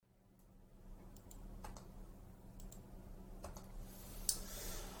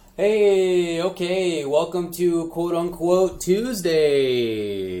Hey, okay, welcome to Quote Unquote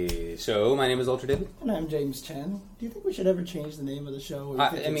Tuesday show. My name is Ultra David. And I'm James Chen. Do you think we should ever change the name of the show?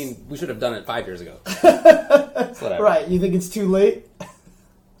 I mean, we should have done it 5 years ago. Whatever. Right, you think it's too late?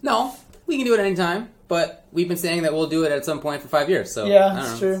 No, we can do it anytime, but we've been saying that we'll do it at some point for 5 years, so... Yeah,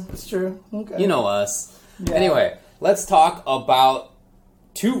 it's true. It's true. Okay. You know us. Yeah. Anyway, let's talk about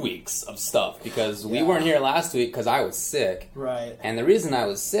 2 weeks of stuff, because we weren't here last week because I was sick. Right. And the reason I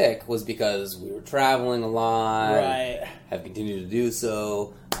was sick was because we were traveling a lot. Right. Have continued to do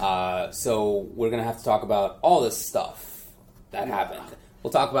so. So we're going to have to talk about all this stuff that happened.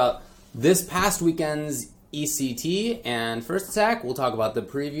 We'll talk about this past weekend's ECT and First Attack. We'll talk about the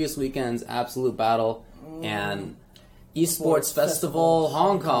previous weekend's Absolute Battle and Esports Festival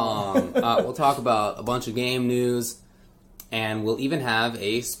Hong Kong. We'll talk about a bunch of game news. And we'll even have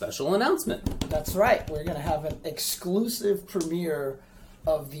a special announcement. That's right. We're going to have an exclusive premiere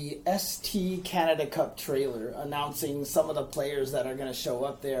of the ST Canada Cup trailer announcing some of the players that are going to show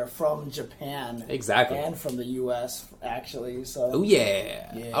up there from Japan. Exactly. And from the US, actually. So. Oh,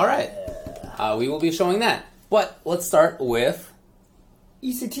 yeah. All right. We will be showing that. But let's start with...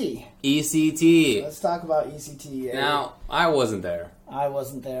 ECT. ECT. Let's talk about ECT. Now, I wasn't there. I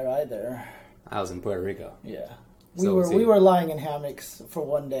wasn't there either. I was in Puerto Rico. Yeah. So we were lying in hammocks for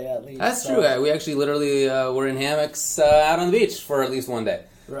one day at least. That's true. We actually literally were in hammocks out on the beach for at least one day.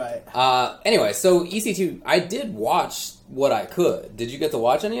 Right. Anyway, so EC2, I did watch what I could. Did you get to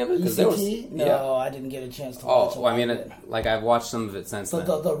watch any of it? ECT? No, I didn't get a chance to watch I mean, I've watched some of it since then.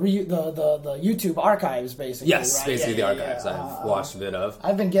 The YouTube archives, basically. Yes, right? basically the archives. Yeah. I've watched a bit of.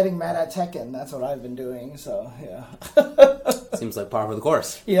 I've been getting mad at Tekken. That's what I've been doing, so, yeah. Seems like par for the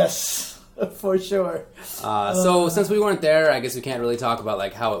course. Yes. For sure. So since we weren't there, I guess we can't really talk about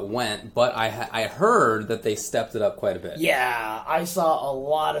like how it went. But I heard that they stepped it up quite a bit. Yeah, I saw a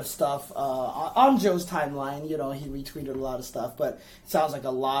lot of stuff on Joe's timeline. You know, he retweeted a lot of stuff, but it sounds like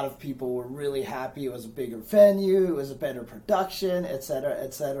a lot of people were really happy. It was a bigger venue, it was a better production, etc.,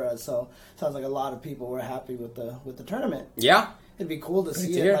 etc. So it sounds like a lot of people were happy with the tournament. Yeah, it'd be cool to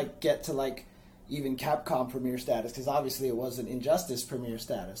see it get to even Capcom Premier status, because obviously it wasn't Injustice Premier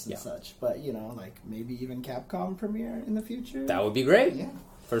status and such. But, maybe even Capcom Premier in the future. That would be great. Yeah.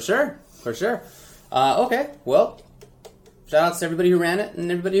 For sure. Okay, well, shout outs to everybody who ran it and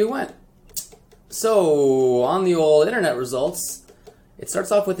everybody who went. So, on the old internet results, it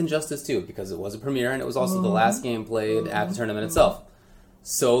starts off with Injustice 2, because it was a premiere and it was also the last game played at the tournament itself.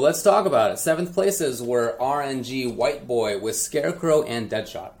 So, let's talk about it. 7th places were RNG White Boy with Scarecrow and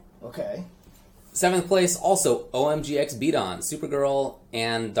Deadshot. Okay. 7th place, also OMGX Beat-On, Supergirl,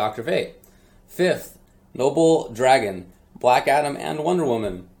 and Dr. Fate. 5th, Noble Dragon, Black Adam, and Wonder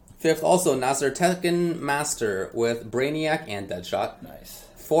Woman. 5th, also Nasser Tekken Master with Brainiac and Deadshot. Nice.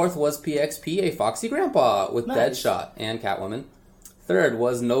 4th was PXP, a Foxy Grandpa with Deadshot and Catwoman. 3rd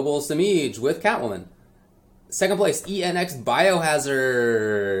was Noble Samij with Catwoman. 2nd place, ENX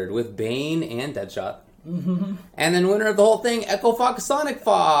Biohazard with Bane and Deadshot. Mm-hmm. And then winner of the whole thing, Echo Fox Sonic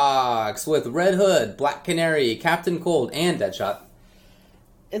Fox with Red Hood, Black Canary, Captain Cold, and Deadshot.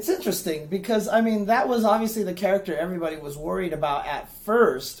 It's interesting because, that was obviously the character everybody was worried about at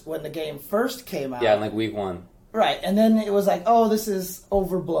first when the game first came out. Yeah, in week 1. Right, and then it was like, oh, this is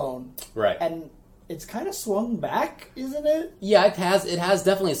overblown. Right. And it's kind of swung back, isn't it? Yeah, it has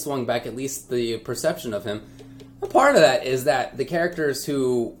definitely swung back, at least the perception of him. A part of that is that the characters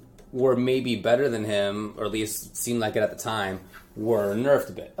who were maybe better than him, or at least seemed like it at the time, were nerfed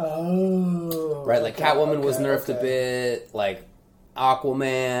a bit. Oh. Right, Catwoman was nerfed a bit,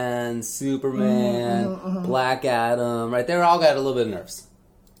 Aquaman, Superman, Black Adam, right? They all got a little bit of nerfs.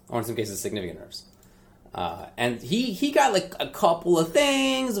 Or in some cases, significant nerfs. And he got a couple of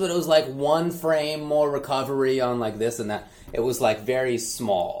things, but it was 1 frame more recovery on this and that. It was very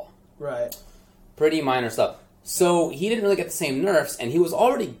small. Right. Pretty minor stuff. So he didn't really get the same nerfs, and he was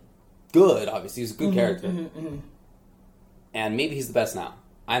already good, obviously. He's a good character. And maybe he's the best now.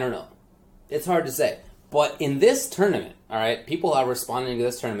 I don't know. It's hard to say. But in this tournament, all right, people are responding to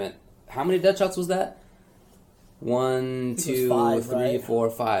this tournament. How many Deadshots was that? 1, 2, 3, right? 4,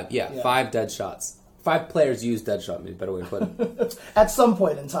 5. Yeah, 5 Deadshots. 5 players used Deadshot, maybe a better way to put it. At some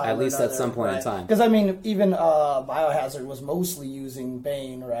point in time. At least at some point in time. Because, even Biohazard was mostly using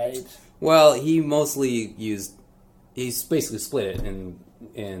Bane, right? Well, he mostly used... He's basically split it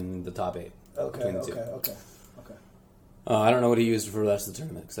in the top 8. Okay. I don't know what he used for the rest of the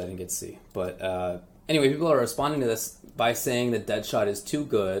tournament because I didn't get to see. But anyway, people are responding to this by saying that Deadshot is too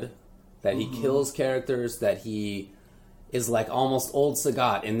good, that he kills characters, that he is like almost old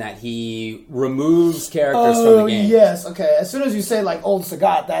Sagat in that he removes characters from the game. Yes, okay. As soon as you say like old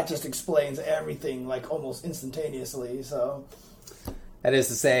Sagat, that just explains everything like almost instantaneously. So that is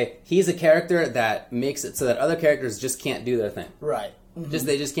to say, he's a character that makes it so that other characters just can't do their thing. right.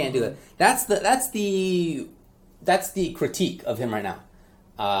 They just can't do that. That's the critique of him right now.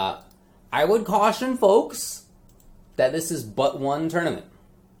 I would caution folks that this is but one tournament,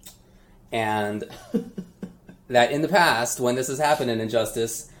 and that in the past, when this has happened in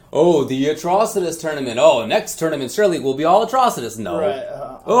Injustice, the Atrocitus tournament. Next tournament surely will be all Atrocitus. No.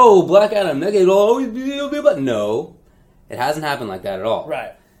 Right. Black Adam. But no, it hasn't happened like that at all.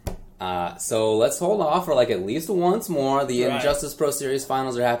 Right. So let's hold off for like at least once more. The Right. Injustice Pro Series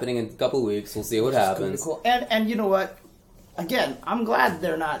finals are happening in a couple of weeks. We'll see what happens. Cool. And you know what? Again, I'm glad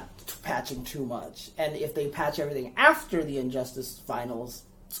they're not patching too much. And if they patch everything after the Injustice finals,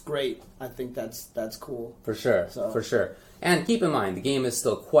 it's great. I think that's cool. For sure. So- For sure. And keep in mind, the game is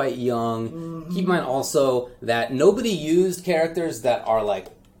still quite young. Keep in mind also that nobody used characters that are like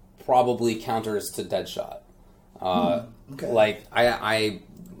probably counters to Deadshot. Okay. Like I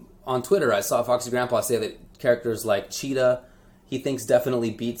on Twitter, I saw Foxy Grandpa say that characters like Cheetah, he thinks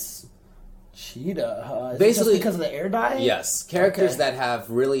definitely beats. Cheetah, huh? Is it Basically- just because of the air dye? Yes, characters Okay. that have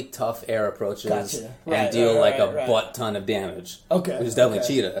really tough air approaches Gotcha. and Right, deal right, like a right. butt ton of damage. Okay. Which is definitely okay.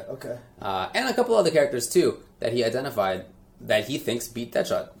 Cheetah. Okay. And a couple other characters too that he identified that he thinks beat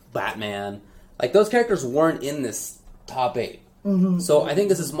Deadshot. Batman. Like those characters weren't in this top 8. Mm-hmm. So I think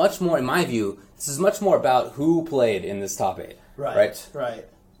this is much more, in my view, this is much more about who played in this top 8. Right.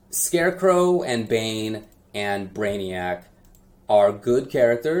 Scarecrow and Bane and Brainiac are good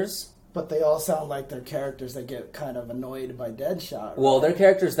characters. But they all sound like they're characters that get kind of annoyed by Deadshot. Right? Well, they're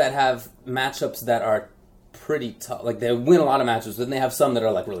characters that have matchups that are pretty tough. Like they win a lot of matchups, but then they have some that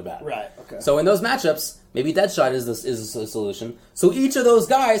are like really bad. Right. Okay. So in those matchups, maybe Deadshot is a solution. So each of those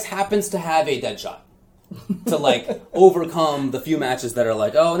guys happens to have a Deadshot to like overcome the few matches that are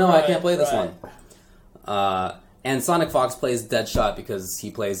like, oh no, I can't play this right. one. And Sonic Fox plays Deadshot because he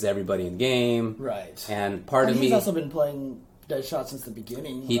plays everybody in game. Right. And part And of he's me, also been playing Deadshot since the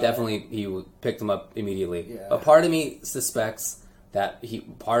beginning. he right? definitely picked him up immediately. Yeah. But part of me suspects that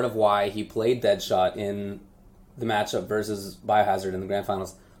part of why he played Deadshot in the matchup versus Biohazard in the grand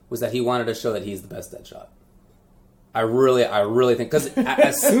finals was that he wanted to show that he's the best Deadshot. I really think, because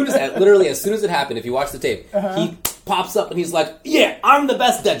as soon as it happened, if you watch the tape, he pops up and he's like, "Yeah, I'm the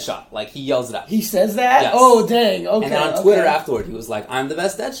best Deadshot!" Like he yells it out. He says that? Yes. Oh, dang. Okay. And then on Twitter afterward, he was like, "I'm the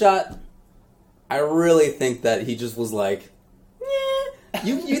best Deadshot." I really think that he just was like,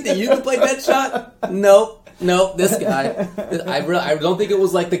 "You think you can play Deadshot? Nope, this guy." I don't think it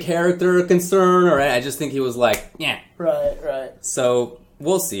was like the character concern, or I just think he was like, "Yeah." Right. So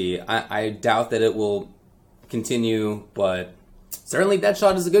we'll see. I doubt that it will continue, but certainly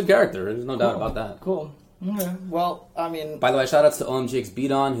Deadshot is a good character. There's no doubt about that. Cool. Okay. Well, I mean... By the way, shout outs to OMGX Beat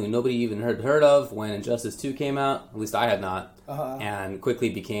On, who nobody even heard of when Injustice 2 came out. At least I had not. And quickly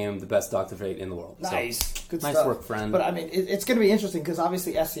became the best Dr. Fate in the world. Nice. So, Good nice stuff. work, friend. But I mean, it's going to be interesting because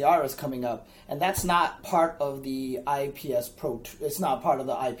obviously SCR is coming up, and that's not part of the IPS Pro. It's not part of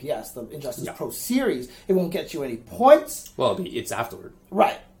the IPS, the Injustice Pro Series. It won't get you any points. Well, it's afterward.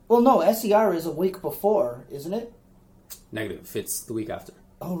 Right. Well, no, SCR is a week before, isn't it? Negative. It's the week after.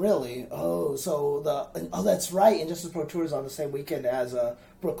 Oh, really? Oh, that's right. Injustice Pro Tour is on the same weekend as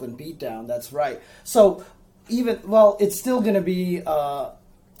Brooklyn Beatdown. That's right. So it's still going to be...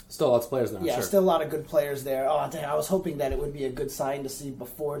 Still lots of players there, yeah, sure. still a lot of good players there. Oh, dang, I was hoping that it would be a good sign to see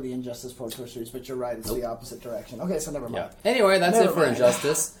before the Injustice Pro Tour Series, but you're right, it's the opposite direction. Okay, so never mind. Yeah. Anyway, that's Never it for mind.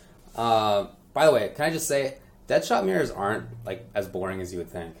 Injustice. By the way, can I just say, Deadshot mirrors aren't like as boring as you would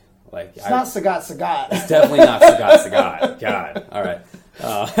think. Like It's not Sagat. It's definitely not Sagat. God. All right.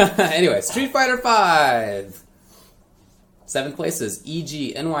 Anyway, Street Fighter V. 7th place is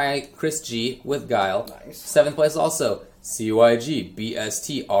EG NY Chris G with Guile. Nice. 7th place also CYG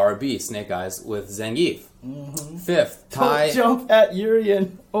BST RB Snake Eyes with Zangief. 5th Tai Don't jump at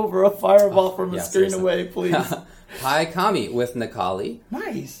Urian over a fireball from a yeah, screen seriously. away, please. Tai Kami with Nikali.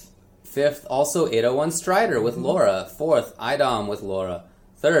 Nice. 5th also 801 Strider with Laura. 4th IDOM with Laura.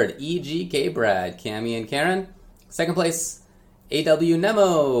 3rd EGK Brad, Cammy and Karen. 2nd place AW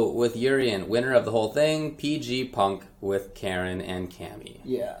Nemo with Urian, winner of the whole thing. PG Punk with Karen and Cammy.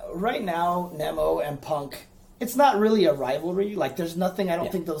 Yeah, right now, Nemo and Punk, it's not really a rivalry. Like, there's nothing I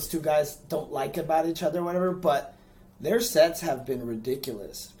don't think those two guys don't like about each other or whatever, but their sets have been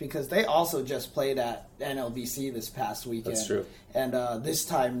ridiculous because they also just played at NLBC this past weekend. That's true. And this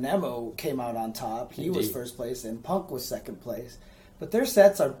time, Nemo came out on top. He was Indeed. first place, and Punk was second place. But their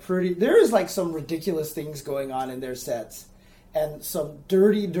sets are pretty... There is, like, some ridiculous things going on in their sets. and some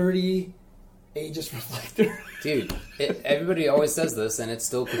dirty Aegis reflector. Dude, everybody always says this, and it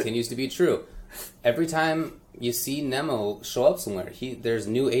still continues to be true. Every time you see Nemo show up somewhere, there's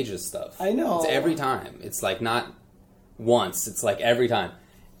new Aegis stuff. I know. It's every time. It's like not once. It's like every time.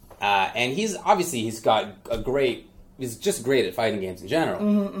 And he's got he's just great at fighting games in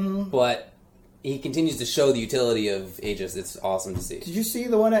general. But he continues to show the utility of Aegis. It's awesome to see. Did you see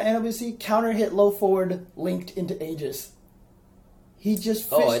the one at NWC? Counter hit low forward linked into Aegis. He just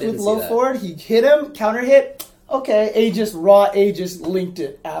fished with low forward. He hit him, counter hit. Okay, Aegis linked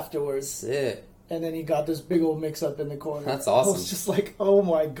it afterwards. Sick. And then he got this big old mix up in the corner. That's awesome. I was just like, oh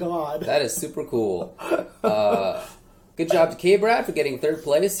my god. That is super cool. Good job to K-Brad for getting third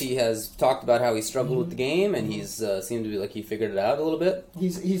place. He has talked about how he struggled with the game, and he's seemed to be like he figured it out a little bit.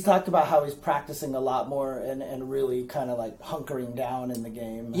 He's talked about how he's practicing a lot more and really kind of like hunkering down in the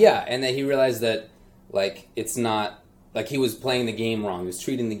game. Yeah, and then he realized that like it's not like he was playing the game wrong. He was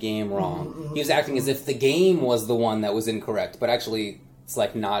treating the game wrong. He was acting as if the game was the one that was incorrect, but actually it's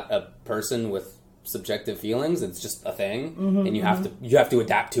like not a person with subjective feelings. It's just a thing, and you have to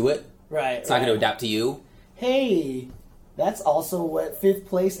adapt to it. Right. It's not going to adapt to you. Hey, that's also what 5th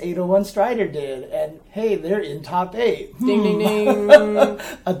place 801 Strider did. And hey, they're in top 8. Ding, ding, ding.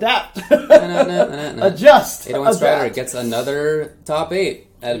 Adapt. Adjust. Adjust. 801 Strider gets another top 8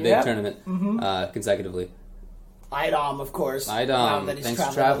 at a big tournament consecutively. Idom, of course. Idom, that he's thanks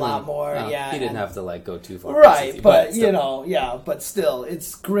for traveling traveling. a lot more. He didn't have to go too far. Right, but you know, but still,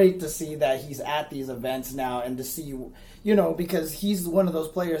 it's great to see that he's at these events now and to see, because he's one of those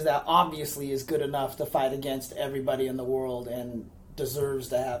players that obviously is good enough to fight against everybody in the world and deserves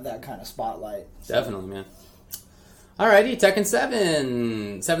to have that kind of spotlight. So. Definitely, man. Alrighty, Tekken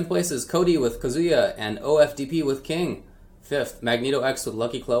 7. 7th place is Cody with Kazuya and OFDP with King. 5th, Magneto X with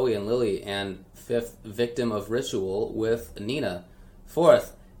Lucky Chloe and Lily, and 5th, Victim of Ritual with Nina.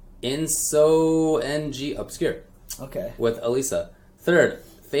 4th, Inso NG Obscure with Elisa. 3rd,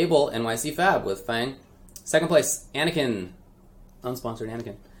 Fable NYC Fab with Fang. 2nd place, Anakin, unsponsored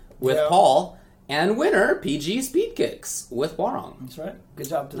Anakin, with Paul. And winner, PG Speed Kicks with Warong. That's right. Good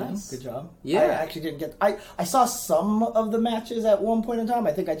job to them. Good job. Yeah. I actually didn't get... I saw some of the matches at one point in time.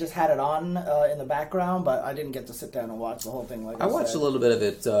 I think I just had it on in the background, but I didn't get to sit down and watch the whole thing like I watched a little bit of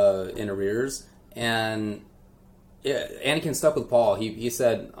it in arrears, and Anakin stuck with Paul. He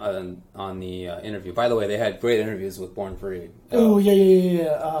said on the interview... By the way, they had great interviews with Born Free.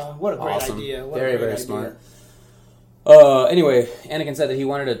 Yeah. What a great awesome. idea. Very smart. Anyway, Anakin said that he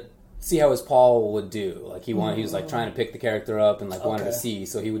wanted to see how his Paul would do. Like he was like trying to pick the character up and wanted to see.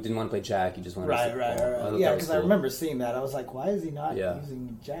 So he didn't want to play Jack. He just wanted to see Paul. Yeah, because I remember seeing that. I was like, why is he not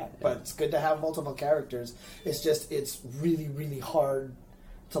using Jack? But it's good to have multiple characters. It's just it's really really hard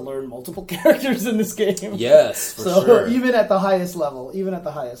to learn multiple characters in this game. Yes, for sure. So even at the highest level,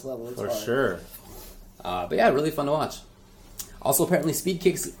 it's for hard. sure. But yeah, really fun to watch. Also, apparently, Speed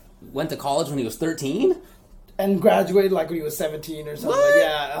Kicks went to college when he was 13. And graduated when he was 17 or something.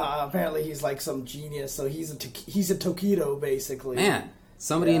 What? Apparently he's like some genius. So he's a Tokido basically. Man,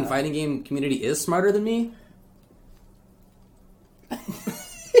 somebody in fighting game community is smarter than me.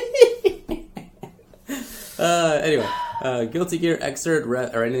 Anyway, Guilty Gear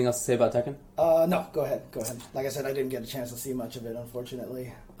Xrd or anything else to say about Tekken? No, go ahead. Like I said, I didn't get a chance to see much of it,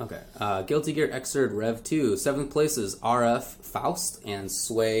 unfortunately. Okay. Guilty Gear Xrd Rev 2. 7th place is RF Faust and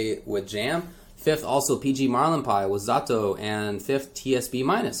Sway with Jam. 5th, also PG Marlin Pie with Zato, and 5th, TSB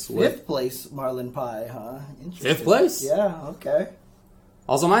Minus. 5th place, Marlin Pie, huh? Interesting. 5th place? Yeah, okay.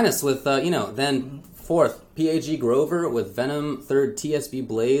 Also Minus with, then 4th, PAG Grover with Venom. 3rd, TSB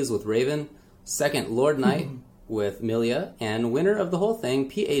Blaze with Raven. 2nd, Lord Knight with Milia. And winner of the whole thing,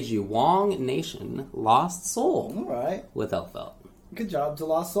 PAG Wong Nation Lost Soul. All right. With Elfelt. Good job to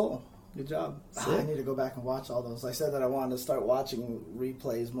Lost Soul. Good job. I need to go back and watch all those. I said that I wanted to start watching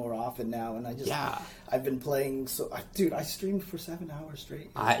replays more often now, and I've been playing. Dude, I streamed for 7 hours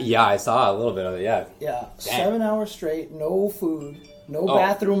straight. I saw a little bit of it. Yeah. Yeah, 7 hours straight, no food, no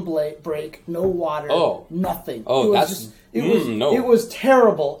bathroom break, no water, nothing. Oh, it was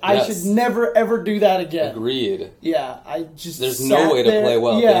terrible. Yes. I should never ever do that again. Agreed. Yeah, there's no way to play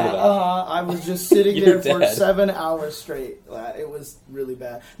well. Yeah, I was just sitting there for 7 hours straight. It was really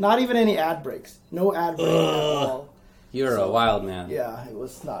bad. Not even any ad breaks. No ad breaks at all. You're a wild man. Yeah, it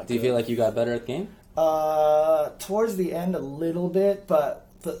was not. Do you feel like you got better at the game? Towards the end a little bit, but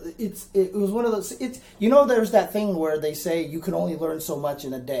it was one of those. There's that thing where they say you can only learn so much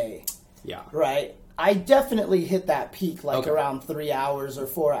in a day. Yeah. Right. I definitely hit that peak around 3 hours or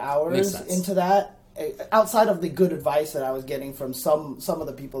 4 hours into that. Outside of the good advice that I was getting from some of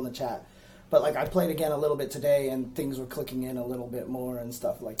the people in the chat, But like I played again a little bit today, and things were clicking in a little bit more and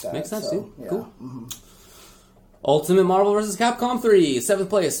stuff like that. Makes sense, so, dude. Yeah. Cool. Ultimate Marvel vs. Capcom 3, 7th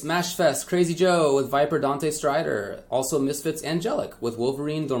place, Smash Fest, Crazy Joe with Viper Dante Strider. Also Misfits Angelic with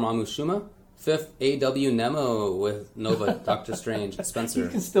Wolverine Dormammu Shuma. 5th, AW Nemo with Nova Doctor Strange Spencer. You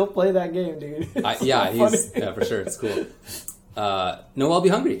can still play that game, dude. Yeah, for sure, it's cool. Noel Be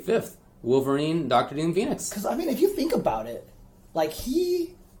Hungry, 5th, Wolverine Doctor Doom Phoenix. Because I mean, if you think about it, like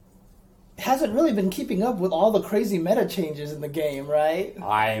he hasn't really been keeping up with all the crazy meta changes in the game, right?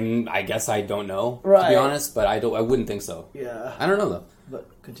 I guess I don't know, to Right. be honest, but I wouldn't think so. Yeah. I don't know though. But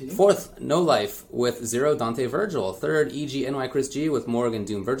continue. 4th, No Life with Zero Dante Virgil. 3rd, EG NY Chris G with Morgan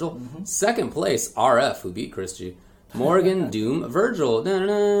Doom Virgil. 2nd place, RF, who beat Chris G. Morgan Doom Virgil.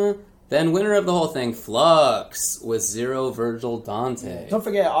 Da-da-da. Then winner of the whole thing, Flux with Zero Virgil Dante. Don't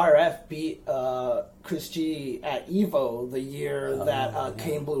forget, RF beat Chris G at EVO the year that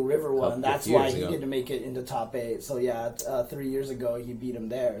Kane Blue River won. Couple That's years why he ago. didn't make it into top 8. So yeah, 3 years ago he beat him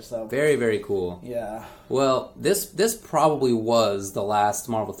there. So Very, very cool. yeah. Well, this probably was the last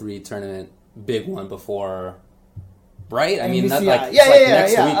Marvel 3 tournament big one before, right? I mean, that's like,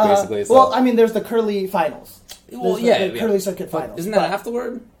 next week, basically. So. Well, I mean, there's the Curly finals. Well, There's the Curly Circuit But finals. Isn't that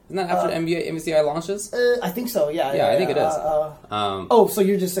afterward? Isn't that after MVCI launches? I think so. Yeah. Yeah, I think it is. So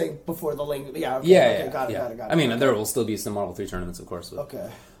you're just saying before the link? Yeah. Okay, Yeah, okay, yeah, got it. yeah. Got it. Got it. I mean, there will still be some Marvel 3 tournaments, of course. But,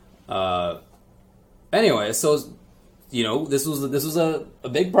 Okay. anyway, so this was a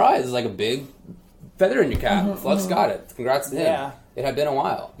big prize, like a big feather in your cap. Flux got it. Congrats to him. Yeah. It had been a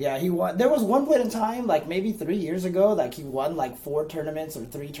while. Yeah, he won. There was one point in time, like maybe 3 years ago, like he won like 4 tournaments or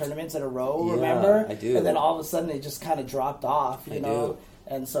 3 tournaments in a row. Yeah, remember? I do. And then all of a sudden, it just kind of dropped off. You I know. do.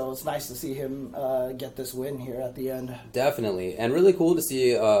 And so it's nice to see him get this win here at the end. Definitely, and really cool to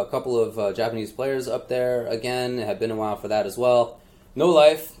see a couple of Japanese players up there again. It had been a while for that as well. No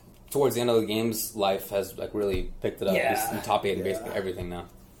Life, towards the end of the game's life, has like really picked it up. Yeah. He's in top 8 in basically everything now.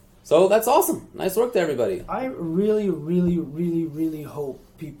 So that's awesome. Nice work to everybody. I really, really, really, really hope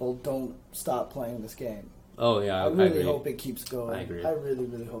people don't stop playing this game. Oh yeah, I really agree. hope it keeps going. I agree. I really,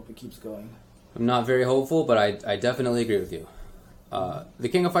 really hope it keeps going. I'm not very hopeful, but I definitely agree with you. The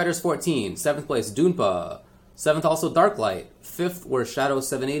King of Fighters 14, 7th place, Doonpa. 7th also Darklight. 5th were Shadow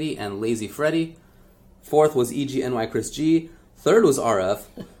 780 and Lazy Freddy. 4th was EGNY Chris G. 3rd was RF.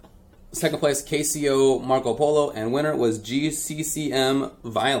 2nd place, KCO Marco Polo. And winner was GCCM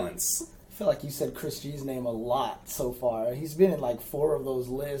Violence. I feel like you said Chris G's name a lot so far. He's been in like 4 of those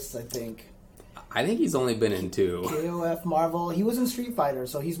lists, I think. I think he's only been in 2. KOF Marvel. He was in Street Fighter,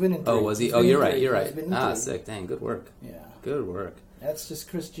 so he's been in 3. Oh, was he? He's Oh, been you're in right. 3. You're He's right. been in Ah, 3. sick. Dang, good work. Yeah. Good work. That's just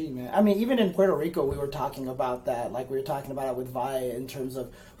Chris G, man. I mean, even in Puerto Rico, we were talking about that. Like, we were talking about it with Vi in terms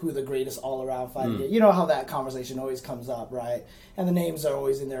of who the greatest all-around fighter is. You know how that conversation always comes up, right? And the names are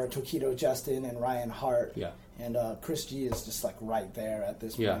always in there, Tokido Justin and Ryan Hart. Yeah. And Chris G is just, like, right there at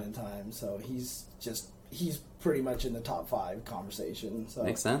this point in time. So he's pretty much in the top 5 conversation. So.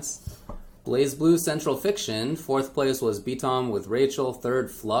 Makes sense. Blaze Blue Central Fiction. 4th place was B-Tom with Rachel.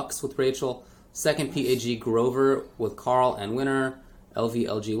 3rd, Flux with Rachel. 2nd, PAG Grover with Carl and winner.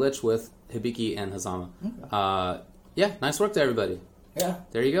 LG Lich with Hibiki and Hazama. Yeah, nice work to everybody. Yeah.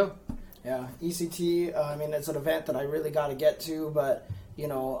 There you go. Yeah. ECT, I mean, it's an event that I really got to get to, but,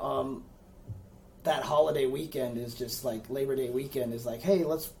 that holiday weekend is just like Labor Day weekend is like, hey,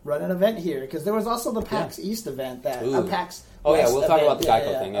 let's run an event here. Because there was also the PAX East event that PAX. Oh, yeah, West we'll talk event. about the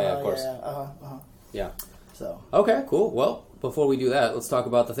Geico thing. Yeah, of course. Yeah. Yeah. So. Okay, cool. Well, before we do that, let's talk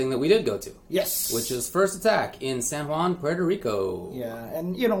about the thing that we did go to. Yes. Which is First Attack in San Juan, Puerto Rico. Yeah,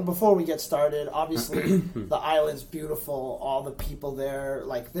 and before we get started, obviously the island's beautiful. All the people there,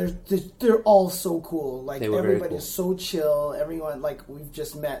 like they're all so cool. Like everybody's so chill. Everyone, like we've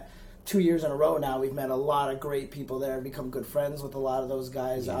just met 2 years in a row now. We've met a lot of great people there. Become good friends with a lot of those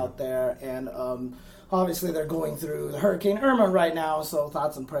guys out there, and obviously they're going through the Hurricane Irma right now. So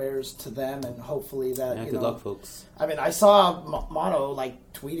thoughts and prayers to them, and hopefully that good luck, folks. I mean, I saw Mono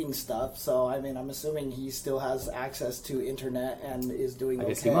like tweeting stuff, so I mean, I'm assuming he still has access to internet and is doing okay. I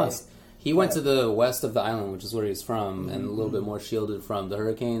guess he must. He went to the west of the island, which is where he's from, and a little bit more shielded from the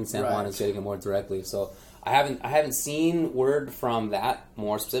hurricane. San Juan is getting it more directly. So I haven't seen word from that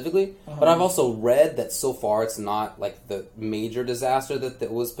more specifically, but I've also read that so far it's not like the major disaster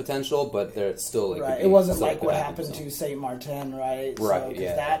that was potential, but there's still it wasn't like what happened to Saint Martin, right? Right. So,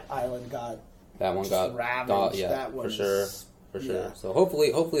 that island got ravaged. That was, for sure. So hopefully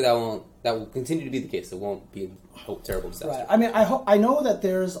that will continue to be the case. It won't be a terrible disaster. Right. I mean, I know that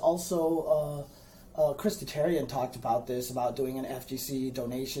there's also Chris Tatarian talked about this, about doing an FGC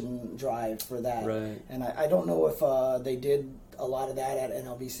donation drive for that. Right. And I don't know if they did a lot of that at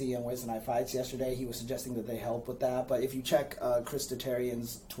NLBC and Wednesday Night Fights yesterday. He was suggesting that they help with that. But if you check Chris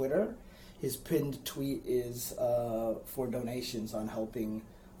Tatarian's Twitter, his pinned tweet is for donations on helping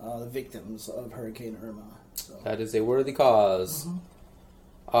the victims of Hurricane Irma. So. That is a worthy cause.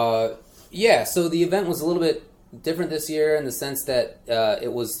 Mm-hmm. So the event was a little bit different this year in the sense that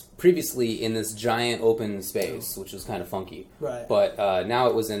it was previously in this giant open space, which was kind of funky. Right. But now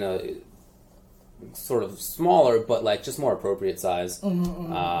it was in a sort of smaller, but like just more appropriate size.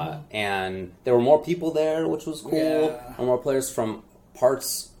 And there were more people there, which was cool. Yeah. And more players from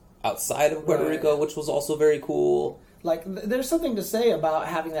parts outside of Puerto Rico, which was also very cool. Like, there's something to say about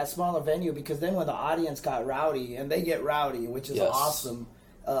having that smaller venue, because then when the audience got rowdy, and they get rowdy, which is awesome,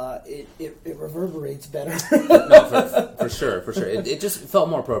 it reverberates better. No, for sure. It just felt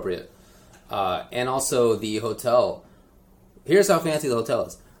more appropriate. And also the hotel. Here's how fancy the hotel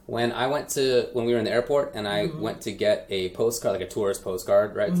is. When we were in the airport and I went to get a postcard, like a tourist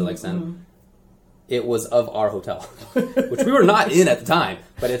postcard, right, to like send, it was of our hotel, which we were not in at the time,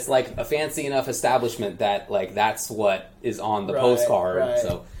 but it's like a fancy enough establishment that like that's what is on the postcard. Right.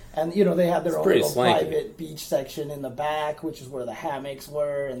 So, and they had their own little swanky private beach section in the back, which is where the hammocks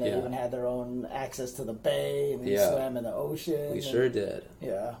were, and they even had their own access to the bay, and we swam in the ocean. Sure did.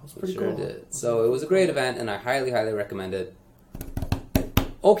 Yeah, it was pretty cool. Sure did. So it was a great event, and I highly, highly recommend it.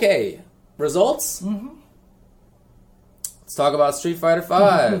 Okay, results? Let's talk about Street Fighter V.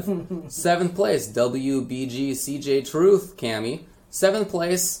 7th place, WBG CJ Truth, Cammy. 7th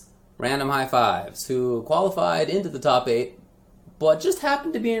place, Random High Fives, who qualified into the top 8, but just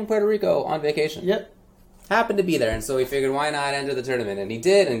happened to be in Puerto Rico on vacation. Yep. Happened to be there, and so he figured, why not enter the tournament? And he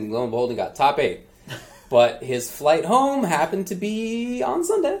did, and lo and behold, he got top 8. But his flight home happened to be on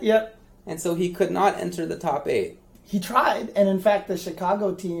Sunday. Yep. And so he could not enter the top 8. He tried, and in fact, the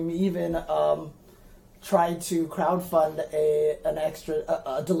Chicago team even tried to crowdfund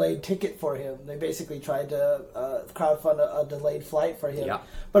a delayed ticket for him. They basically tried to crowdfund a delayed flight for him. Yeah.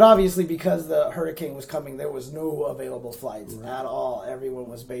 But obviously, because the hurricane was coming, there was no available flights at all. Everyone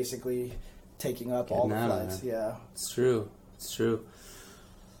was basically taking up all the flights. Yeah, it's true.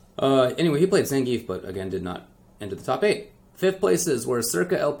 Anyway, he played Zangief, but again did not enter the top 8. 5th places were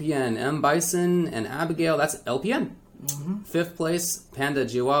Circa LPN, M. Bison, and Abigail. That's LPN. 5th place, Panda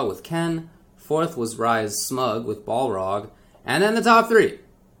Jiwa with Ken. 4th was Rise Smug with Balrog. And then the top 3,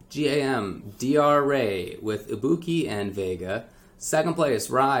 GAM, DR Ray with Ibuki and Vega. 2nd place,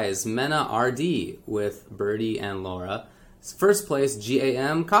 Rise Mena RD with Birdie and Laura. 1st place,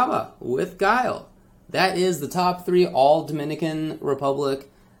 GAM Kaba with Guile. That is the top 3, all Dominican Republic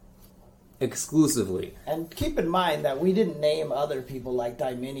exclusively. And keep in mind that we didn't name other people like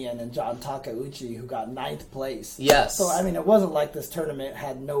Daiminian and John Takeuchi, who got 9th place. Yes. So, I mean, it wasn't like this tournament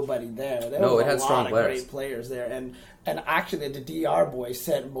had nobody there. There it was had a strong lot of players. great players there. And actually, the DR boys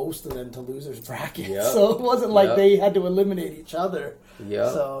sent most of them to losers bracket. Yep. So it wasn't like they had to eliminate each other.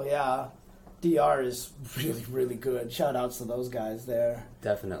 Yep. So, yeah. DR is really, really good. Shout outs to those guys there.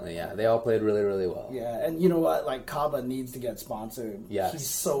 Definitely, yeah. They all played really, really well. Yeah, and you know what? Like, Kaba needs to get sponsored. Yes. He's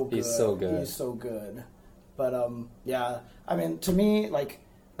so good. He's so good. But, yeah. I mean, to me, like,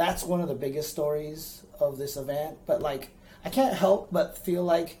 that's one of the biggest stories of this event. But, like, I can't help but feel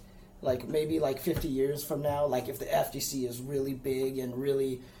like maybe, 50 years from now, like, if the FGC is really big and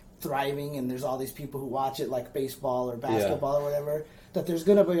really thriving and there's all these people who watch it, like baseball or basketball or whatever, that there's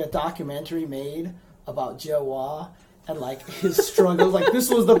going to be a documentary made about Jawa and like his struggles. Like, this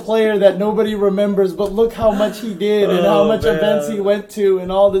was the player that nobody remembers, but look how much he did and how much events he went to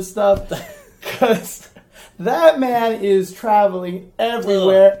and all this stuff. Because that man is traveling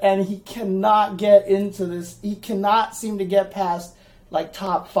everywhere and he cannot get into this. He cannot seem to get past like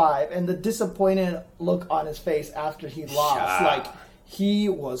top 5. And the disappointed look on his face after he lost, like he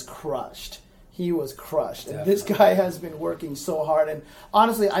was crushed. He was crushed. And this guy has been working so hard. And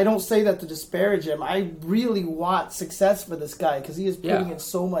honestly, I don't say that to disparage him. I really want success for this guy because he is putting in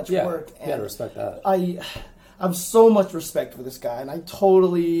so much work. And you gotta respect that. I have so much respect for this guy. And I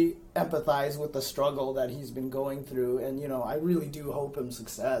totally empathize with the struggle that he's been going through. And, you know, I really do hope him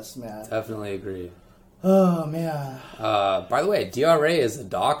success, man. Definitely agree. Oh, man. By the way, DRA is a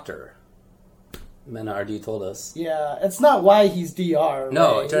doctor. Menardi told us. Yeah, it's not why he's DR.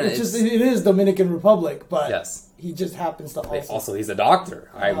 No, right? It is Dominican Republic, but he just happens to also he's a doctor.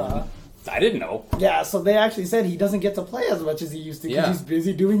 I didn't know. Yeah, so they actually said he doesn't get to play as much as he used to because he's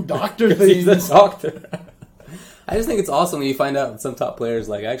busy doing doctor things. He's a doctor. I just think it's awesome when you find out some top players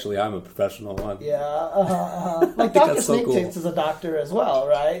like, actually, I'm a professional one. Yeah, like Dr. Snake Tits is a doctor as well,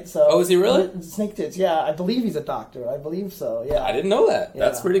 right? So is he really? Snake Tits, yeah, I believe he's a doctor. I believe so. Yeah, I didn't know that.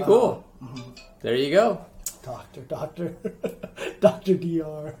 That's pretty cool. There you go. Doctor, Dr.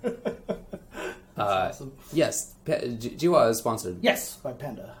 DR. Awesome. Yes, Jiwa is sponsored. Yes, by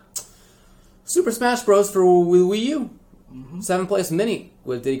Panda. Super Smash Bros. For Wii U. 7th place Mini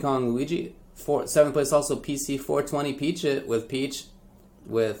with Diddy Kong Luigi. 7th place also PC 420 Peach It with Peach.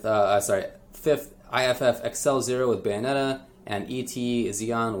 With 5th IFF Excel Zero with Bayonetta. And ET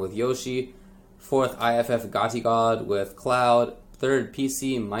Xeon with Yoshi. 4th IFF Gotti God with Cloud. 3rd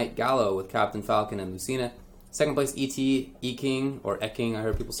PC Might Gallo with Captain Falcon and Lucina. 2nd place ET E-King or E-King, I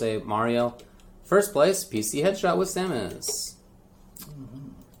heard people say, Mario. 1st place PC Headshot with Samus.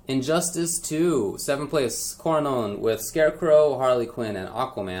 Injustice 2, 7th place Coronon with Scarecrow, Harley Quinn, and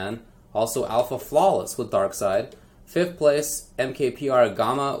Aquaman. Also Alpha Flawless with Darkseid. 5th place MKPR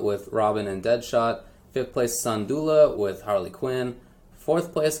Gamma with Robin and Deadshot. 5th place Sandula with Harley Quinn.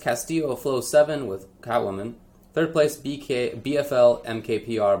 4th place Castillo Flow 7 with Catwoman. 3rd place BFL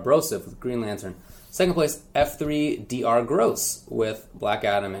MKPR Broseph with Green Lantern. 2nd place F3 DR Gross with Black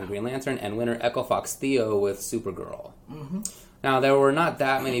Adam and Green Lantern. And winner Echo Fox Theo with Supergirl. Now, there were not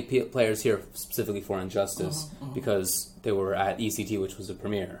that many players here specifically for Injustice because they were at ECT, which was a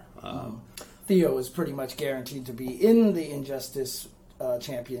premiere. Theo is pretty much guaranteed to be in the Injustice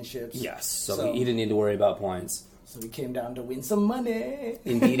championships. Yes, so he didn't need to worry about points. So he came down to win some money.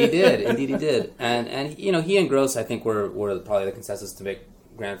 Indeed he did. And he and Gross, I think, were probably the consensus to make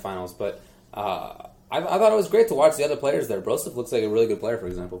grand finals. But I thought it was great to watch the other players there. Broseph looks like a really good player, for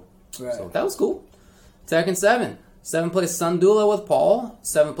example. Right. So that was cool. Tekken 7. 7th place Sandula with Paul.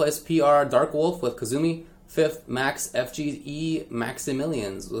 7th place PR Dark Wolf with Kazumi. 5th Max FGE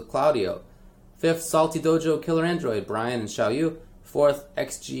Maximilians with Claudio. 5th Salty Dojo Killer Android Brian and Xiaoyu. 4th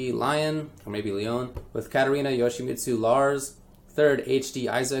XG Lion, or maybe Leon, with Katarina Yoshimitsu Lars. 3rd HD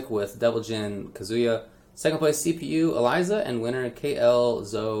Isaac with Devil Jin Kazuya. 2nd place CPU Eliza, and winner KL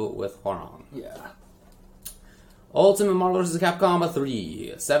Zoe with Horong. Yeah. Ultimate Marvel vs. Capcom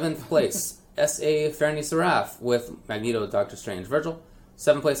 3. 7th place SA Fernie Seraph with Magneto Doctor Strange Virgil.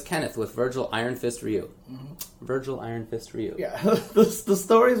 7th place Kenneth with Virgil Iron Fist Ryu. Virgil Iron Fist Ryu. Yeah, the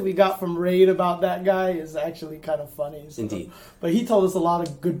stories we got from Raid about that guy is actually kind of funny. So. Indeed. But he told us a lot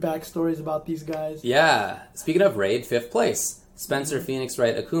of good backstories about these guys. Yeah. Speaking of Raid, 5th place Spencer Phoenix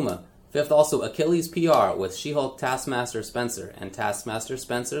Wright Akuma. 5th also Achilles PR with She-Hulk Taskmaster Spencer and Taskmaster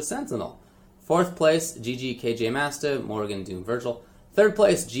Spencer Sentinel. 4th place GG KJ Master Morgan Doom Virgil. 3rd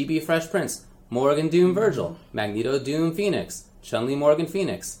place GB Fresh Prince Morgan Doom Virgil. Magneto Doom Phoenix. Chun-Li Morgan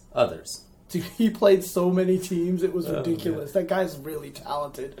Phoenix. Others. Dude, he played so many teams, it was ridiculous. That guy's really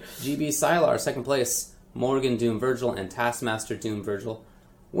talented. GB Sylar, 2nd place, Morgan Doom Virgil, and Taskmaster Doom Virgil.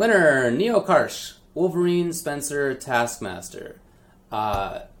 Winner, Neo Karsh, Wolverine Spencer Taskmaster.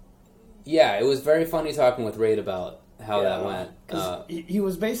 Yeah, it was very funny talking with Raid about how that went. He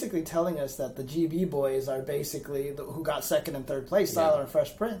was basically telling us that the GB boys are basically, who got 2nd and 3rd place, Sylar and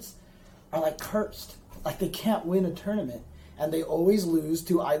Fresh Prince, are like cursed. Like they can't win a tournament. And they always lose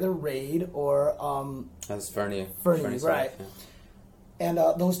to either Raid or That's Fernie. Fernie, right. Yeah. And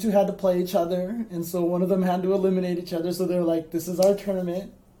those two had to play each other, and so one of them had to eliminate each other, so they're like, this is our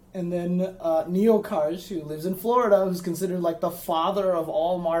tournament. And then Neo Karsh, who lives in Florida, who's considered like the father of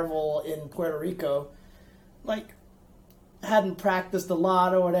all Marvel in Puerto Rico, like hadn't practiced a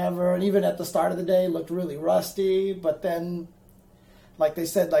lot or whatever, and even at the start of the day looked really rusty, but then like they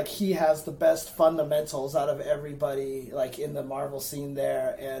said, like he has the best fundamentals out of everybody, like in the Marvel scene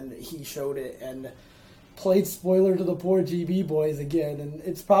there, and he showed it and played spoiler to the poor GB boys again. And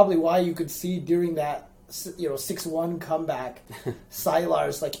it's probably why you could see during that 6-1 comeback,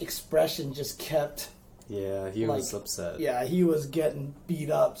 Sylar's like expression just kept. Yeah, he was upset. Yeah, he was getting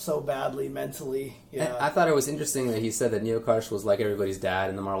beat up so badly mentally. Yeah, I thought it was interesting that he said that Neo Karsh was like everybody's dad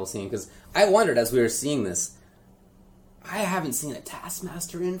in the Marvel scene, because I wondered as we were seeing this, I haven't seen a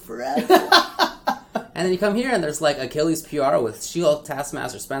Taskmaster in forever. And then you come here and there's like Achilles PR with She-Hulk,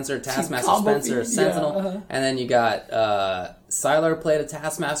 Taskmaster Spencer, Taskmaster Spencer, Sentinel. And then you got Sylar played a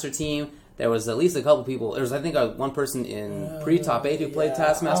Taskmaster team. There was at least a couple people. There was, I think, one person in pre-top 8 who played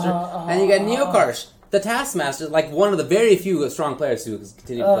Taskmaster. And you got Neo Karsh, the Taskmaster, like one of the very few strong players who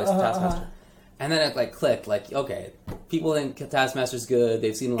continue to play Taskmaster. And then it like clicked, like, okay, people think Taskmaster's good.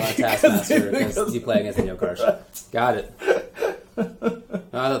 They've seen a lot of Taskmaster because you play against Neo Karsh. Got it. I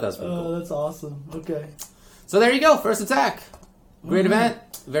thought that was pretty cool. Oh, that's awesome. Okay. So there you go. First Attack. Great event.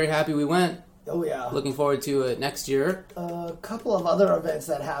 Very happy we went. Oh, yeah. Looking forward to it next year. A couple of other events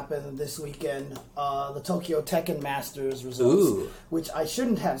that happened this weekend. The Tokyo Tekken Masters results, which I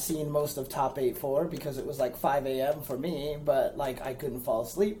shouldn't have seen most of Top 8 for because it was like 5 a.m. for me, but like I couldn't fall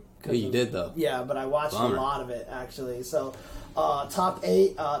asleep. You did, though. Yeah, but I watched a lot of it, actually. So, Top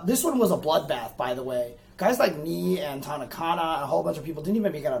 8. This one was a bloodbath, by the way. guys like Nii and Tanakana and a whole bunch of people didn't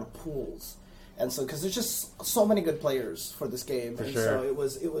even make it out of pools. And so, because there's just so many good players for this game, For and sure. so it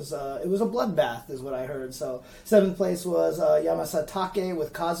was a bloodbath, is what I heard. So 7th place was Yamasatake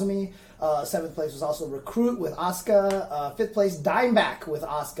with Kazumi. 7th place was also Recruit with Asuka. 5th place Dimeback with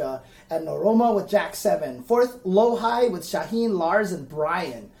Asuka, and Noroma with Jack 7. 4th Lohai with Shaheen, Lars, and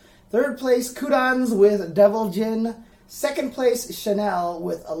Brian. 3rd place Kudans with Devil Jin. 2nd place Chanel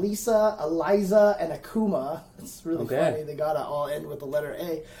with Elisa, Eliza, and Akuma. It's really funny. They gotta all end with the letter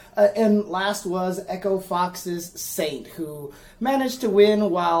A. And last was Echo Fox's Saint, who managed to win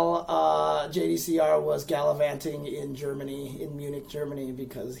while JDCR was gallivanting in Germany, in Munich, Germany,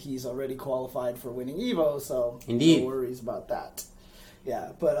 because he's already qualified for winning EVO. So Indeed. no worries about that.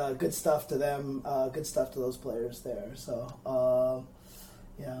 Yeah, but good stuff to them. Good stuff to those players there. So.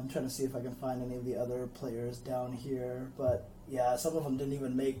 Yeah, I'm trying to see if I can find any of the other players down here. But, yeah, some of them didn't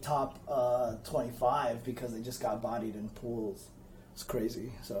even make top 25 because they just got bodied in pools. It's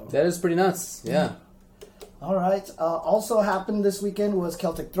crazy. So That is pretty nuts. Yeah. All right. Also happened this weekend was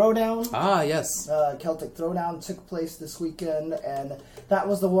Celtic Throwdown. Ah, yes. Celtic Throwdown took place this weekend, and that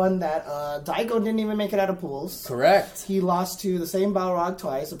was the one that Daigo didn't even make it out of pools. Correct. He lost to the same Balrog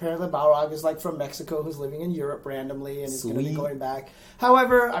twice. Apparently, Balrog is like from Mexico, who's living in Europe randomly, and is going to be going back.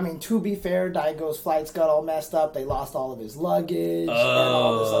 However, I mean, to be fair, Daigo's flights got all messed up. They lost all of his luggage and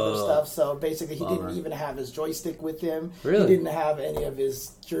all this other stuff. So basically, he didn't even have his joystick with him. Really? He didn't have any of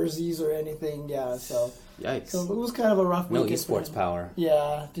his jerseys or anything. Yeah, so. Yikes. So it was kind of a rough No weekend for esports him. power.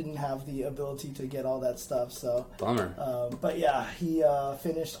 Yeah, didn't have the ability to get all that stuff. So Bummer. but yeah, he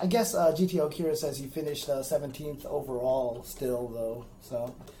finished. I guess GTO Kira says he finished 17th overall still though.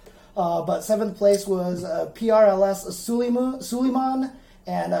 So, but 7th place was PRLS Suleiman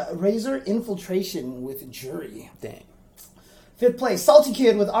and Razor Infiltration with Jury. Dang. 5th place, Salty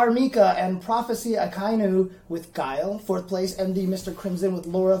Kid with Armika and Prophecy Akainu with Guile. 4th place, MD Mr. Crimson with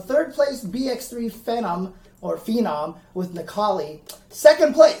Laura. 3rd place, BX3 Phenom with Nikali.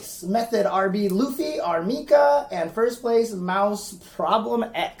 2nd place, Method RB Luffy, Armika. And 1st place, Mouse Problem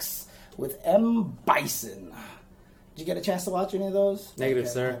X with M. Bison. Did you get a chance to watch any of those? Negative,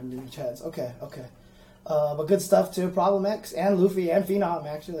 Okay, sir. I haven't had a chance. Okay. But good stuff too. Problem X and Luffy and Phenom,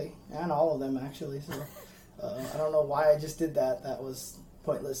 actually. And all of them, actually. So. I don't know why I just did that. That was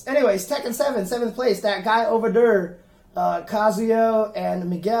pointless. Anyways, Tekken 7, 7th place. That guy over there, Kazuyo and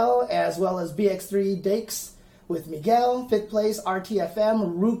Miguel, as well as BX3 Dakes with Miguel. 5th place,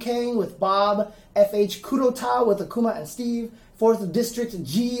 RTFM, Rukang with Bob. FH Kudota with Akuma and Steve. 4th District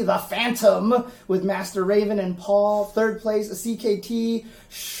G, The Phantom with Master Raven and Paul. 3rd place, CKT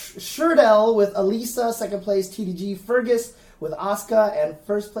Shurdel with Elisa. 2nd place, TDG Fergus with Asuka, and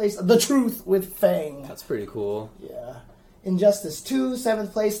 1st place, The Truth with Fang. That's pretty cool. Yeah. Injustice 2,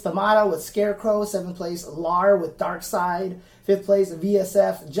 7th place, Thamada with Scarecrow. 7th place, Lar with Darkseid. 5th place,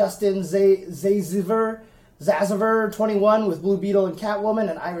 VSF, Justin Zaziver 21 with Blue Beetle and Catwoman,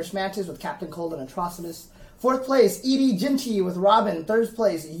 and Irish Mantis with Captain Cold and Atrocitus. 4th place, Edie Jinty with Robin. 3rd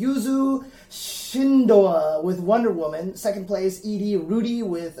place, Yuzu Shindoa with Wonder Woman. 2nd place, Edie Rudy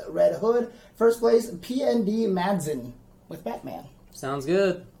with Red Hood. 1st place, PND Madsen with Batman. Sounds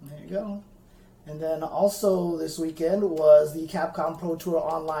good. There you go. And then also this weekend was the Capcom Pro Tour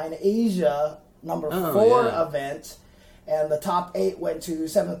Online Asia number 4 event. And the top 8 went to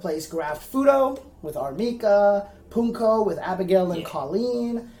 7th place Graft Fudo with Armika, Punko with Abigail and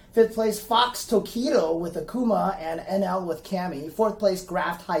Colleen. 5th place Fox Tokido with Akuma and NL with Cammy. 4th place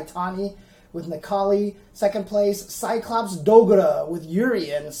Graft Haitani with Nikali. 2nd place Cyclops Dogura with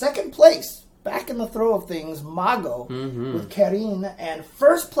Yuri. And 2nd place, back in the throw of things, Mago with Karin. And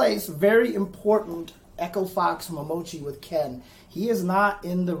 1st place, very important, Echo Fox Momochi with Ken. He is not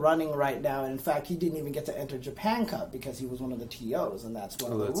in the running right now. And in fact, he didn't even get to enter Japan Cup because he was one of the TOs, and that's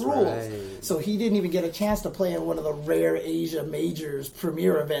one of the rules. Right. So he didn't even get a chance to play in one of the rare Asia Majors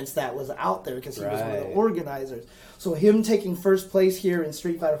premier events that was out there because he was one of the organizers. So him taking 1st place here in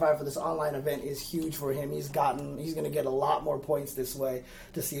Street Fighter V for this online event is huge for him. He's going to get a lot more points this way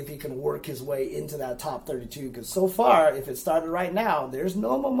to see if he can work his way into that top 32. Because so far, if it started right now, there's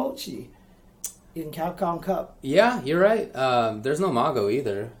no Momochi in Capcom Cup. Yeah, you're right. There's no Mago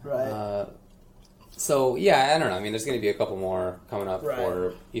either. Right. So yeah, I don't know. I mean, there's going to be a couple more coming up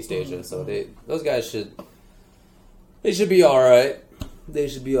for East Asia. So those guys should be all right. They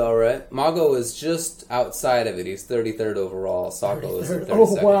should be all right. Mago is just outside of it. He's 33rd overall. Sako is in 32nd.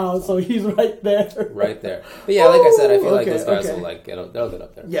 Oh wow! So he's right there. Right there. But yeah, like I said, I feel like those guys will they'll get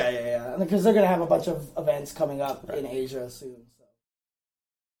up there. Yeah. Because they're gonna have a bunch of events coming up in Asia soon.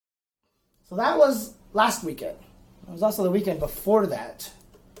 So that was last weekend. It was also the weekend before that.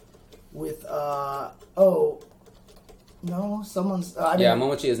 with no, someone's.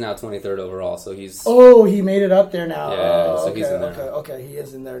 Momochi is now 23rd overall, so he's. Oh, he made it up there now. Yeah, so okay, he's in there now. Okay, he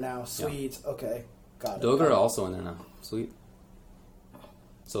is in there now. Sweet. Yeah. Okay, got it. Dogura also in there now. Sweet.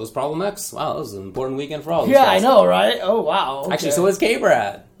 So is Problem X. Wow, that was an important weekend for all. Yeah, I know, right? Oh, wow. Okay. Actually, so is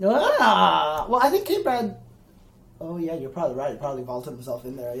K-Brad. Well, I think K-Brad. Oh yeah, you're probably right. He probably vaulted himself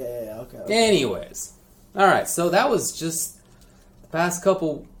in there. Yeah. Okay. Anyways, all right. So that was just.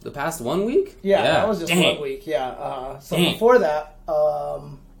 The past 1 week? Yeah, that was just 1 week, yeah. So before that,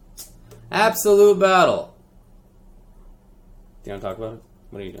 Absolute Battle. Do you want to talk about it?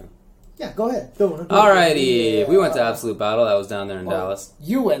 What are you doing? Yeah, go ahead. Alrighty, we went to Absolute Battle. That was down there in Dallas.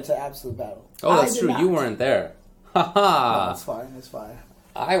 You went to Absolute Battle. Oh, that's true. You weren't there. Haha. No, that's fine. That's fine.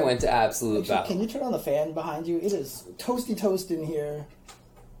 I went to Absolute Battle. Can you turn on the fan behind you? It is toasty toast in here.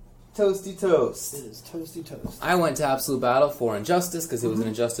 Toasty toast. It is toasty toast. I went to Absolute Battle for Injustice because it was an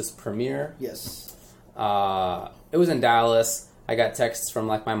Injustice premiere. Yes. It was in Dallas. I got texts from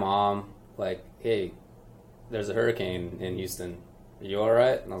like my mom, like, "Hey, there's a hurricane in Houston. Are you all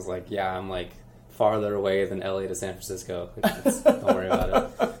right?" And I was like, "Yeah, I'm like farther away than LA to San Francisco. Don't worry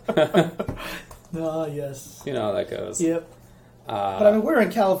about it." Yes. You know how that goes. Yep. But I mean, we're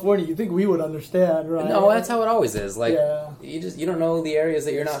in California. You think we would understand, right? No, that's how it always is. Like, you don't know the areas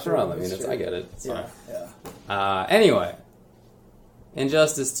that you're not from. I mean, I get it. It's fine. Yeah. Anyway,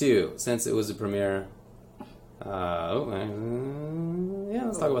 Injustice 2, since it was a premiere. Let's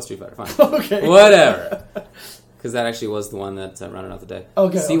talk about Street Fighter. Fine. Okay. Whatever. Because that actually was the one that rounded out the day.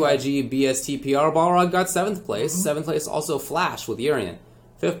 Okay. CYG BSTPR Balrog got 7th place. 7th place also Flash with Urian.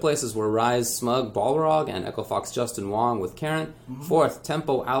 5th places were Rise Smug Balrog and Echo Fox Justin Wong with Karen. 4th,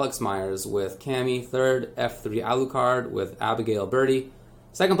 Tempo Alex Myers with Cammy. 3rd, F3 Alucard with Abigail Birdie.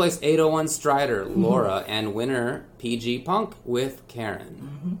 2nd place, 801 Strider, Laura. And winner, PG Punk with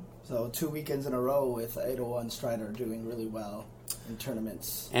Karen. So 2 weekends in a row with 801 Strider doing really well in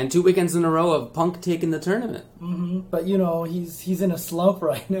tournaments. And 2 weekends in a row of Punk taking the tournament. But, you know, he's in a slump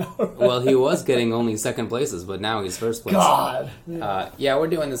right now. Right? Well, he was getting only 2nd places, but now he's 1st place. God! We're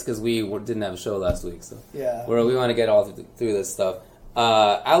doing this because we didn't have a show last week. So yeah. we want to get all through this stuff.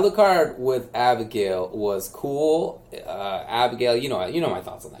 Alucard with Abigail was cool. Abigail, you know my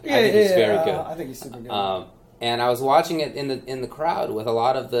thoughts on that. I think he's very good. I think he's super good. And I was watching it in the crowd with a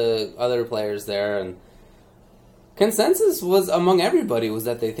lot of the other players there, and consensus was among everybody was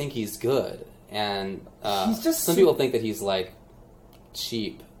that they think he's good, and some people think that he's like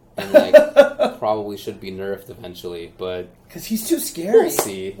cheap and like probably should be nerfed eventually, but because he's too scary. We'll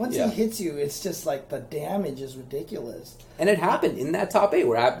see. Once he hits you, it's just like the damage is ridiculous. And it happened in that top 8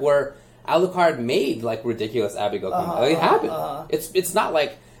 where Alucard made like ridiculous Abigail. It happened. It's not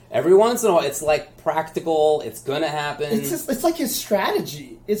like. Every once in a while, it's like practical. It's gonna happen. It's like his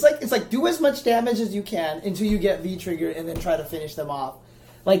strategy. It's like do as much damage as you can until you get V trigger, and then try to finish them off.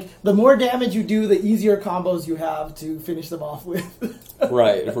 Like the more damage you do, the easier combos you have to finish them off with.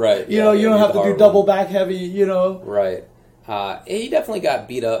 Right. you don't have to do double back heavy. You know. Right. He definitely got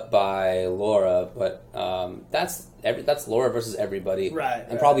beat up by Laura, but that's Laura versus everybody, right?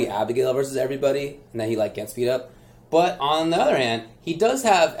 And probably Abigail versus everybody, and then he like gets beat up. But on the other hand, he does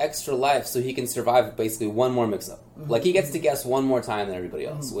have extra life, so he can survive basically one more mix-up. Like, he gets to guess one more time than everybody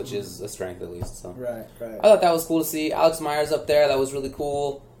else, which is a strength at least. So. Right. I thought that was cool to see. Alex Myers up there, that was really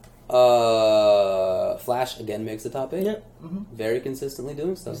cool. Flash, again, makes the top 8. Yep. Very consistently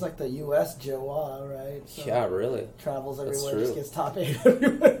doing stuff. He's like the U.S. Joa, right? So yeah, really. Travels everywhere, just gets top 8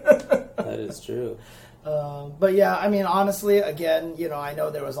 everywhere. That is true. But yeah, I mean, honestly, again, you know, I know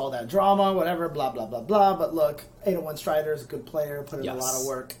there was all that drama, whatever, blah, blah, blah, blah. But look, 801 Strider is a good player, put in a lot of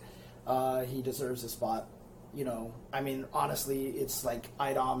work. He deserves a spot. You know, I mean, honestly, it's like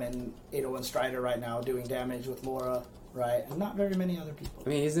Idom and 801 Strider right now doing damage with Laura, right? And not very many other people. I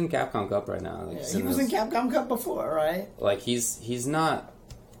mean, he's in Capcom Cup right now. Like, he was in Capcom Cup before, right? Like, he's not...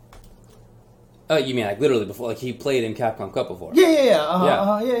 Oh, you mean like literally before? Like he played in Capcom Cup before? Yeah.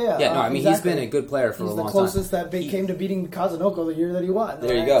 Yeah, no, I mean he's been a good player for a long time. He's the closest that came to beating Kazunoko the year that he won.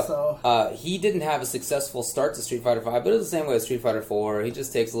 There you go. So. He didn't have a successful start to Street Fighter V, but it was the same way as Street Fighter 4. He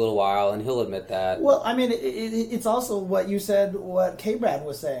just takes a little while, and he'll admit that. Well, I mean, it's also what you said, what K-Brad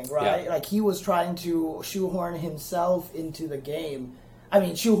was saying, right? Yeah. Like he was trying to shoehorn himself into the game. I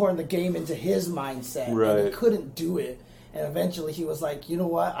mean, shoehorn the game into his mindset, right? And he couldn't do it. And eventually he was like, you know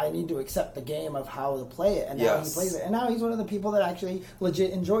what, I need to accept the game of how to play it. And now he plays it. And now he's one of the people that actually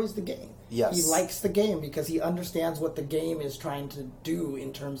legit enjoys the game. Yes. He likes the game because he understands what the game is trying to do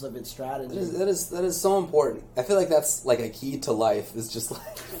in terms of its strategy. That is so important. I feel like that's like a key to life. It's just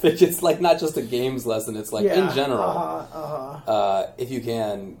like, it's like not just a games lesson. It's like in general, if you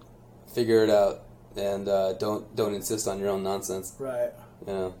can Figure it out, and don't insist on your own nonsense. Right.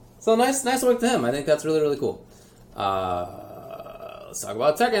 Yeah. So nice work to him. I think that's really cool. Let's talk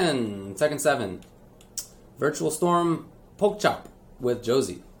about Tekken 7. Virtual Storm Pokechop with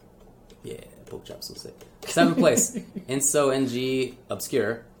Josie. Yeah, Pokechop's so sick. 7th place, Inso NG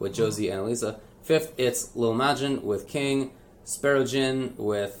Obscure with Josie and Elisa. 5th, it's Lil Majin with King. Sparrow Jin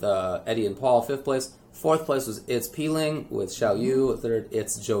with Eddie and Paul, 5th place. 4th place was It's Peeling with Xiao Yu. 3rd,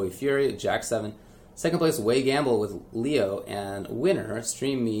 it's Joey Fury, Jack 7. 2nd place, Way Gamble with Leo. And winner,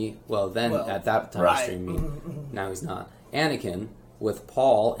 Stream Me, at that time, right. Stream Me. Now he's not. Anakin with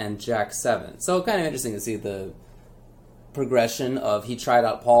Paul and Jack 7. So kind of interesting to see the progression of he tried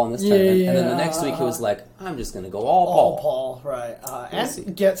out Paul in this tournament, and then the next week he was like, I'm just going to go all Paul. Right.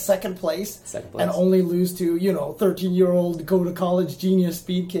 And get second place, and only lose to, 13-year-old go to college genius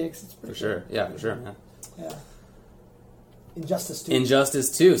Speed Kicks. It's for sure. Yeah, for sure, man. Yeah. Injustice 2.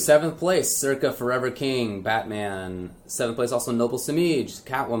 Injustice 2, 7th place, Circa Forever King, Batman. 7th place, also Noble Samij,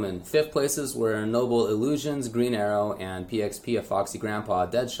 Catwoman. 5th places were Noble Illusions, Green Arrow, and PXP, a Foxy Grandpa,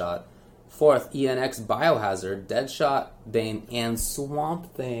 Deadshot. 4th, ENX Biohazard, Deadshot, Bane, and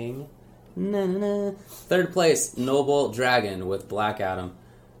Swamp Thing. 3rd place, Noble Dragon with Black Adam.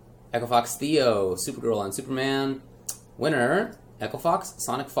 Echo Fox Theo, Supergirl, and Superman. Winner, Echo Fox,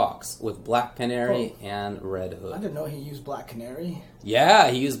 Sonic Fox with Black Canary and Red Hood. I didn't know he used Black Canary. Yeah,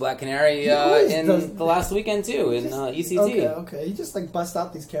 he used Black Canary in the last weekend too, in ECT. Okay. He just bust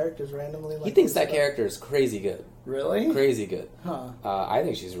out these characters randomly. He thinks that character is crazy good. Really? Crazy good. Huh. I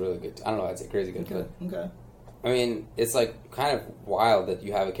think she's really good. I don't know why I'd say crazy good, but okay. I mean, it's like kind of wild that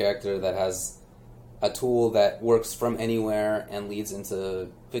you have a character that has a tool that works from anywhere and leads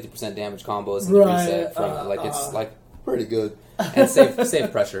into 50% damage combos and reset from it's like pretty good and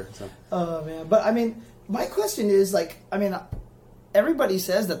save pressure. So. Oh man, but I mean, my question is everybody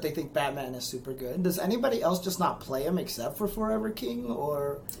says that they think Batman is super good. Does anybody else just not play him except for Forever King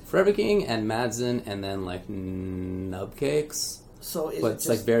or Forever King and Madsen and then like Nubcakes? So it's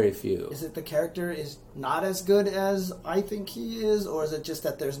like very few. Is it the character is not as good as I think he is, or is it just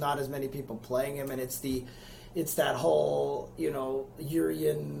that there's not as many people playing him, and it's that whole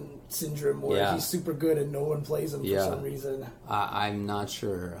Urian syndrome where he's super good and no one plays him for some reason? I'm not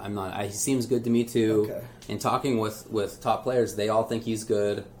sure. I'm not. He seems good to me too. Okay. In talking with top players, they all think he's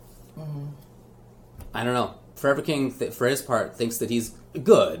good. Mm-hmm. I don't know. Forever King, for his part, thinks that he's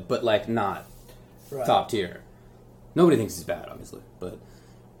good, but like not top tier. Nobody thinks he's bad, obviously, but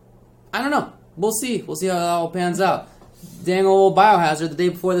I don't know. We'll see. We'll see how it all pans out. Dang old Biohazard, the day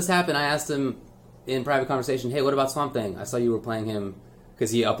before this happened, I asked him in private conversation, hey, what about Swamp Thing? I saw you were playing him,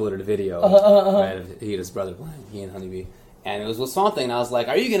 because he uploaded a video right, of he and his brother playing, he and Honeybee. And it was with Swamp Thing, and I was like,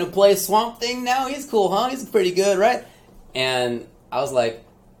 are you going to play Swamp Thing now? He's cool, huh? He's pretty good, right? And I was like,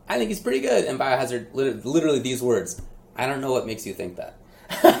 I think he's pretty good. And Biohazard, literally these words, I don't know what makes you think that.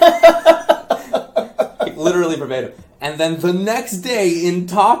 Literally verbatim. And then the next day in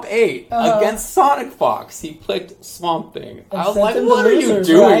top 8 against Sonic Fox, he picked Swamp Thing. I was like, what are you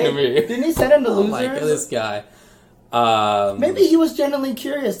doing to me? Didn't he send him to losers? Oh my God, this guy. Maybe he was genuinely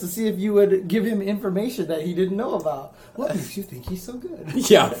curious to see if you would give him information that he didn't know about. What makes you think he's so good?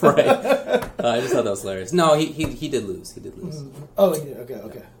 Yeah, right. I just thought that was hilarious. No, he did lose. He did lose. Oh, he did.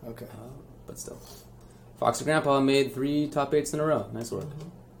 Okay. But still. Foxy Grandpa made 3 top 8s in a row. Nice work.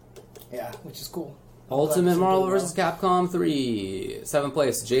 Yeah, which is cool. Ultimate Marvel vs. Capcom 3. 7th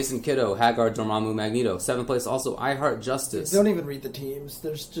place, Jason Kiddo, Hagar, Dormammu, Magneto. 7th place, also I Heart Justice. Don't even read the teams.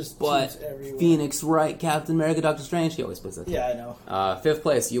 There's just teams everywhere. Phoenix Wright, Captain America, Doctor Strange. He always plays that team. Yeah, I know. 5th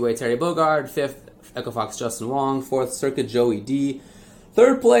place, UA Terry Bogard. 5th, Echo Fox Justin Wong. 4th, Circuit Joey D.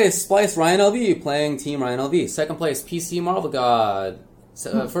 3rd place, Splice Ryan LV, playing Team Ryan LV. 2nd place, PC Marvel God.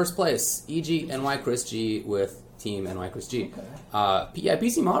 1st place, EG NY Chris G with Team NY Chris G. Okay.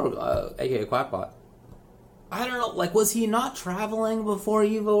 PC Marvel, aka Quackbot. I don't know, like, was he not traveling before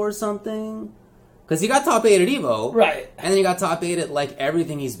EVO or something? Because he got top 8 at EVO. Right. And then he got top 8 at, like,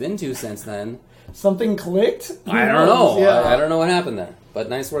 everything he's been to since then. Something clicked? I don't know. Yeah. I don't know what happened there. But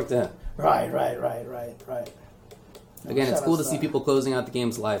nice work to him. Right. Again, it's cool to see people closing out the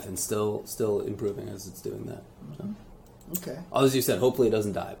game's life and still improving as it's doing that. So. Okay. As you said, hopefully it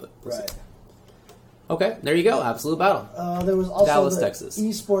doesn't die, but we'll see. Right. Okay, there you go. Absolute Battle. There was also Dallas, the Texas.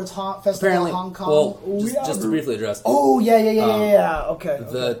 Esports Festival in Hong Kong. Well, just to briefly address. Oh, yeah. Okay.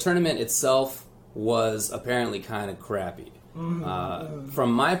 The tournament itself was apparently kind of crappy.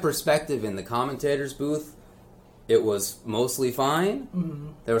 From my perspective in the commentator's booth, it was mostly fine. Mm-hmm.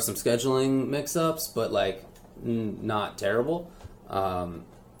 There were some scheduling mix-ups, but like not terrible. I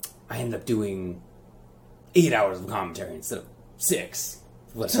ended up doing 8 hours of commentary instead of 6.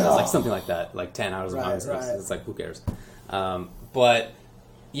 It's like something like that, like 10 hours behind. Right. It's like, who cares? But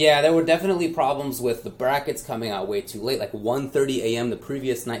yeah, there were definitely problems with the brackets coming out way too late. Like 1:30 a.m. the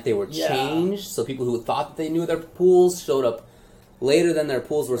previous night, they were changed. So people who thought that they knew their pools showed up later than their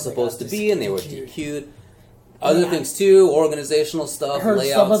pools were supposed to be, and they were DQ'd. Other things too, organizational stuff, I heard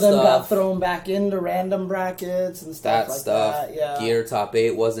layout some of them stuff. got thrown back into random brackets and stuff that. Yeah. Gear Top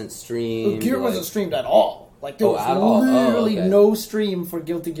 8 wasn't streamed. Gear wasn't streamed at all. Like, there was literally no stream for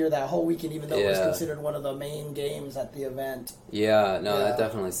Guilty Gear that whole weekend, even though it was considered one of the main games at the event. Yeah, no, that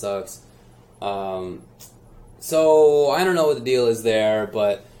definitely sucks. So, I don't know what the deal is there,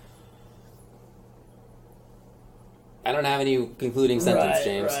 but I don't have any concluding sentence,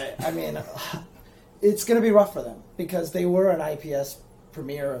 James. Right. I mean, it's going to be rough for them, because they were an IPS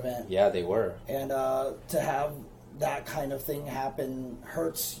premiere event. Yeah, they were. And to have that kind of thing happen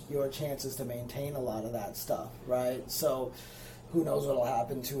hurts your chances to maintain a lot of that stuff, right? So who knows what will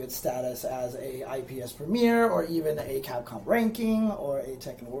happen to its status as a IPS premiere, or even a Capcom ranking, or a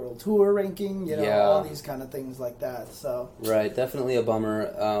Tekken World Tour ranking, all these kind of things like that. So right, definitely a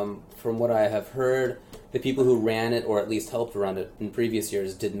bummer. From what I have heard, the people who ran it, or at least helped run it in previous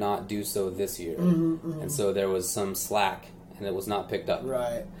years, did not do so this year. And so there was some slack, and it was not picked up.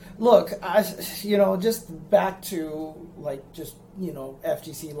 Right. Look, just back to,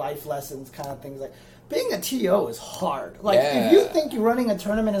 FGC life lessons kind of things. Like, being a TO is hard. Like, if you think you're running a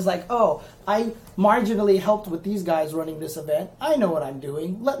tournament is like, oh, I marginally helped with these guys running this event. I know what I'm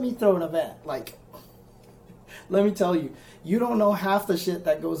doing. Let me throw an event. Like, let me tell you, you don't know half the shit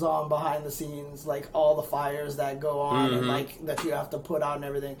that goes on behind the scenes, like all the fires that go on and like that you have to put out and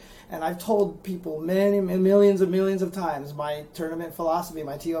everything. And I've told people millions and millions of times, my tournament philosophy,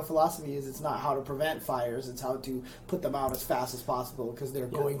 my TO philosophy is it's not how to prevent fires, it's how to put them out as fast as possible, because they're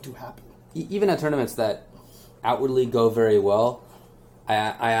going to happen. Even at tournaments that outwardly go very well,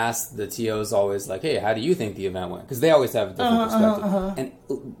 I ask the TOs always, like, hey, how do you think the event went? Because they always have a different perspective.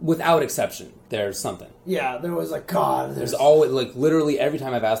 And without exception, there's something. Yeah, there was like, God. There's always, like, literally every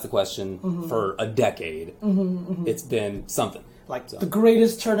time I've asked the question for a decade, it's been something. Like, the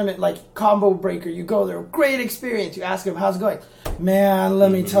greatest tournament, like, Combo Breaker, you go there, great experience. You ask them, how's it going? Man, let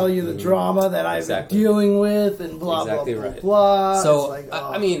me tell you the drama that I've been dealing with, and blah, blah, blah, blah. So, like,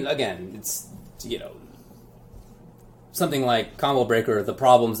 I mean, again, it's, something like Combo Breaker, the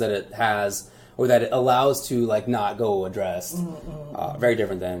problems that it has, or that it allows to, like, not go addressed, very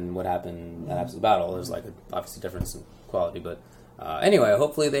different than what happened at Absolute Battle. There's, like, obviously difference in quality, but anyway,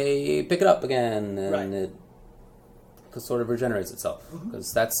 hopefully they pick it up again, and it sort of regenerates itself,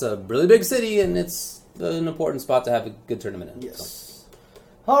 because that's a really big city, and it's an important spot to have a good tournament in. Yes. So.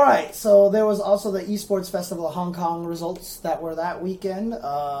 All right, so there was also the Esports Festival of Hong Kong results that were that weekend.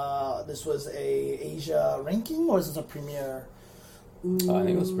 This was a Asia ranking, or is this a premiere? I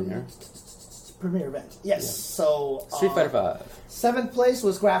think it was premiere. Premiere event. Yes. Yeah. So Street Fighter 5. 7th place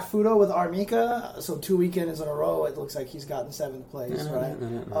was Graf Fudo with Armika. So 2 weekends in a row, it looks like he's gotten 7th place, right?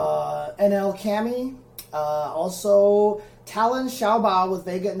 NL Kami. Also, Talon Xiaobao with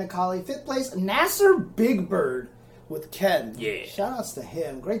Vega and Nakali. 5th place, Nasser Big Bird with Ken. Yeah. Shoutouts to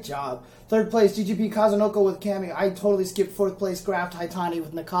him. Great job. 3rd place, GGP Kazunoko with Kami. I totally skipped 4th place, Graft Haitani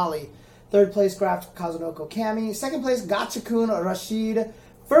with Nakali. 3rd place, Graft Kazunoko Kami. 2nd place, Gachakun Rashid.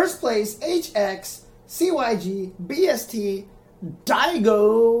 1st place, HX, CYG, BST,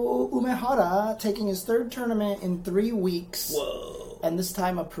 Daigo Umehara, taking his 3rd tournament in 3 weeks. Whoa. And this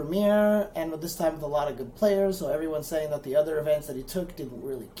time a premiere, and this time with a lot of good players, so everyone's saying that the other events that he took didn't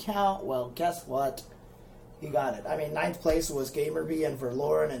really count. Well, guess what? He got it. I mean, 9th place was Gamerbee and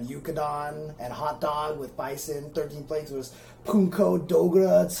Verloren and Yukadon and Hot Dog with Bison. 13th place was Punko,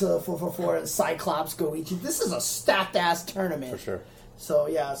 Dogra, 444, and Cyclops Goichi. This is a stacked-ass tournament. For sure. So,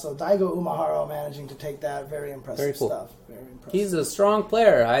 yeah, Daigo Umehara managing to take that. Very impressive Very cool stuff. Very impressive. He's a strong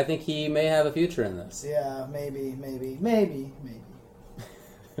player. I think he may have a future in this. Yeah, maybe.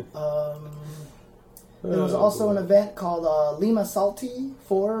 There was also an event called Lima Salty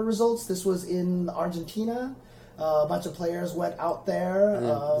for results. This was in Argentina. A bunch of players went out there.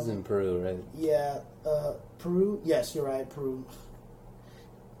 This was in Peru, right? Yeah. Peru? Yes, you're right, Peru.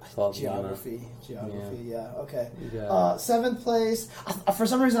 Geography, yeah, okay. 7th place. For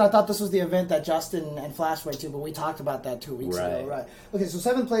some reason, I thought this was the event that Justin and Flash went to, but we talked about that 2 weeks ago, right? Okay, so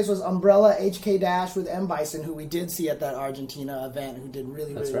 7th place was Umbrella HK Dash with M. Bison, who we did see at that Argentina event, who did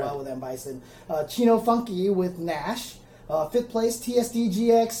really well with M. Bison. Chino Funky with Nash. 5th place, TSD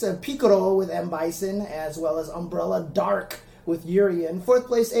GX Picoro with M. Bison, as well as Umbrella Dark with Urian. 4th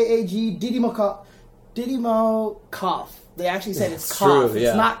place, AAG Didimo Koff. They actually said it's Koff.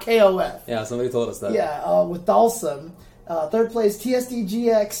 It's not KOF. Yeah, somebody told us that. Yeah, with Dalsum. Third place,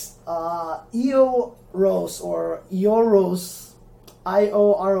 TSDGX, Ioros, or Ioros,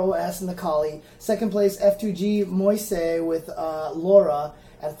 Ioros Nakali. Second place, F2G Moise with Laura.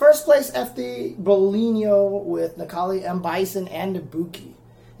 And first place, FD Bolino with Nakali, M. Bison, and Ibuki.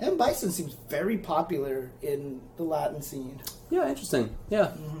 M. Bison seems very popular in the Latin scene. Yeah, interesting.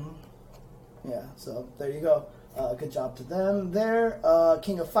 Yeah. Yeah, so there you go. Good job to them there.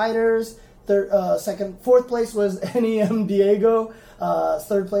 King of Fighters. Fourth place was NEM Diego.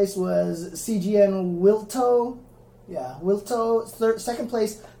 Third place was CGN Wilto. Yeah, Wilto. Second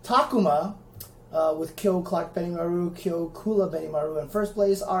place, Takuma with Kyo Clark Benimaru, Kyo Kula Benimaru. And first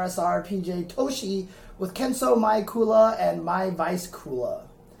place, RSR PJ Toshi with Kenso Mai Kula and Mai Vice Kula.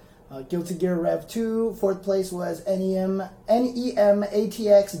 Guilty Gear Rev 2. Fourth place was NEM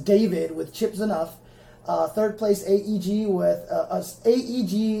ATX David with Chips Enough. Third place, AEG with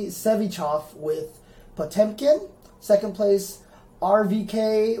AEG Sevichov with Potemkin. Second place,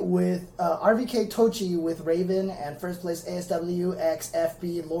 RVK Tochi with Raven, and first place ASW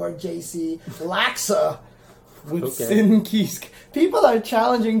XFB Lord JC Laxa with Sin Kisk. People are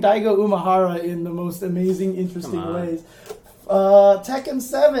challenging Daigo Umahara in the most amazing, interesting ways. Tekken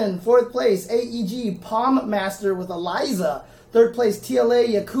 7, fourth place AEG Palm Master with Eliza. Third place TLA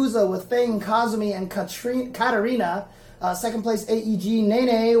Yakuza with Fang, Kazumi, and Katarina. Second place AEG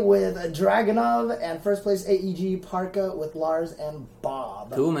Nene with Dragonov, and first place AEG Parka with Lars and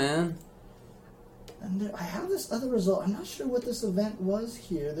Bob. Cool, man. And I have this other result. I'm not sure what this event was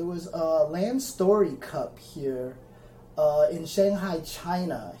here. There was a Land Story Cup here in Shanghai,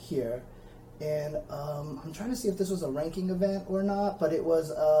 China here. And I'm trying to see if this was a ranking event or not, but it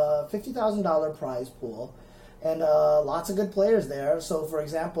was a $50,000 prize pool. And lots of good players there. So, for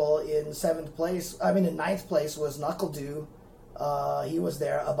example, in ninth place was Knuckledew. He was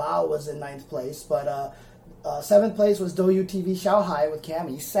there. Abao was in ninth place. But seventh place was Douyu TV Xiaohai with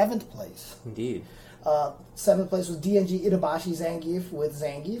Cammy. Seventh place. Indeed. Seventh place was DNG Itabashi Zangief with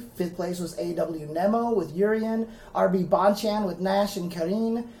Zangief. Fifth place was AW Nemo with Urian. RB Bonchan with Nash and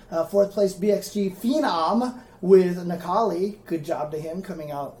Karin. Fourth place BXG Phenom with Nakali. Good job to him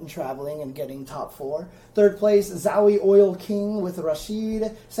coming out and traveling and getting top 4. Third place, Zowie Oil King with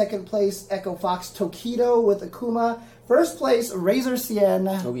Rashid. Second place, Echo Fox Tokido with Akuma. First place, Razor Cien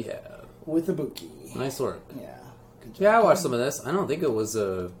with Ibuki. Nice work. Yeah. Good job. Yeah, I watched some of this. I don't think it was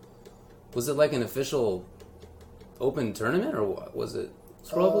was it like an official open tournament or what? Was it?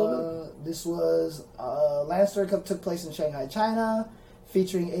 Scroll up a little bit. This was Lancer Cup took place in Shanghai, China,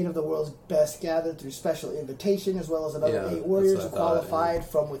 featuring 8 of the world's best gathered through special invitation, as well as another 8 warriors who qualified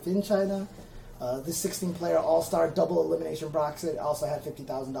from within China. This 16-player all-star double elimination bracket also had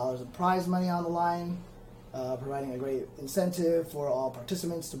 $50,000 in prize money on the line, providing a great incentive for all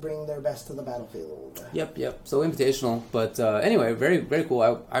participants to bring their best to the battlefield. Yep. So invitational, but anyway, very, very cool.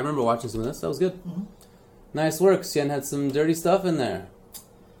 I remember watching some of this. That was good. Mm-hmm. Nice work. Xian had some dirty stuff in there.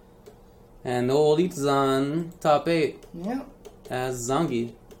 And old Itazan, top 8. Yep. As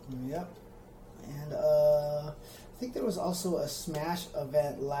Zangi. Yep. And I think there was also a Smash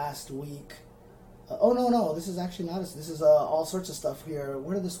event last week. No, this is actually not. This is all sorts of stuff here.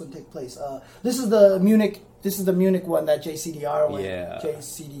 Where did this one take place? This is the Munich one that JCDR went. Yeah.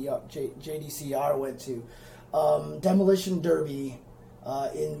 JDCR went to. Demolition Derby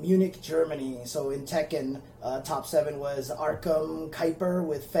in Munich, Germany. So in Tekken, top 7 was Arkham Kuiper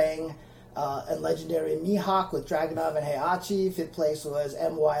with Fang. And legendary Mihawk with Dragunov and Heihachi. Fifth place was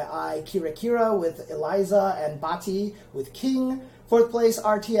MYI Kira with Eliza and Bati with King. Fourth place,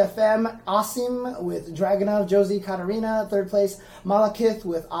 RTFM Asim with Dragunov, Josie, Katarina. Third place, Malakith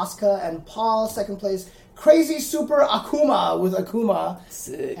with Asuka and Paul. Second place, Crazy Super Akuma with Akuma.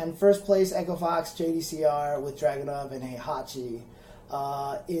 Sick. And first place, Echo Fox, JDCR with Dragunov and Heihachi.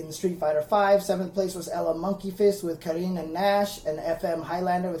 In Street Fighter V, 7th place was Ella Monkey Fist with Karin and Nash, and FM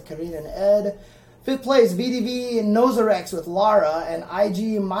Highlander with Karin and Ed. 5th place, VDV Nozarex with Lara, and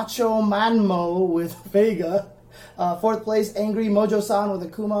IG Macho Manmo with Vega. 4th place, Angry Mojo-san with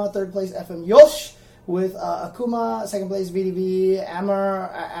Akuma. 3rd place, FM Yosh with Akuma. 2nd place, VDV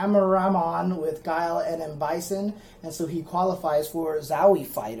Amaramon with Guile and M. Bison. And so he qualifies for Zowie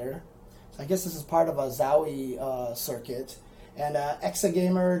Fighter. So I guess this is part of a Zowie circuit. And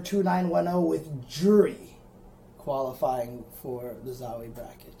Exagamer 2910 with Jury qualifying for the Zowie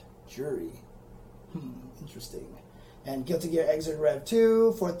bracket. Jury. Interesting. And Guilty Gear Exit Rev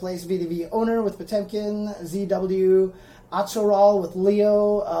 2. 4th place VDV Owner with Potemkin. ZW Achoral with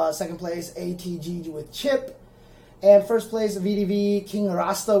Leo. 2nd place ATG with Chip. And first place, VDV King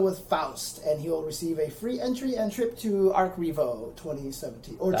Rasta with Faust, and he'll receive a free entry and trip to Arc Revo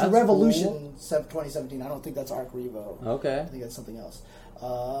 2017, or That's to Revolution cool. 2017. I don't think that's Arc Revo. Okay. I think that's something else.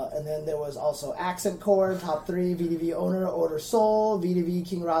 And then there was also Accent Core, top 3, VDV Owner, Order Soul, VDV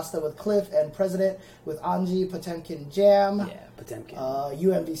King Rasta with Cliff, and President with Anji Potemkin Jam. Yeah, Potemkin.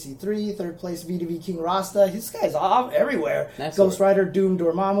 UMVC 3, third place VDV King Rasta. This guy's off everywhere. Nice Ghost work. Rider Doom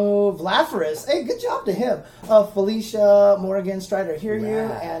Dormammu, Vlaferis. Hey, good job to him. Felicia Morgan Strider Hiryu,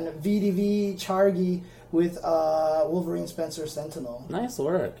 Right. and VDV Chargi with Wolverine Spencer Sentinel. Nice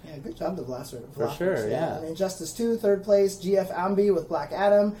work. Yeah, good job to Vlaferis. For sure, yeah. And Injustice 2, third place GF Ambi with Black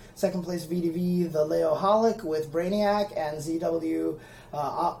Adam. Second place VDV The Leo Holic with Brainiac, and ZW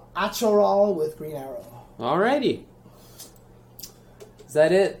Achoral with Green Arrow. Alrighty. Is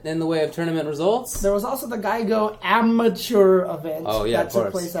that it in the way of tournament results? There was also the Geigo Amateur event that of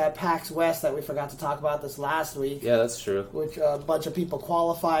took course. place at PAX West that we forgot to talk about this last week, Yeah, that's true. which a bunch of people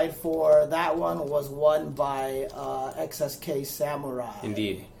qualified for. That one was won by XSK Samurai.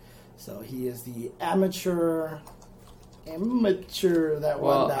 Indeed. So he is the amateur that won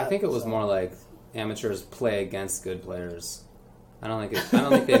Well, that. I think it was so. more like amateurs play against good players. I don't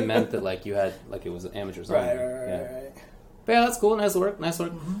think they meant that like you had like it was amateurs only. Right. Yeah. But yeah, that's cool. Nice work.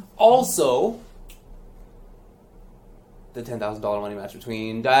 Also, the $10,000 money match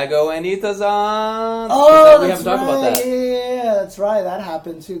between Daigo and Itazan. Oh, we that's haven't talked about right. that. Yeah, that's right. That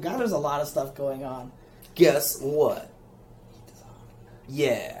happened too. God, there's a lot of stuff going on. Guess what?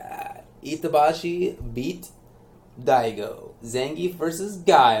 Yeah, Itabashi beat Daigo. Zangief versus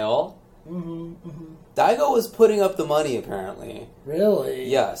Guile. Daigo was putting up the money, apparently. Really?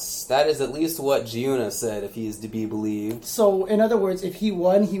 Yes, that is at least what Giuna said, if he is to be believed. So, in other words, if he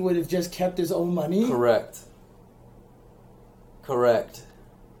won, he would have just kept his own money? Correct.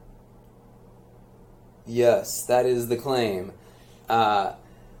 Yes, that is the claim. I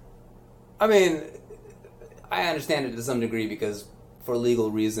mean, I understand it to some degree because for legal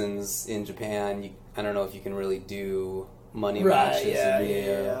reasons in Japan, I don't know if you can really do money matches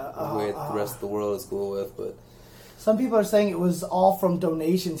with the rest of the world is cool with, but Some people are saying it was all from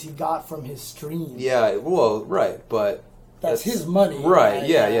donations he got from his stream. yeah, well, right, but That's his money. right?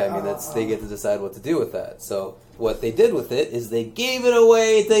 Yeah. I mean, they get to decide what to do with that. So what they did with it is they gave it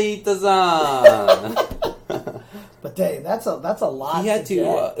away to Itazan. But dang, that's a lot. He had to.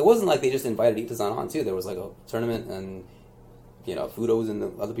 get. It wasn't like they just invited Itazan on too. There was like a tournament, and Fudos and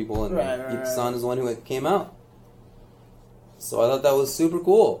the other people, and Itazan is the one who came out. So I thought that was super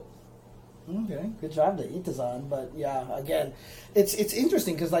cool. Okay, good job to Itazan. But yeah, again, it's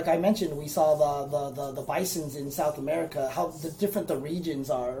interesting because, like I mentioned, we saw the bisons in South America, how different the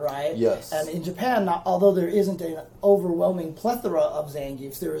regions are, right? Yes. And in Japan, although there isn't an overwhelming plethora of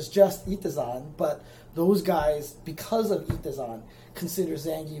Zangiefs, there is just Itazan. But those guys, because of Itazan, consider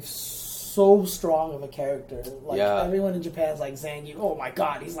Zangief so strong of a character. Like everyone in Japan's like, Zangief, oh my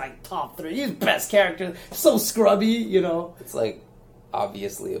god, he's like top 3. He's best character. So scrubby, It's like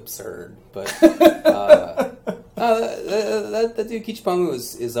obviously absurd, but that dude Kichipamu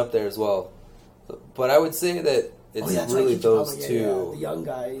is up there as well. But I would say that it's really right, those Kichipamu, two. the young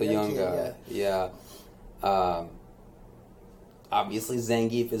guy. The young guy, yeah. Obviously,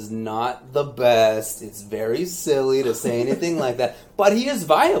 Zangief is not the best. It's very silly to say anything like that. But he is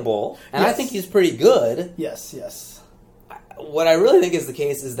viable, and I think he's pretty good. Yes. What I really think is the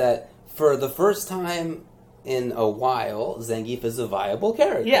case is that for the first time in a while, Zangief is a viable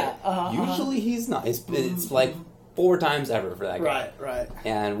character. Yeah. Usually he's not. It's like 4 times ever for that guy. Right.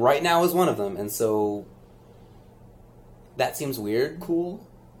 And right now is one of them, and so that seems weird. Cool.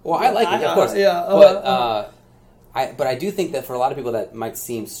 Well, I like it, of course. But I do think that for a lot of people that might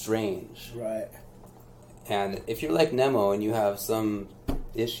seem strange. Right. And if you're like Nemo and you have some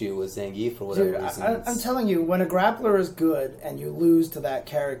issue with Zangief for whatever reason, I'm telling you, when a grappler is good and you lose to that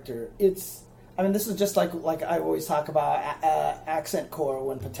character, it's... I mean, this is just like I always talk about Accent Core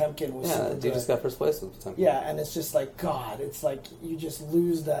when Potemkin was super dude good. just got first place with Potemkin. Yeah, and it's just like, God, it's like you just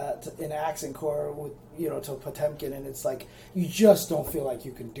lose that in Accent Core with, to Potemkin, and it's like you just don't feel like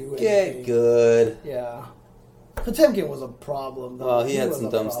you can do anything. Get good. Yeah. Potemkin was a problem, though. Well, he had some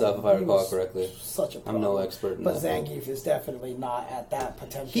dumb stuff, if I recall correctly. Such a problem. I'm no expert in but that. But Zangief is definitely not at that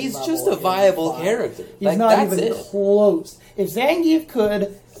Potemkin He's level just a viable in character. He's not even close. If Zangief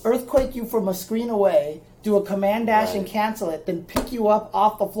could earthquake you from a screen away, do a command dash and cancel it, then pick you up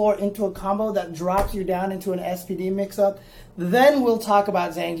off the floor into a combo that drops you down into an SPD mix-up, then we'll talk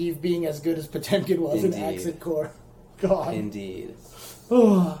about Zangief being as good as Potemkin was in Accent Core. God. Indeed.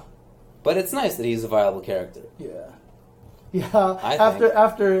 But it's nice that he's a viable character. Yeah. Yeah, I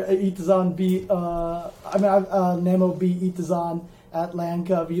after Itazan beat, Nemo beat Itazan at Land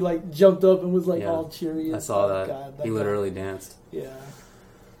Cup, he like jumped up and was like all cheery. And I saw that. God, He literally danced. Yeah,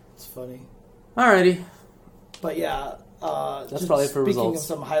 it's funny. Alrighty. But yeah, that's probably for speaking results. of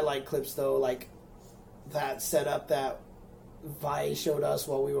some highlight clips though, like that setup that Vi showed us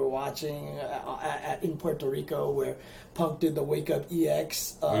while we were watching in Puerto Rico, where Punk did the Wake Up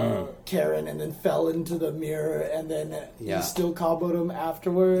EX Karen and then fell into the mirror, and then he still comboed him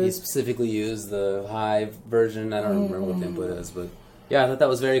afterwards. He specifically used the high version. I don't remember what the input is, but yeah, I thought that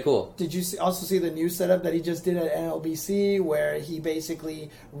was very cool. Did you also see the new setup that he just did at NLBC, where he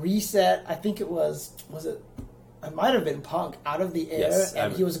basically reset? I think it might have been Punk out of the air,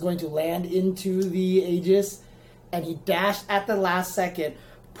 and he was going to land into the Aegis. And he dashed at the last second,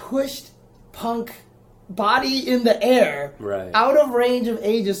 pushed Punk body in the air, out of range of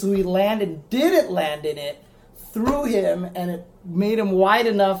Aegis, so he didn't land in it, threw him, and it made him wide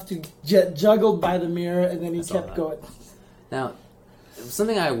enough to get juggled by the mirror, and then he kept going. Now,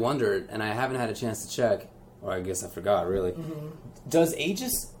 something I wondered, and I haven't had a chance to check, or I guess I forgot, really. Mm-hmm. Does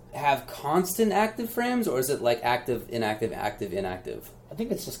Aegis have constant active frames, or is it like active, inactive, active, inactive? I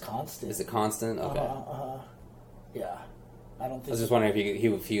think it's just constant. Is it constant? Okay. Yeah, I don't think. I was just wondering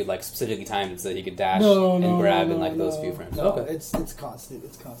if he would like specifically timed it so that he could dash and grab in like those few frames. No, it's constant.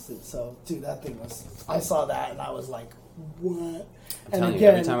 It's constant. So, dude, that thing was. I saw that and I was like, what? I'm telling you,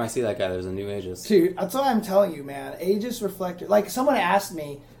 every time I see that guy, there's a new Aegis. Dude, that's what I'm telling you, man. Aegis Reflector. Like, someone asked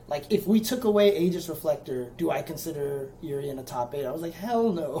me, like, if we took away Aegis Reflector, do I consider Yuri in a top 8? I was like,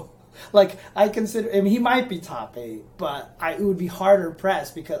 hell no. Like, he might be top 8, but it would be harder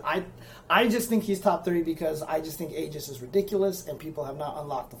pressed because I just think he's top 3 because I just think Aegis is ridiculous and people have not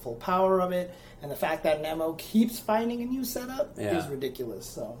unlocked the full power of it. And the fact that Nemo keeps finding a new setup is ridiculous.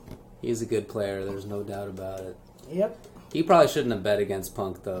 So he's a good player. There's no doubt about it. Yep. He probably shouldn't have bet against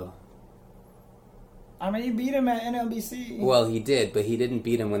Punk, though. I mean, he beat him at NLBC. Well, he did, but he didn't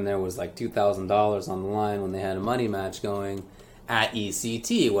beat him when there was like $2,000 on the line when they had a money match going at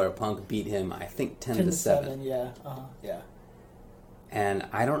ECT, where Punk beat him, I think, 10-7. Yeah. And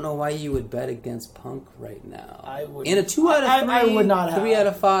I don't know why you would bet against Punk right now. I would. In a 2 out of 3, I would not have. 3 out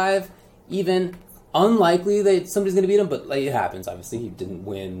of 5, even unlikely that somebody's going to beat him, but like, it happens. Obviously, he didn't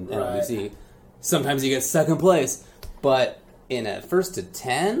win NLBC. Sometimes you get second place, but in a 1st to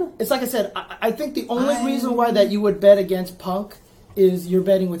 10, it's like I said. I think the only reason why that you would bet against Punk is you're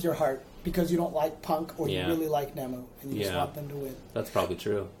betting with your heart because you don't like Punk or you really like Nemo and you just want them to win. That's probably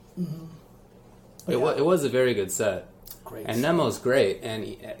true. Mm-hmm. It was a very good set. Great and set. Nemo's great, and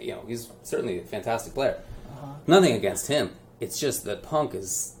he's certainly a fantastic player. Nothing against him. It's just that Punk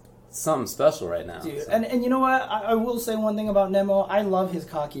is something special right now. Dude, so. and you know what? I will say one thing about Nemo. I love his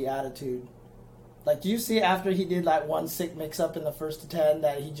cocky attitude. Like, do you see after he did like one sick mix-up in the 1st to 10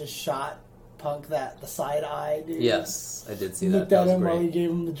 that he just shot Punk the side eye, dude? Yes, I did see that. Looked at him while he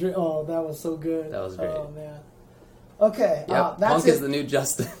gave him the drink. Oh, that was so good. That was great. Oh, man. Okay. Yep, that's Punk is the new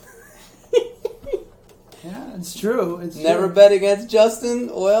Justin. Yeah, it's true. It's never true. bet against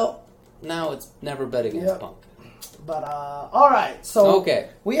Justin. Well, now it's never bet against Punk. But, all right. So,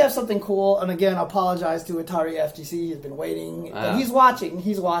 we have something cool. And again, I apologize to Atari FGC. He's been waiting. But he's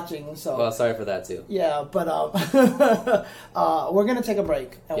watching. So. Well, sorry for that, too. Yeah, but we're going to take a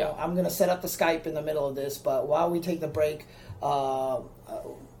break. And I'm going to set up the Skype in the middle of this. But while we take the break,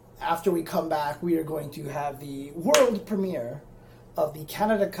 after we come back, we are going to have the world premiere of the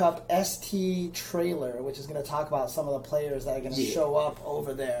Canada Cup ST trailer, which is going to talk about some of the players that are going to show up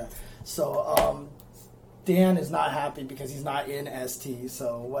over there. So, Dan is not happy because he's not in ST,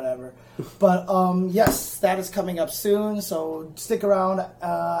 so whatever. But, yes, that is coming up soon, so stick around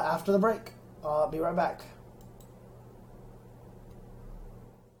after the break. I'll be right back.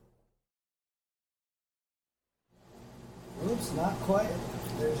 Oops, not quite.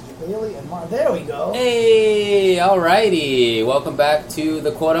 There's Bailey and Mar. There we go. Hey, alrighty. Welcome back to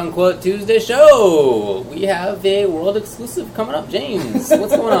the quote-unquote Tuesday show. We have a world exclusive coming up. James,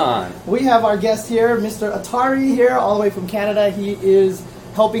 what's going on? We have our guest here, Mr. Atari here, all the way from Canada. He is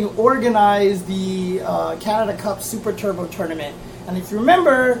helping organize the Canada Cup Super Turbo Tournament. And if you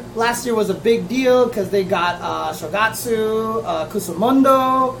remember, last year was a big deal because they got Shogatsu,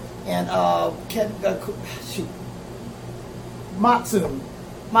 Kusumondo, and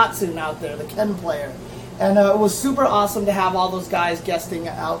Matsun out there, the Ken player. And it was super awesome to have all those guys guesting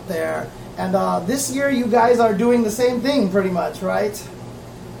out there. And this year you guys are doing the same thing pretty much, right?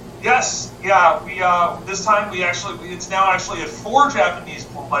 Yes, yeah. We this time it's now actually at 4 Japanese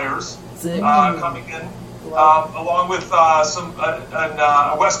players coming in. along with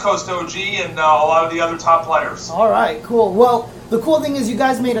a West Coast OG and a lot of the other top players. All right, cool. Well, the cool thing is you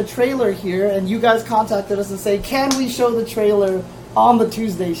guys made a trailer here, and you guys contacted us and say, can we show the trailer on the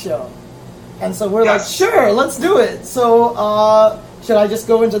Tuesday show? And so we're like, sure, let's do it. So should I just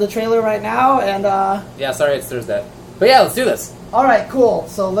go into the trailer right now? And Yeah, sorry it's Thursday. But yeah, let's do this. all right, cool.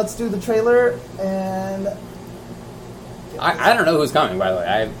 So let's do the trailer, and I don't know who's coming, by the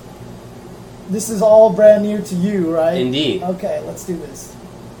way. this is all brand new to you, right? Indeed. Okay, let's do this.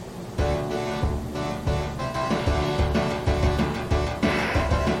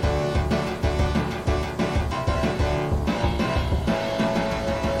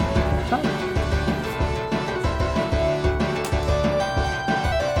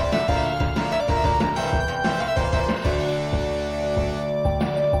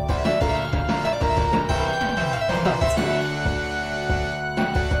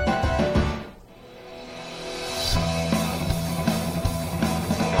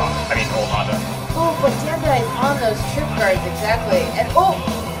 Oh, but Dandai's on those trip guards, exactly. And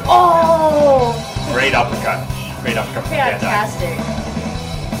oh! Great uppercut. Great uppercut from Dandai. Fantastic.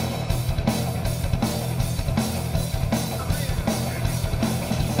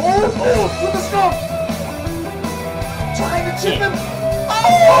 With the stroke! Trying to chip him!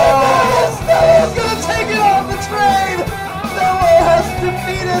 Oh! Stella's gonna take it off the train! Stella has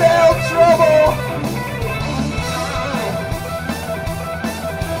defeated El Trouble!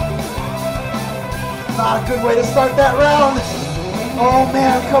 Not a good way to start that round. Oh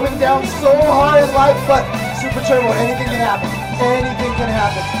man, coming down so hard in life, but Super Turbo, anything can happen. Anything can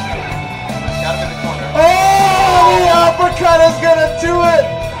happen. Got him in the corner. Oh, the uppercut is gonna do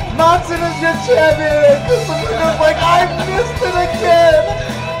it! Matsun is your champion, and Kusumida's like, I missed it again!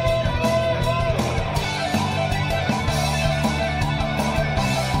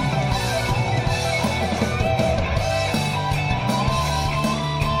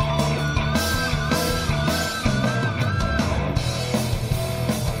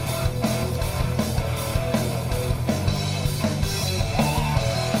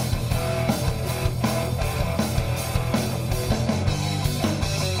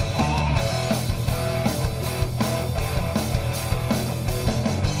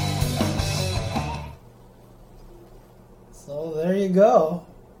 So there you go.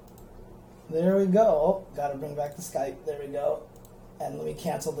 There we go. Oh, gotta bring back the Skype. There we go. And let me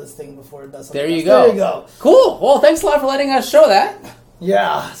cancel this thing before it does something. There you else. go. There you go. Cool. Well, thanks a lot for letting us show that.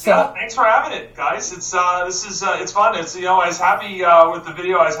 Yeah. So Yeah, thanks for having it, guys. It's it's fun. It's I was happy with the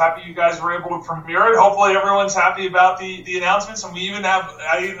video. I was happy you guys were able to premiere it. Hopefully, everyone's happy about the announcements, and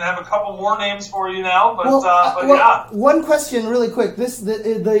I even have a couple more names for you now. But yeah. One question, really quick.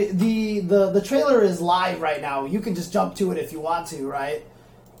 The trailer is live right now. You can just jump to it if you want to, right?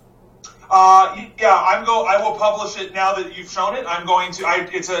 Yeah, I will publish it now that you've shown it. I'm going to.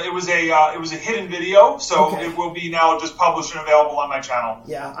 It was a hidden video, so Okay. it will be now just published and available on my channel.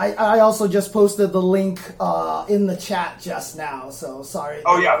 Yeah, I also just posted the link in the chat just now, so sorry.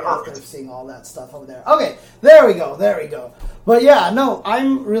 Oh, yeah, after perfect. seeing all that stuff over there. Okay, there we go. But yeah, no,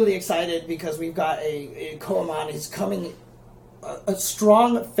 I'm really excited because we've got a Koemon. He's coming, a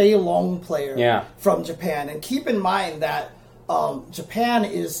strong Fei Long player from Japan. And keep in mind that Japan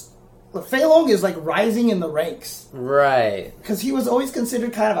is... Fei Long is like rising in the ranks. Right. Because he was always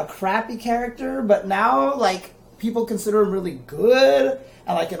considered kind of a crappy character, but now like people consider him really good.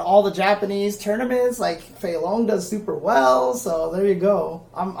 And like in all the Japanese tournaments, like Fei Long does super well. So there you go.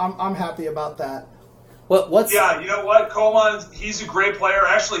 I'm happy about that. What's Yeah, you know what? Koemon, he's a great player.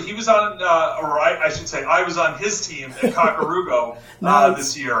 Actually, he was on, or I should say, I was on his team at Kakarugo Nice.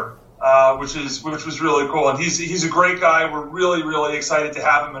 this year. Which was really cool, and he's a great guy. We're really, really excited to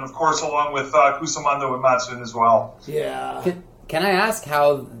have him, and of course, along with Kusamando and Matsun as well. Yeah. Can I ask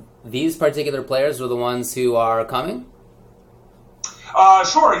how these particular players were the ones who are coming?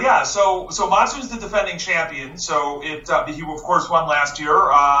 Sure, yeah. So Matsun's the defending champion. So he of course won last year.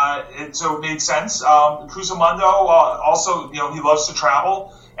 So it made sense. Kusamando also, he loves to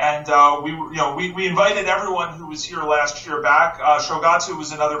travel. And we invited everyone who was here last year back. Shogatsu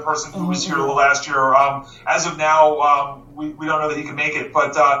was another person who was here last year. As of now, we don't know that he can make it.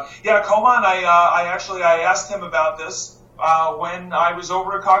 But Koemon, I asked him about this when I was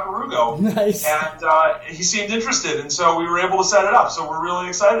over at Kakarugo. Nice. And he seemed interested, and so we were able to set it up. So we're really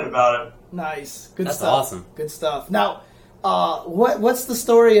excited about it. Nice. Good That's stuff. awesome. Good stuff. Now, what's the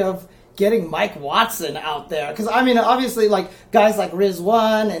story of getting Mike Watson out there? Because, I mean, obviously, like, guys like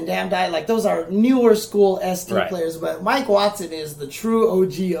Riz1 and Damdai, like, those are newer school ST Right. players, but Mike Watson is the true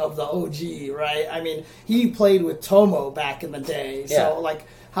OG of the OG, right? I mean, he played with Tomo back in the day. Yeah. So, like,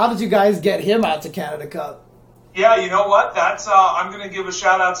 How did you guys get him out to Canada Cup? Yeah, you know what? That's I'm going to give a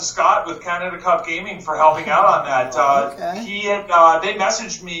shout out to Scott with Canada Cup Gaming for helping out on that. Okay. He had they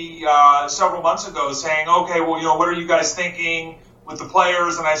messaged me several months ago saying, okay, well, what are you guys thinking with the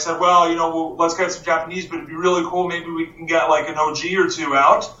players? And I said, well, let's get some Japanese, but it'd be really cool. Maybe we can get like an OG or two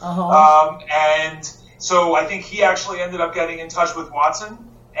out. And so I think he actually ended up getting in touch with Watson.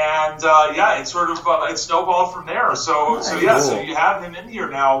 And it sort of it snowballed from there. So you have him in here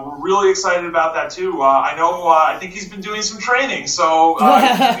now. We're really excited about that too. I know. I think he's been doing some training, so it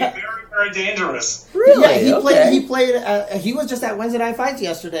can be very, very dangerous. Really? Yeah, he played. He was just at Wednesday Night Fights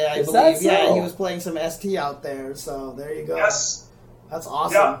yesterday, I believe. That so? Yeah, he was playing some ST out there. So there you go. Yes, that's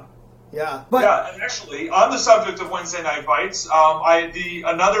awesome. Yeah, and actually, on the subject of Wednesday Night Fights,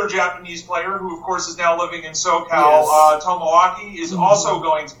 another Japanese player who, of course, is now living in SoCal, Tomoaki, is also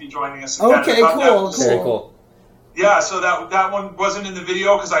going to be joining us. Okay, cool. Very cool. Yeah, so that one wasn't in the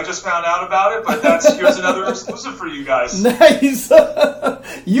video because I just found out about it, but here's another exclusive for you guys. Nice.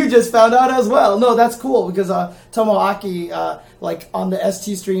 You just found out as well. No, that's cool because Tomoaki, like on the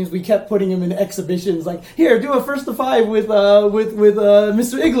ST streams, we kept putting him in exhibitions. Like, here, do a 1st to 5 with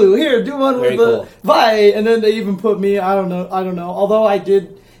Mr. Igloo. Here, do one Very with cool. Vi. And then they even put me. I don't know. Although I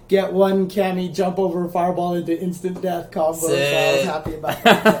did get one Cammy jump over a fireball into instant death combo, so I was happy about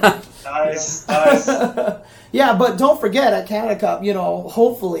that. Nice. Yeah, but don't forget at Canada Cup,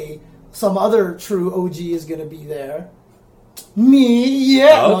 hopefully some other true OG is going to be there. Me,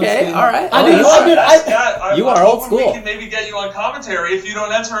 yeah. Okay, all right. You are old school. We can maybe get you on commentary if you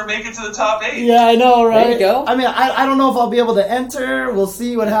don't enter and make it to the top 8. Yeah, I know, right? There you go. I mean, I don't know if I'll be able to enter. We'll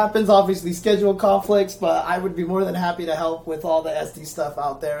see what happens. Obviously, schedule conflicts, but I would be more than happy to help with all the SD stuff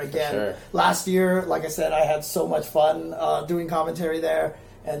out there again. Sure. Last year, like I said, I had so much fun doing commentary there.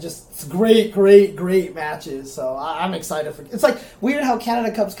 And just great matches. So I'm excited for. It's like weird how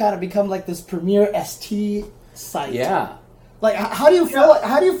Canada Cup's kind of become like this premier ST site. Yeah. Like, how do you feel?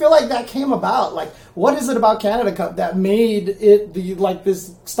 How do you feel like that came about? Like, what is it about Canada Cup that made it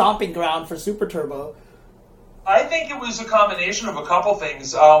this stomping ground for Super Turbo? I think it was a combination of a couple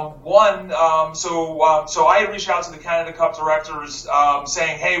things. One, so I had reached out to the Canada Cup directors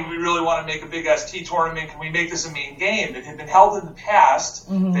saying, hey, we really want to make a big ST tournament. Can we make this a main game? It had been held in the past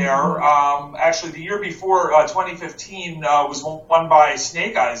there. Actually, the year before, 2015, was won by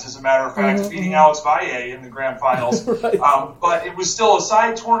Snake Eyes, as a matter of fact, beating Alex Valle in the grand finals. Right. But it was still a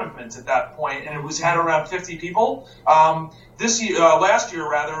side tournament at that point, and it had around 50 people. Last year,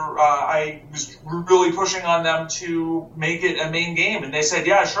 I was really pushing on them to make it a main game, and they said,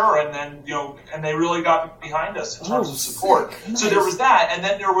 "Yeah, sure." And then, and they really got behind us in terms of support. Nice. So there was that, and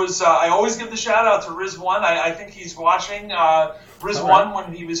then there was. I always give the shout out to Riz1. I think he's watching. Riz1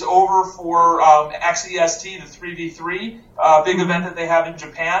 when he was over for XEST, the 3v3 big event that they have in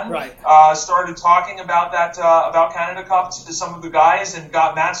Japan. Right. Started talking about that about Canada Cup to some of the guys, and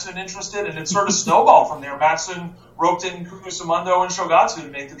got Matsun interested, and it sort of snowballed from there. Matsun roped in Kusumondo and Shogatsu to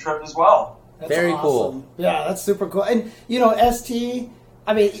make the trip as well. That's Very awesome. cool. Yeah, that's super cool. And, ST,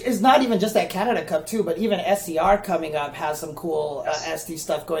 I mean, it's not even just that Canada Cup, too, but even SCR coming up has some cool ST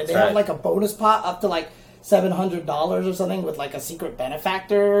stuff going. They have, like, a bonus pot up to, like, $700 or something with, like, a secret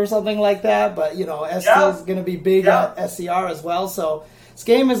benefactor or something like that. But, ST is going to be big at SCR as well. So this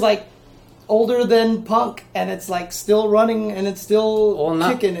game is, like, older than Punk, and it's like still running, and it's still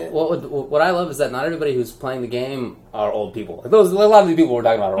kicking it. What I love is that not everybody who's playing the game are old people. A lot of the people we're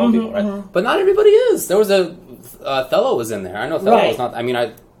talking about are old people, right? But not everybody is. There was Othello was in there. I know Othello was not. I mean,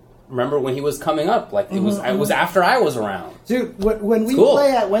 I remember when he was coming up. Like it was after I was around. Dude, when we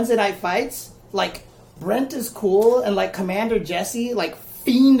play at Wednesday Night Fights, like Brent is cool, and like Commander Jesse, like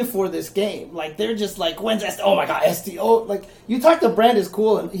fiend for this game. Like they're just like, when's ST? Oh my god, ST! Oh, like you talk to Brent is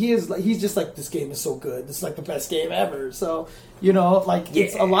cool, and he's just like, this game is so good. This is like the best game ever. So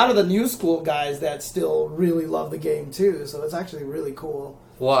it's a lot of the new school guys that still really love the game too. So it's actually really cool.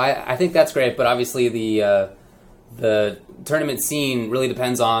 Well, I think that's great, but obviously the tournament scene really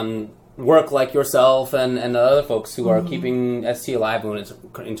depends on work like yourself and the other folks who are keeping ST alive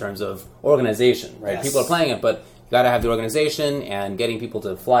in terms of organization, right? Yes. People are playing it, but you got to have the organization and getting people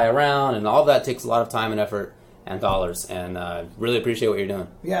to fly around, and all of that takes a lot of time and effort and dollars. And really appreciate what you're doing.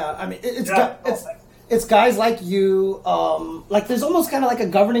 Yeah, I mean, it's guys like you. Like there's almost kind of like a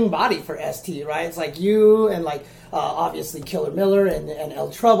governing body for ST, right? It's like you and like obviously Killer Miller and El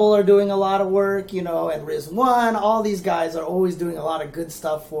Trouble are doing a lot of work, and Riz1. All these guys are always doing a lot of good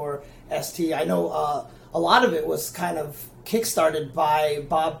stuff for ST. I know a lot of it was kind of kickstarted by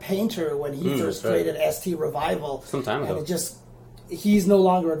Bob Painter when he first created ST Revival. Some time ago. And he's no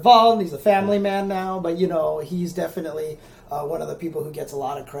longer involved. He's a family man now, but he's definitely one of the people who gets a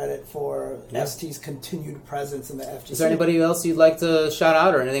lot of credit for ST's continued presence in the FGC. Is there anybody else you'd like to shout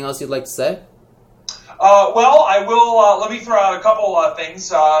out, or anything else you'd like to say? Well, I will. Let me throw out a couple things.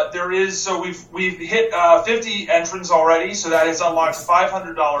 There is we've hit 50 entrants already, so that has unlocked a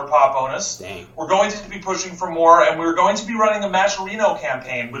 $500 pop bonus. Dang. We're going to be pushing for more, and we're going to be running a Mascherino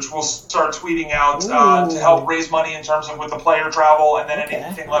campaign, which we'll start tweeting out to help raise money in terms of with the player travel, and then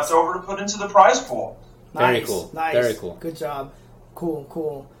anything left over to put into the prize pool. Very cool. Nice. Very cool. Good job.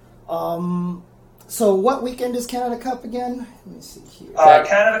 Cool. So what weekend is Canada Cup again? Let me see here.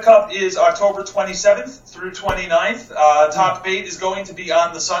 Canada Cup is October 27th through 29th. Top 8 is going to be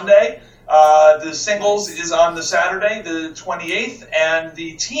on the Sunday. The singles is on the Saturday, the 28th, and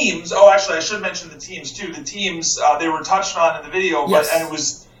the teams. Oh, actually, I should mention the teams too. The teams they were touched on in the video,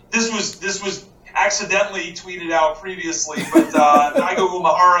 this was accidentally tweeted out previously. But Daigo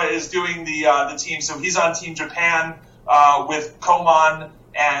Umehara is doing the team, so he's on Team Japan with Koman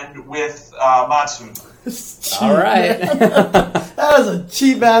and with Matsun. All right. That was a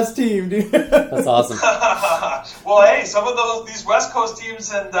cheap ass team, dude. That's awesome. Well, hey, some of these West Coast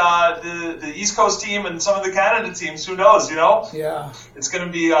teams and the East Coast team and some of the Canada teams, who knows? You know? Yeah. It's gonna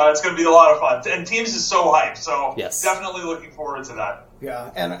be a lot of fun, and teams is so hyped. So definitely looking forward to that.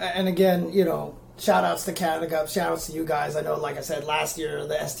 Yeah, and again, you know, shout outs to Canada Cup, shout outs to you guys. I know, like I said, last year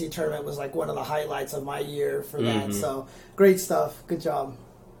the ST tournament was like one of the highlights of my year for that. So great stuff. Good job.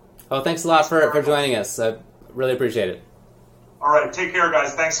 Oh, thanks a lot for joining us. I really appreciate it. All right, take care,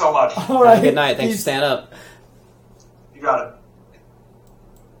 guys. Thanks so much. All right. Good night. Thanks for staying up. You got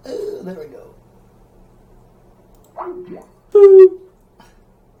it. There we go. Boop.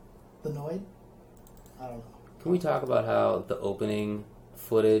 The Noid? I don't know. Can we talk about how the opening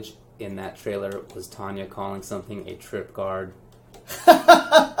footage in that trailer was Tanya calling something a trip guard?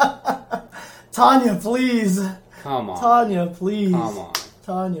 Tanya, please. Come on. Tanya, please. Come on.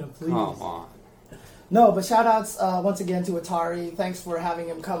 Tanya, please. Come on. No, but shout outs once again to Atari. Thanks for having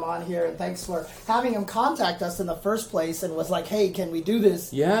him come on here, and thanks for having him contact us in the first place and was like, hey, can we do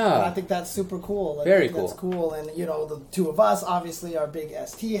this? Yeah. And I think that's super cool. Very cool. That's cool. And, you know, the two of us obviously are big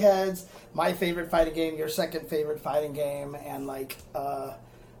ST heads. My favorite fighting game, your second favorite fighting game, and, like, I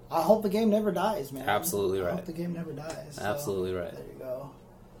hope the game never dies, man. Absolutely right. I hope the game never dies. Absolutely right. There you go.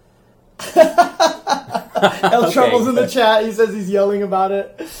 El Trouble's in the chat. He says he's yelling about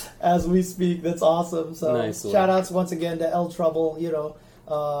it as we speak. That's awesome. So nice shout outs once again to El Trouble, you know,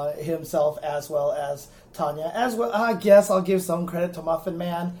 himself as well as Tanya. As well, I guess I'll give some credit to Muffin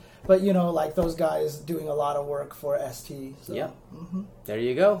Man. But, you know, like those guys doing a lot of work for ST. So. Yeah. There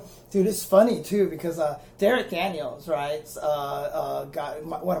you go. Dude, it's funny, too, because Derek Daniels, right,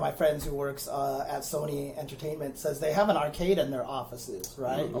 one of my friends who works at Sony Entertainment, says they have an arcade in their offices,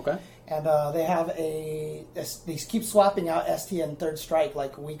 right? Okay. And they have they keep swapping out ST and Third Strike,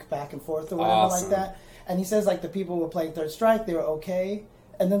 like a week back and forth or whatever like that. And he says, like, the people who were playing Third Strike, they were okay.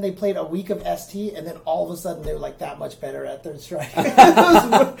 And then they played a week of ST, and then all of a sudden they were like that much better at Third Strike.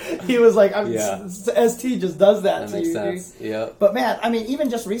 He was like, ST just does that to makes you, sense. dude. Yeah. But man, I mean,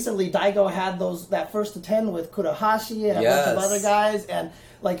 even just recently, Daigo had that first to 10 with Kurahashi and a bunch of other guys, and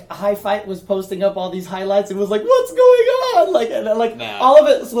like High Fight was posting up all these highlights and was like, "What's going on?" All of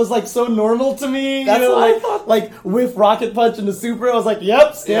it was like so normal to me. That's what I thought. Like with Rocket Punch and the Super, I was like,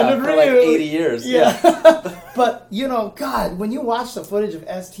 "Yep, standard for Ryu." like 80 years. Yeah. But you know, God, when you watch the footage of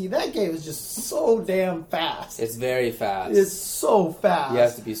ST, that game is just so damn fast. It's very fast. It's so fast. You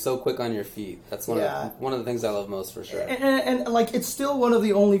have to be so quick on your feet. That's one of the things I love most, for sure. And like, it's still one of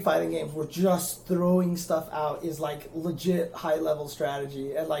the only fighting games where just throwing stuff out is like legit high level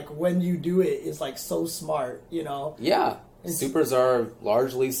strategy, and like when you do it, it's like so smart, you know? Yeah. Supers are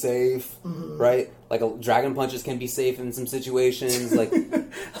largely safe, right? Like Dragon Punches can be safe in some situations. Like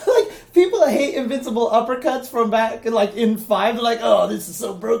people that hate invincible uppercuts from back like in 5, they're like, "Oh, this is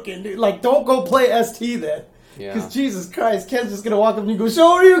so broken, dude." Like, don't go play ST then. Yeah. Because Jesus Christ, Ken's just gonna walk up and you go,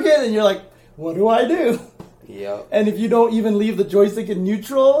 "Shoryuken," and you're like, "What do I do?" Yep. And if you don't even leave the joystick in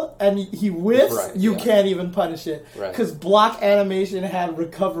neutral and he whiffs, you can't even punish it. Right. Because block animation had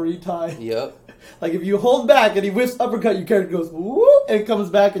recovery time. Yep. Like, if you hold back and he whiffs uppercut, your character goes, whoop, and it comes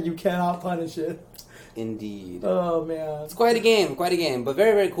back and you cannot punish it. Indeed. Oh, man. It's quite a game, but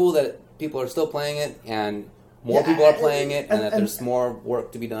very, very cool that people are still playing it, and more people are playing it, and that there's more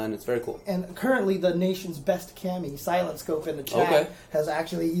work to be done. It's very cool. And currently, the nation's best cami, Silent Scope in the chat, has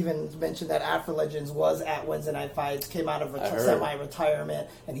actually even mentioned that Afro Legends was at Wednesday Night Fights, came out of semi-retirement,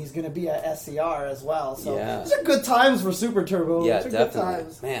 and he's going to be at SCR as well. So these are good times for Super Turbo. Yeah, these are definitely. good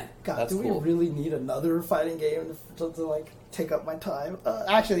times. Man, God, that's do we cool. really need another fighting game to like... take up my time.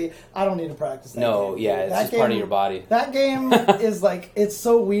 Actually, I don't need to practice that No, game. yeah, it's That just part of your body. That game is like, it's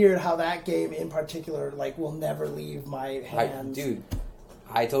so weird how that game in particular, like, will never leave my hands.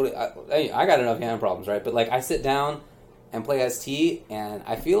 I got enough hand problems, right? But like, I sit down and play ST, and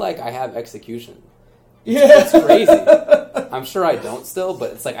I feel like I have execution. Yeah. It's crazy. I'm sure I don't still,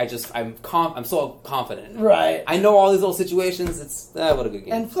 but it's like I'm so confident. Right. I know all these little situations. It's what a good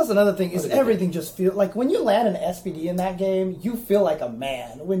game. And plus another thing is What a good everything just feels like when you land an SPD in that game, you feel like a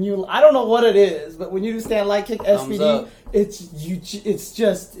man. When you, I don't know what it is, but when you stand light kick Thumbs SPD, up.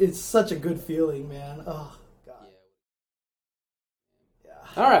 it's such a good feeling, man. Oh god.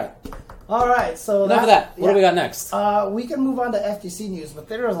 All right. So Enough of that. What do we got next? We can move on to FGC news, but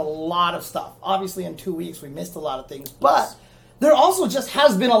there is a lot of stuff. Obviously, in 2 weeks, we missed a lot of things, but there also just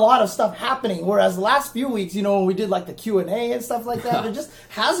has been a lot of stuff happening. Whereas the last few weeks, when we did like the Q&A and stuff like that, there just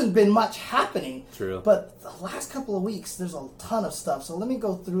hasn't been much happening. True. But the last couple of weeks, there's a ton of stuff. So let me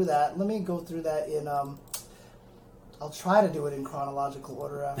go through that. In I'll try to do it in chronological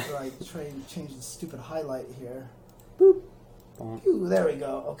order after I try and change the stupid highlight here. Boop. Ooh, there we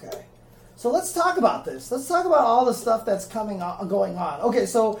go. Okay. So let's talk about this. Let's talk about all the stuff that's going on. Okay,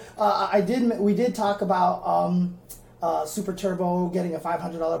 so we did talk about Super Turbo getting a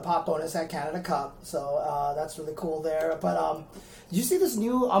 $500 pop bonus at Canada Cup. So that's really cool there. But did you see this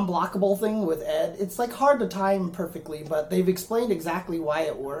new unblockable thing with Ed? It's like hard to time perfectly, but they've explained exactly why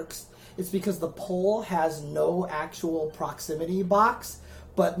it works. It's because the pole has no actual proximity box.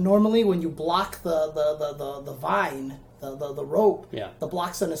 But normally when you block the vine, the rope, the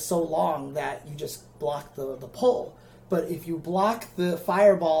block stun is so long that you just block the pole. But if you block the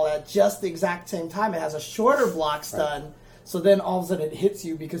fireball at just the exact same time, it has a shorter block stun. Right. So then all of a sudden it hits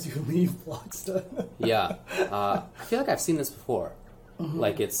you because you leave block stun. Yeah. I feel like I've seen this before. Mm-hmm.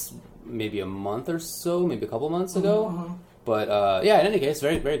 Like it's maybe a month or so, maybe a couple months ago. Mm-hmm. But in any case,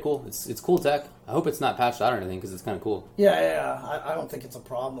 very, very cool. It's cool tech. I hope it's not patched out or anything because it's kind of cool. Yeah. I don't think it's a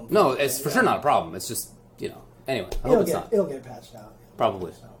problem. No, it's for sure not a problem. It's just, anyway, I hope it's not. It'll get patched out.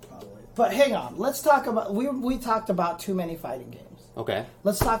 Probably. But hang on. Let's talk about... We talked about too many fighting games. Okay.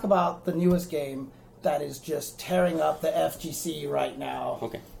 Let's talk about the newest game that is just tearing up the FGC right now.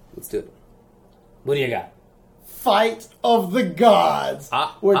 Okay. Let's do it. What do you got? Fight of the Gods,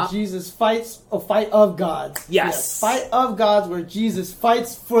 where Jesus fights a fight of gods. Yes, Fight of Gods, where Jesus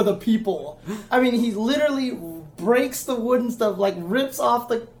fights for the people. I mean, he literally breaks the wood and stuff, like rips off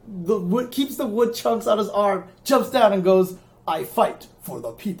the wood, keeps the wood chunks on his arm, jumps down and goes, "I fight for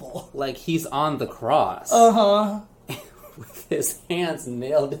the people." Like he's on the cross. With his hands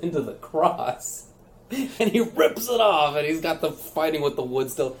nailed into the cross, and he rips it off, and he's got the fighting with the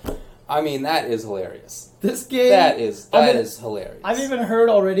wood still. I mean, that is hilarious. This game... That is hilarious. I've even heard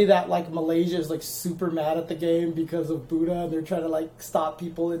already that, like, Malaysia is, like, super mad at the game because of Buddha, and they're trying to, like, stop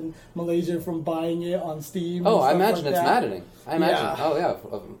people in Malaysia from buying it on Steam. Oh, I imagine it's maddening. I imagine. Yeah. Oh,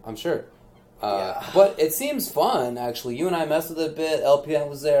 yeah, I'm sure. But it seems fun, actually. You and I messed with it a bit. LPN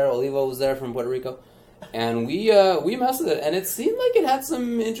was there. Olivo was there from Puerto Rico. And we messed with it, and it seemed like it had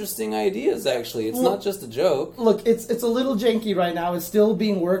some interesting ideas, actually. It's not just a joke. Look, it's a little janky right now. It's still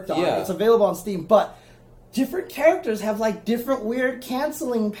being worked on. Yeah. It's available on Steam, but different characters have, like, different weird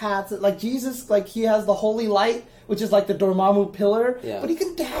canceling paths. Like, Jesus, like, he has the Holy Light, which is, like, the Dormammu pillar, but he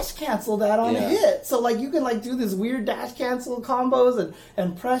can dash cancel that on a hit. So, like, you can, like, do this weird dash cancel combos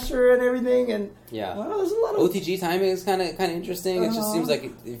and pressure and everything, and there's a lot of... OTG timing is kind of interesting. It just seems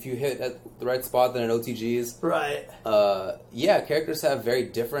like if you hit at the right spot, then it OTGs. Right. Characters have very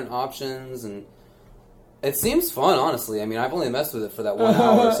different options, and it seems fun, honestly. I mean, I've only messed with it for that 1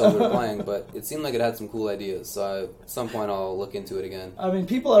 hour or so we were playing, but it seemed like it had some cool ideas, so at some point I'll look into it again. I mean,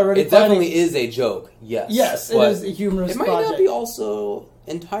 people are already... It definitely is a joke, yes. Yes, it is a humorous project. It might not be also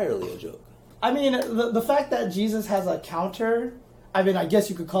entirely a joke. I mean, the fact that Jesus has a counter... I mean, I guess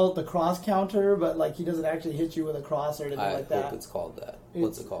you could call it the cross counter, but, like, he doesn't actually hit you with a cross or anything like that. I hope it's called that.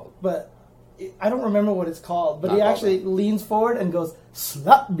 What's it called? But I don't remember what it's called, but not he actually leans forward and goes,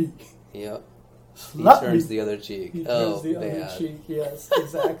 "Slap me." Yep. Slap he turns me. the other cheek. He turns the other cheek, yes,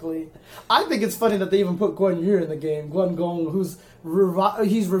 exactly. I think it's funny that they even put Guan Yu in the game. Guan Gong,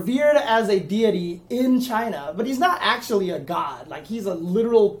 he's revered as a deity in China, but he's not actually a god. Like, he's a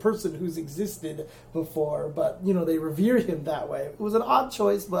literal person who's existed before, but, they revere him that way. It was an odd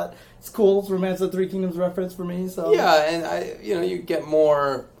choice, but it's cool. It's Romance of the Three Kingdoms reference for me, so... Yeah, and you get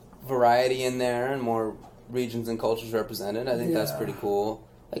more variety in there and more regions and cultures represented. I think that's pretty cool.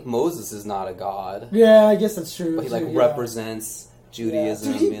 Like, Moses is not a god. Yeah, I guess that's true. But he, represents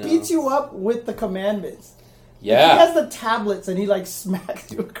Judaism. Dude, he beats you up with the commandments. Yeah. He has the tablets, and he, smacks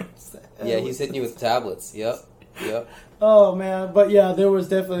you across the head. Yeah, he's hitting you with tablets. Yep. Yep. Oh man, but yeah, there was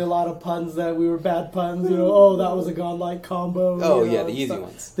definitely a lot of puns that we were bad puns. You know, oh that was a godlike combo. Oh, you yeah, know, the easy stuff.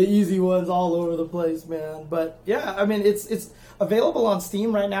 ones. The easy ones all over the place, man. But yeah, I mean it's available on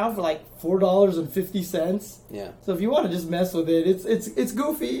Steam right now for like $4.50. Yeah. So if you want to just mess with it, it's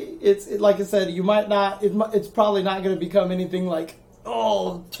goofy. Like I said, you might not. It's probably not going to become anything like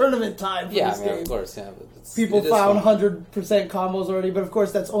tournament time. For Yeah, this I mean, game. of course. Yeah, but People it is found fun. 100% combos already, but of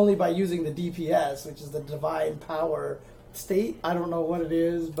course that's only by using the DPS, which is the Divine Power State. I don't know what it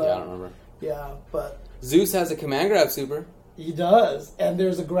is, but Yeah, I don't remember. yeah, but Zeus has a command grab super. he does. And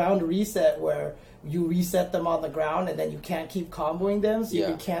there's a ground reset where you reset them on the ground and then you can't keep comboing them, so you Yeah.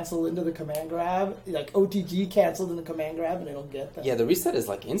 can cancel into the command grab. Like OTG canceled in the command grab and it'll get them. Yeah, the reset is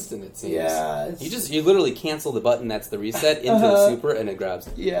like instant, it seems. Yeah, it's- You literally cancel the button that's the reset into the super and it grabs.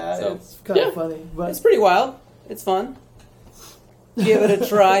 Yeah, So, it's kind of yeah. funny. But It's pretty wild. It's fun. Give it a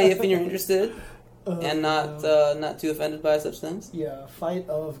try if you're interested. And not too offended by such things. yeah, Fight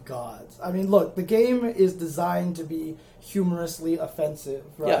of Gods. I mean, look, the game is designed to be humorously offensive,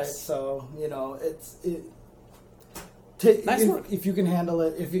 right? Yes. So, you know, Nice work. if you can handle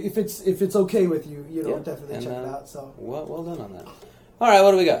it, if it's okay with you, you know, Yeah, definitely and, check it out. So Well done on that. All right,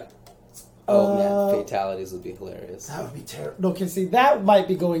 what do we got? Oh, Uh, man, fatalities would be hilarious. that would be terrible. Okay, see, that might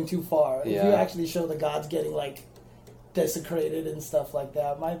be going too far. If you Yeah. actually show the gods getting like desecrated and stuff like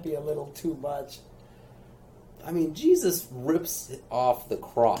that, might be a little too much. I mean, Jesus rips off the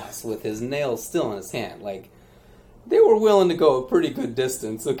cross with his nails still in his hand. Like, they were willing to go a pretty good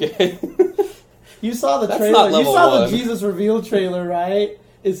distance, okay? You saw the That's trailer. not You level saw one. the Jesus reveal trailer, right?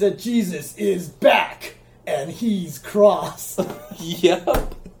 It said Jesus is back and he's cross.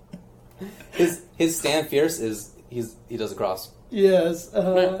 Yep. His stand fierce is he does a cross. Yes,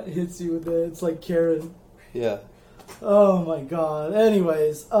 hits you with it. It's like Karen. Yeah. Oh my god.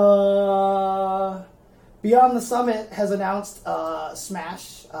 Anyways, Beyond the Summit has announced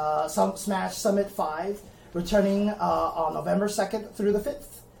Smash Summit 5 returning on November 2nd through the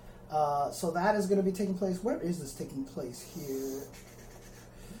 5th. So that is going to be taking place. Where is this taking place here?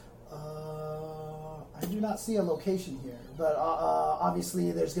 I do not see a location here, but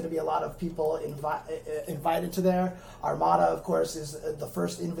obviously there's going to be a lot of people invited to there. Armada, of course, is the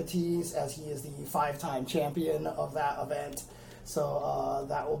first invitees, as he is the 5-time champion of that event. So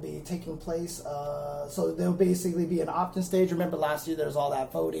that will be taking place. So there'll basically be an opt-in stage. Remember last year there was all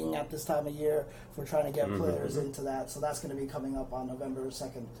that voting at this time of year for trying to get players into that. So that's going to be coming up on November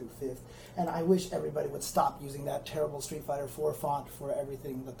 2nd through 5th. And I wish everybody would stop using that terrible Street Fighter 4 font for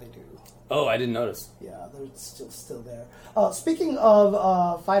everything that they do. Oh, I didn't notice. Yeah, they're still there. Speaking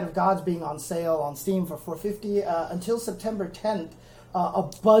of Fight of Gods being on sale on Steam for $4.50 until September 10th, a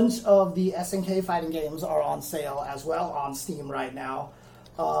bunch of the SNK fighting games are on sale as well on Steam right now.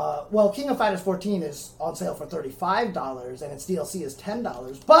 Well, King of Fighters 14 is on sale for $35 and its DLC is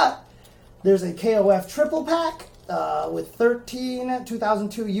 $10. But there's a KOF triple pack with 13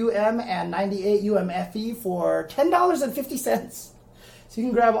 2002 UM and 98 UMFE for $10.50. So you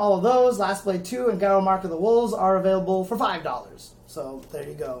can grab all of those. Last Blade 2 and Garo Mark of the Wolves are available for $5. So there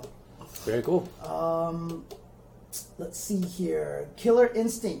you go. Very cool. Let's see here. Killer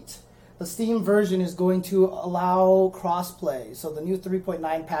Instinct. The Steam version is going to allow crossplay. So the new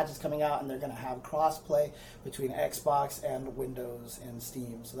 3.9 patch is coming out, and they're going to have crossplay between Xbox and Windows and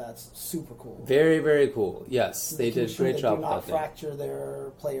Steam. So that's super cool. Very, very cool. Yes, they Making did a sure great they job do with not that thing. fracture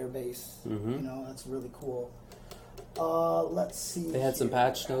their player base. You know, that's really cool. Let's see. They had some here.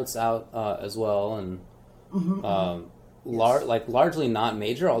 patch notes out as well, and largely not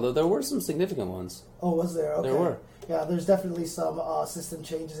major, although there were some significant ones. Oh, was there? Okay. There were. Yeah, there's definitely some system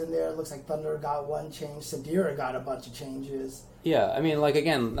changes in there. It looks like Thunder got one change. Sadira got a bunch of changes. Yeah, I mean, like,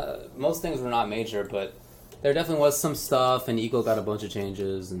 again, most things were not major, but there definitely was some stuff, and Eagle got a bunch of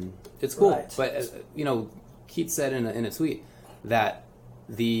changes, and it's cool. Right. But, Keith said in a tweet that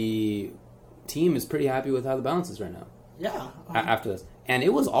the team is pretty happy with how the balance is right now Yeah. after this. And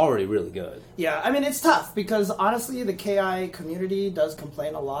it was already really good. Yeah, I mean, it's tough because, honestly, the KI community does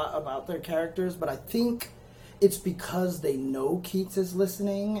complain a lot about their characters, but I think it's because they know Keats is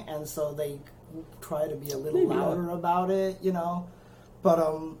listening, and so they try to be a little Maybe, louder about it, you know. But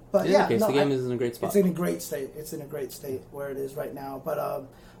In yeah, any case, no, the game is in a great spot. It's in a great state. It's in a great state where it is right now. But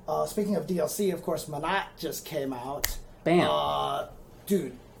speaking of DLC, of course, Manat just came out. Bam.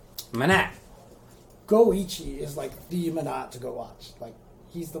 Dude, Manat. Goichi is like the Manat to go watch. Like,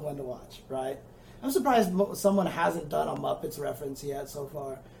 he's the one to watch, right? I'm surprised someone hasn't done a Muppets reference yet so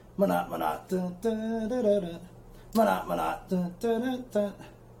far. Manat, Manat, dun, dun, dun, dun, dun. Manat, Manat, dun, dun, dun, dun.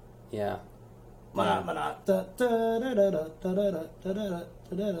 Yeah. Manat, Manat, dun, dun, dun, dun, dun, dun, dun, dun, dun,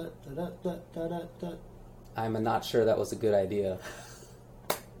 dun, dun, dun, dun, dun, dun. I'm not sure that was a good idea.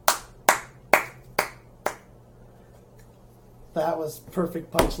 That was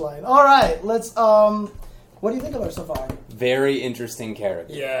perfect punchline. All right, let's. What do you think of her so far? Very interesting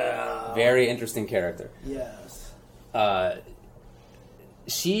character. Yeah. Very interesting character. Yes.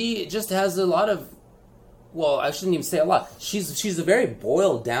 She just has a lot of. Well, I shouldn't even say a lot. She's a very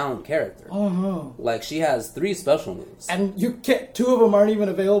boiled down character. Mm-hmm. Like she has 3 special moves, And you can't. 2 of them aren't even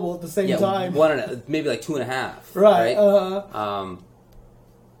available at the same time. maybe like 2.5. Right.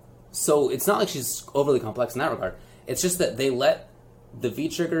 So it's not like she's overly complex in that regard. It's just that they let the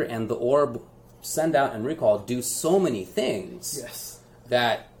V-Trigger and the Orb send out and recall do so many things Yes.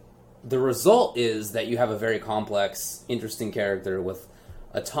 that the result is that you have a very complex, interesting character with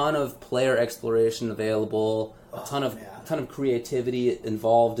a ton of player exploration available, a ton of creativity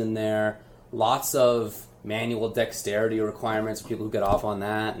involved in there, lots of manual dexterity requirements for people who get off on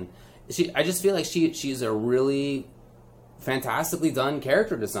that, and I just feel like she's a really fantastically done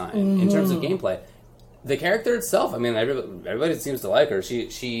character design in terms of gameplay. The character itself, I mean, everybody seems to like her.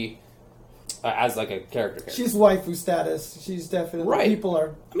 She as like a character. She's waifu status. She's definitely right. People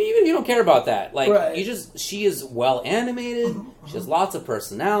are. I mean, even if you don't care about that, like Right. she is well animated. She has lots of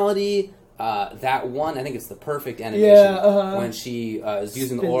personality. That one, I think it's the perfect animation when she is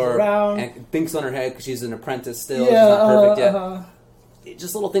using the Spins orb around. and thinks on her head because she's an apprentice still. Yeah, she's not perfect yet.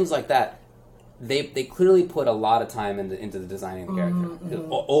 Just little things like that. They clearly put a lot of time into the designing of the character.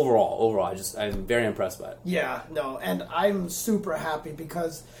 Overall, I'm very impressed by it. Yeah, no, and I'm super happy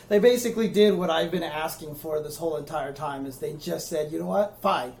because they basically did what I've been asking for this whole entire time. Is they just said, you know what,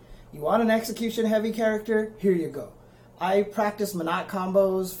 fine, you want an execution heavy character, here you go. I practiced Manat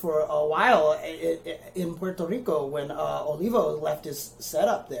combos for a while in Puerto Rico when Olivo left his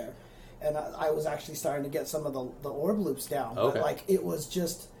setup there, and I was actually starting to get some of the orb loops down. Okay. But like it was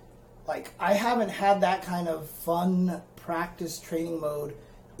just. Like, I haven't had that kind of fun practice training mode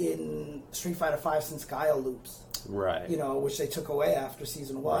in Street Fighter V since Gaia Loops. Right. You know, which they took away after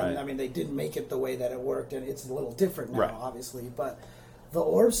Season 1. Right. I mean, they didn't make it the way that it worked, and it's a little different now, Right. obviously. But the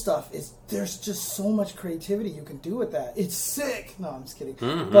orb stuff, there's just so much creativity you can do with that. It's sick! No, I'm just kidding.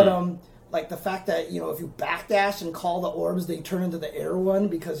 Mm-hmm. But, like the fact that, you know, if you backdash and call the orbs, they turn into the air one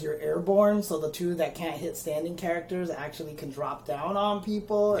because you're airborne, so the 2 that can't hit standing characters actually can drop down on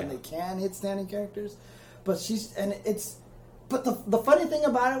people, and they can hit standing characters. But the funny thing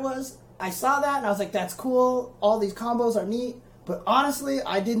about it was, I saw that and I was like, that's cool, all these combos are neat, but honestly,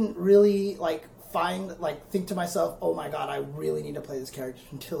 I didn't really, think to myself, oh my god, I really need to play this character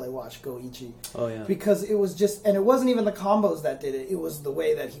until I watched Goichi. Oh, yeah. Because it was just, and it wasn't even the combos that did it, it was the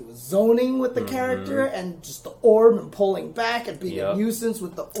way that he was zoning with the character, and just the orb and pulling back and being a nuisance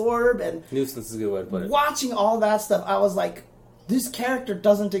with the orb, and Nuisance is a good way to put it. watching all that stuff, I was like, this character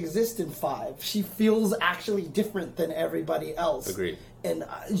doesn't exist in 5. She feels actually different than everybody else. Agreed. And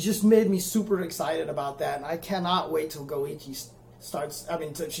it just made me super excited about that, and I cannot wait till Goichi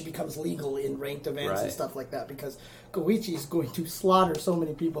till she becomes legal in ranked events and stuff like that, because Goichi is going to slaughter so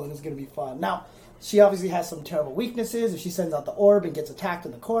many people and it's going to be fun. Now, she obviously has some terrible weaknesses. If she sends out the orb and gets attacked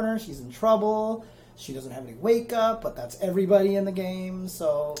in the corner, she's in trouble. She doesn't have any wake up, but that's everybody in the game.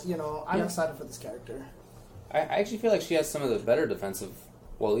 So, you know, I'm excited for this character. I actually feel like she has some of the better defensive,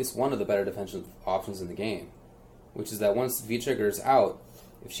 well, at least one of the better defensive options in the game, which is that once V-Trigger is out,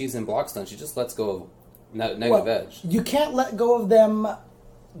 if she's in block stun, she just lets go of negative edge. You can't let go of them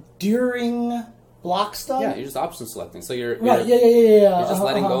during block stun. Yeah, you're just option selecting. So you're Right, yeah. You're just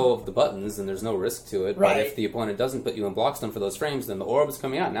letting go of the buttons, and there's no risk to it. Right. But if the opponent doesn't put you in block stun for those frames, then the orb is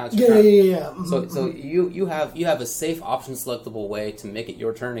coming out. Now it's your turn. Yeah. So you have a safe option selectable way to make it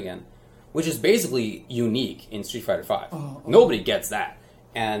your turn again, which is basically unique in Street Fighter V. Nobody gets that.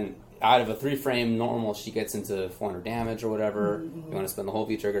 And out of a 3-frame normal, she gets into 400 damage or whatever. You want to spend the whole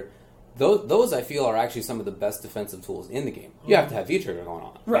V-Trigger. Those I feel are actually some of the best defensive tools in the game. You have to have V-Trigger going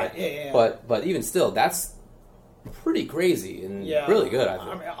on. Right, yeah. But even still, that's pretty crazy and really good, I think.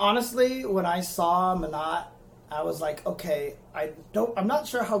 I mean, honestly, when I saw Manat, I was like, okay, I'm not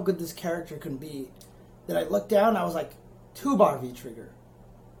sure how good this character can be. Then I looked down, and I was like, 2-bar V-Trigger.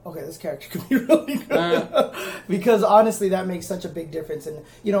 Okay, this character could be really good. Because honestly, that makes such a big difference. And,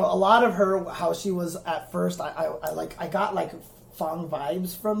 you know, a lot of her, how she was at first, I got like Fang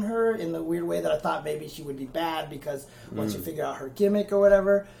vibes from her in the weird way that I thought maybe she would be bad because once you figure out her gimmick or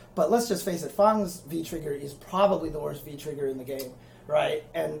whatever. But let's just face it, Fang's V-Trigger is probably the worst V-Trigger in the game, right?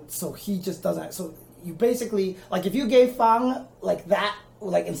 And so he just doesn't... So you basically... Like, if you gave Fang, like, that...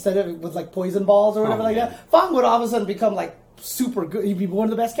 Like, instead of with, like, poison balls or whatever that, Fang would all of a sudden become, like, super good. He'd be one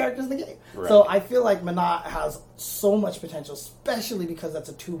of the best characters in the game. Right. So I feel like Menat has so much potential, especially because that's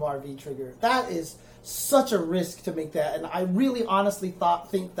a 2-bar V trigger. That is such a risk to make that, and I really honestly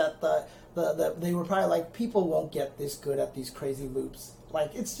think that they were probably like, people won't get this good at these crazy loops.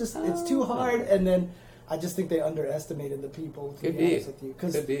 Like, it's too hard, and then I just think they underestimated the people, to be honest with you.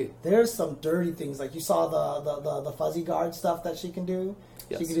 Because there's some dirty things. Like, you saw the fuzzy guard stuff that she can do.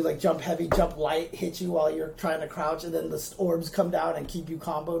 Yes. She can do, like, jump heavy, jump light, hit you while you're trying to crouch, and then the orbs come down and keep you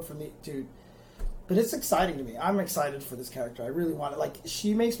comboed from the... Dude. But it's exciting to me. I'm excited for this character. I really want it. Like,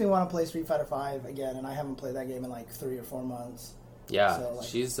 she makes me want to play Street Fighter V again, and I haven't played that game in, like, 3 or 4 months. Yeah, so, like,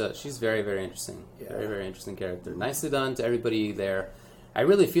 she's very, very interesting. Yeah. Very, very interesting character. Nicely done to everybody there. I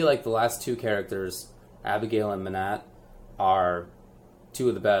really feel like the last 2 characters, Abigail and Menat, are 2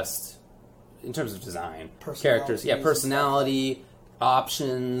 of the best in terms of design. Characters. Yeah, personality,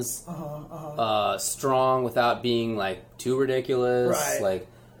 options, strong without being, like, too ridiculous. Right. Like,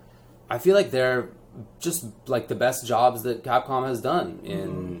 I feel like they're just, like, the best jobs that Capcom has done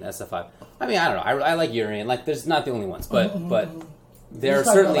in SF5. I mean, I don't know. I like Yuri, and, like, there's not the only ones, but they're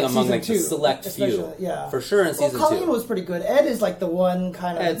certainly about, like, among, like, the 2, select few. Yeah. For sure in season 2. Colleen was pretty good. Ed is, like, the one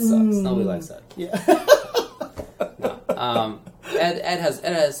kind of... Ed sucks. Nobody likes Ed. Yeah. No. Ed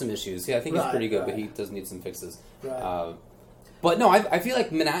has some issues. Yeah, I think he's pretty good, but he does need some fixes. Right. But no, I feel like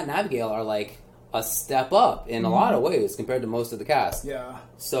Menat and Abigail are, like, a step up in a lot of ways compared to most of the cast. Yeah.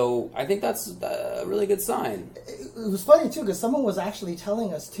 So I think that's a really good sign. It was funny, too, because someone was actually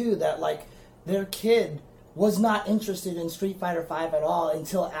telling us, too, that, like, their kid was not interested in Street Fighter V at all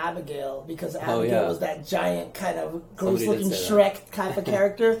until Abigail, because Abigail was that giant kind of gross-looking Shrek type of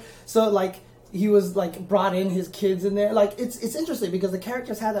character. So, like, he was, like, brought in his kids in there. Like, it's interesting because the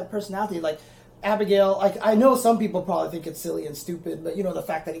characters have that personality. Like, Abigail, like, I know some people probably think it's silly and stupid, but, you know, the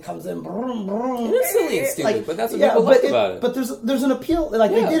fact that he comes in... It is silly and stupid, like, but that's what people like about it. But there's an appeal. Like,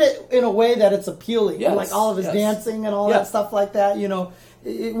 they did it in a way that it's appealing. Yes, like, all of his dancing and all that stuff like that, you know.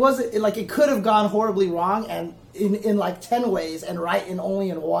 It wasn't... Like, it could have gone horribly wrong and in like, 10 ways and right in only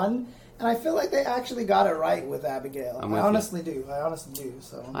in 1. And I feel like they actually got it right with Abigail. I honestly do.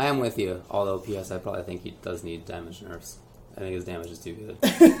 So I am with you. Although, P.S., I probably think he does need damage nerfs. I think his damage is too good.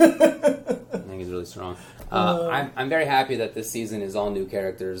 I think he's really strong. I'm very happy that this season is all new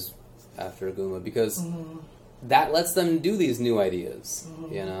characters after Aguma, because that lets them do these new ideas,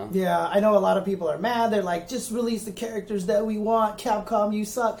 you know? Yeah, I know a lot of people are mad. They're like, just release the characters that we want. Capcom, you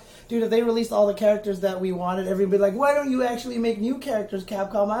suck. Dude, if they released all the characters that we wanted, everybody would be like, why don't you actually make new characters,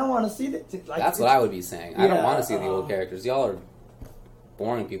 Capcom? I don't want to see that. Like, that's what I would be saying. I don't want to see the old characters. Y'all are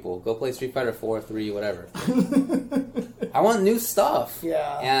boring people. Go play Street Fighter 4, 3, whatever. I want new stuff.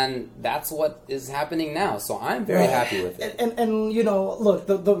 Yeah. And that's what is happening now. So I'm very happy with it. And you know, look,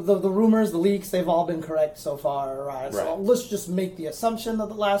 the rumors, the leaks, they've all been correct so far, right? So let's just make the assumption that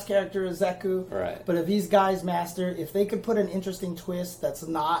the last character is Zeku. Right. But if these guys master, if they could put an interesting twist that's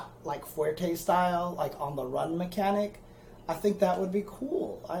not like Fuerte style, like on the run mechanic, I think that would be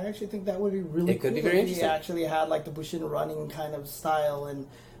cool. I actually think that would be really cool. It could be very interesting. They actually had like the Bushin running kind of style,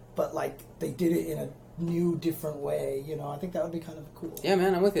 but like they did it in a new, different way. You know, I think that would be kind of cool. Yeah,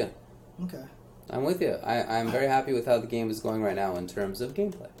 man, I'm with you. Okay. I'm with you. I'm very happy with how the game is going right now in terms of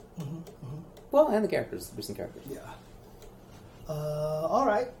gameplay. Well, and the characters, the recent characters. Yeah. All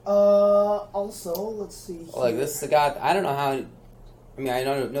right. Also, let's see. Like this Sagat, I don't know how. I mean, I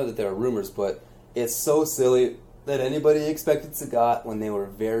don't know that there are rumors, but it's so silly that anybody expected Sagat when they were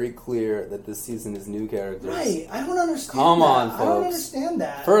very clear that this season is new characters. Right. I don't understand. Come on, folks. I don't understand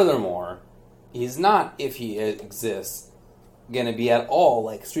that. Furthermore, he's not, if he exists, going to be at all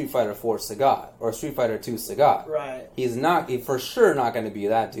like Street Fighter 4 Sagat or Street Fighter 2 Sagat. Right. He's for sure not going to be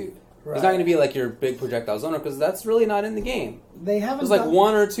that dude. Right. He's not going to be like your big projectile zoner, because that's really not in the game. They haven't. There's like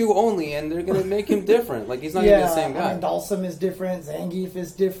 1 or 2 only, and they're going to make him different. Like, he's not going to be the same guy. I mean, Dhalsim is different. Zangief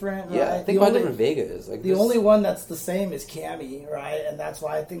is different. Yeah, right? think about how different Vega is. Like, the only one that's the same is Cammy, right? And that's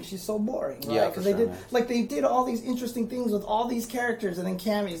why I think she's so boring, right? Yeah, because they did all these interesting things with all these characters, and then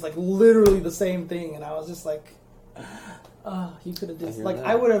Cammy's like literally the same thing, and I was just like, you could have just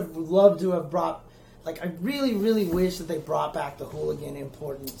I would have loved to have brought. Like, I really, really wish that they brought back the hooligan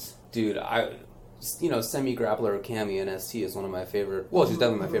importance. Dude, semi-grappler Cammy in ST is one of my favorite... Well, she's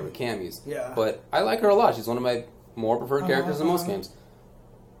definitely my favorite Cammys. Yeah. But I like her a lot. She's one of my more preferred characters in most games.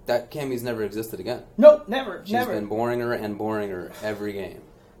 That Cammy's never existed again. Nope, never. She's been boringer every game.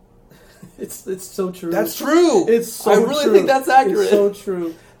 It's so true. That's true! It's so I really true. think that's accurate. It's so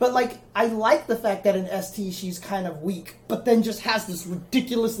true. But, like, I like the fact that in ST she's kind of weak, but then just has this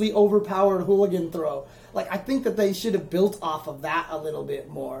ridiculously overpowered hooligan throw. Like, I think that they should have built off of that a little bit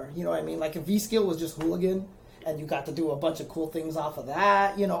more. You know what I mean? Like, if V-Skill was just hooligan, and you got to do a bunch of cool things off of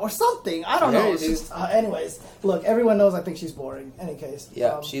that, or something. I don't Yeah, know. you It's do. just, anyways, look, everyone knows I think she's boring. Any case,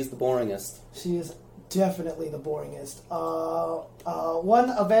 Yeah, she's the boringest. she is definitely the boringest. One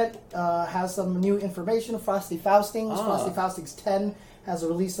event has some new information. Frosty Faustings. Frosty Faustings 10 has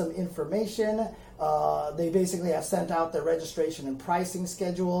released some information. They basically have sent out their registration and pricing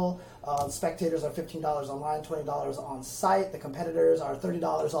schedule. Spectators are $15 online, $20 on site. The competitors are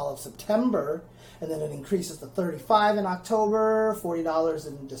 $30 all of September, and then it increases to $35 in October, $40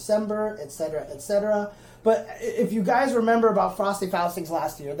 in December, etc., etc. But if you guys remember about Frosty Faustings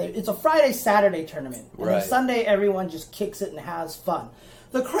last year, it's a Friday-Saturday tournament. And Right. then Sunday, everyone just kicks it and has fun.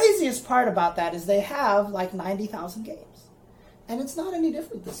 The craziest part about that is they have like 90,000 games. And it's not any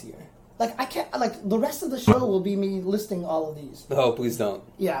different this year. Like, I can't, like, the rest of the show will be me listing all of these. Oh, please don't.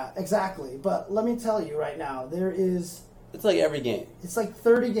 Yeah, exactly. But let me tell you right now, It's like every game. it's like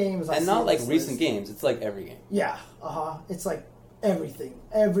 30 games. I And see not on like this recent list. games. It's like every game. Yeah, It's like everything.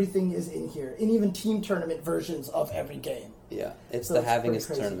 Everything is in here. And even team tournament versions of every game. Yeah, it's So the it's pretty havingest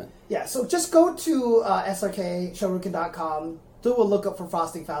crazy. tournament. Yeah, so just go to SRKShoryuken.com, do a lookup for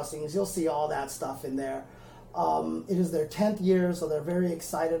Frosty Faustings. You'll see all that stuff in there. It is their 10th year, so they're very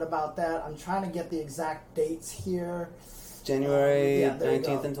excited about that. I'm trying to get the exact dates here. January Yeah, there you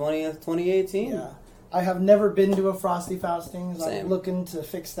 19th go. and 20th, 2018. Yeah. I have never been to a Frosty Faustings. Same. I'm looking to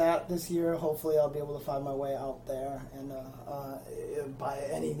fix that this year. Hopefully I'll be able to find my way out there. And by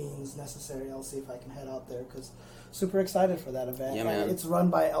any means necessary, I'll see if I can head out there because super excited for that event. Yeah, man. It's run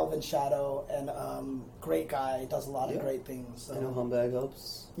by Elvin Shadow and great guy. Does a lot of Yeah. great things. So. I know Humbag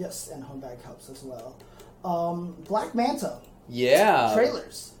helps. Yes, and Homebag helps as well. Black Manta. Yeah.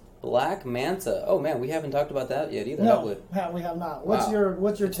 Trailers. Black Manta. Oh man, we haven't talked about that yet either. have No, we? we have not. What's Wow. your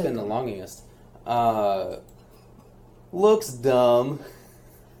It's take? been the longest. Looks dumb.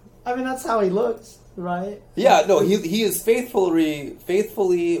 I mean, that's how he looks, right? Yeah, no, he is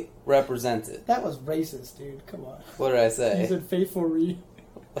faithfully represented. That was racist, dude. Come on. What did I You say? said faithful re.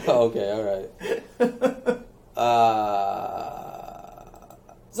 Oh, okay, all right.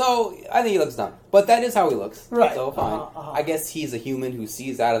 So I think he looks dumb, but that is how he looks. Right. So fine. I guess he's a human who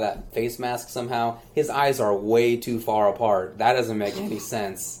sees out of that face mask somehow. His eyes are way too far apart. That doesn't make any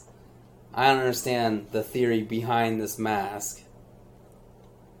sense. I don't understand the theory behind this mask.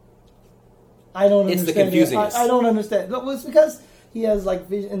 I don't It's the understand. confusingness. I don't understand. No, it's because he has like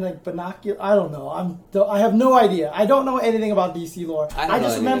vision and like binocular. I don't know. I have no idea. I don't know anything about DC lore. I don't know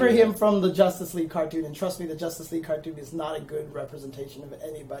just remember anything him either. from the Justice League cartoon, and trust me, the Justice League cartoon is not a good representation of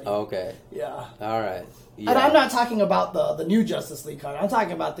anybody. Okay. Yeah. All right. And I'm not talking about the new Justice League cartoon. I'm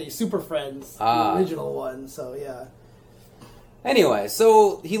talking about the Super Friends, the original one. So yeah. Anyway,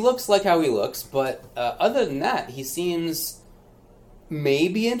 so he looks like how he looks, but other than that, he seems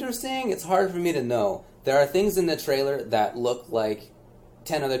maybe interesting. It's hard for me to know. There are things in the trailer that look like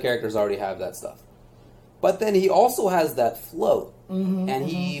 10 other characters already have that stuff. But then he also has that float, and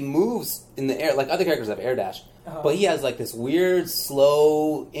he moves in the air, like other characters have air dash. But he has like this weird,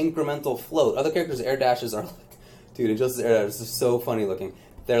 slow, incremental float. Other characters' air dashes are like, dude, Injustice air dash is so funny looking.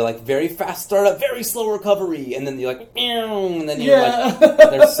 They're like very fast startup, very slow recovery, and then you're like, meow, and then you're like,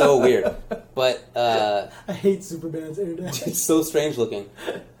 they're so weird. But I hate Superman's air dash. it's so strange looking.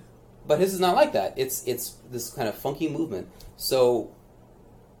 But his is not like that. It's this kind of funky movement. So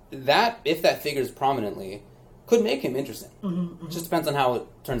that, if that figures prominently, could make him interesting. It just depends on how it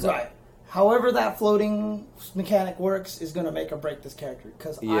turns out. Right. However that floating mechanic works is going to make or break this character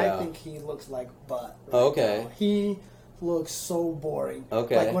because Yeah. I think he looks like butt. Okay. now. He looks so boring.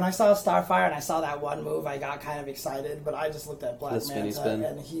 Okay. Like when I saw Starfire and I saw that one move, I got kind of excited, but I just looked at Black The spinny Manta spin.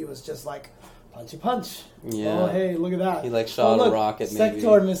 and he was just like punchy punch. Yeah. Oh hey, look at that. He, like, shot a look, rocket, maybe.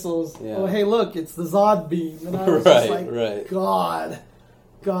 Sector missiles. Yeah. Oh hey, look, it's the Zod beam. And I was Right, just like, right.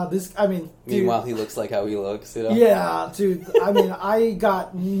 God, this. I mean, dude, Meanwhile, he looks like how he looks, you know? yeah, dude. I mean, I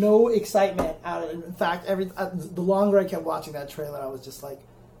got no excitement out of it. In fact, the longer I kept watching that trailer, I was just like,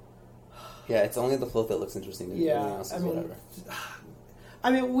 Yeah, it's only the float that looks interesting to me. yeah. Everything else is whatever. I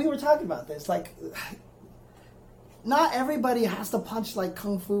mean, we were talking about this. Like, not everybody has to punch like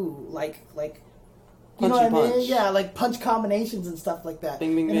kung fu, like you know Punchy what I mean? punch. Yeah, like punch combinations and stuff like that.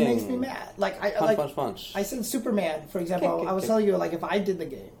 Bing, bing, and it makes bing. me mad. Like Punch. I said Superman, for example. Kick, I was kick. telling you, like, if I did the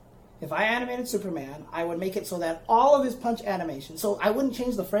game, if I animated Superman, I would make it so that all of his punch animations, so I wouldn't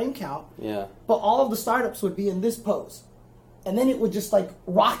change the frame count, Yeah. but all of the startups would be in this pose. And then it would just, like,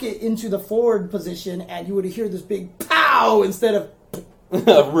 rocket into the forward position, and you would hear this big pow instead of,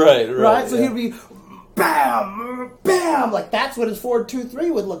 right. right? So yeah. he'd be bam, bam. Like, that's what his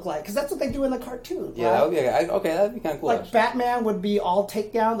 4-2-3 would look like. Because that's what they do in the cartoon. Yeah, right? that would be, okay, that'd be kind of cool. Like, actually. Batman would be all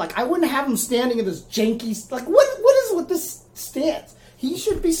takedown. Like, I wouldn't have him standing in this janky... Like, what is with this stance? He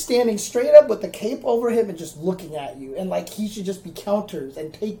should be standing straight up with the cape over him and just looking at you. And, like, he should just be counters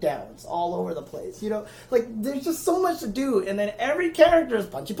and takedowns all over the place. You know? Like, there's just so much to do. And then every character is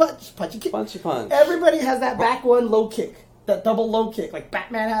punchy punch, punchy kick. Punchy punch. Everybody has that back one low kick. That double low kick. Like,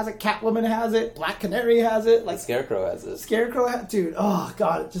 Batman has it, Catwoman has it, Black Canary has it. Like, Scarecrow has this. Scarecrow has... Dude, oh,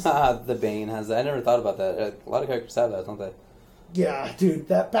 God. It just... The Bane has that. I never thought about that. A lot of characters have that, don't they? Yeah, dude,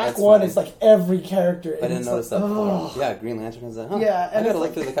 that back That's one funny. is like every character. I didn't notice that before. Oh. Yeah, Green Lantern has that. Huh. Yeah, I and gotta it's look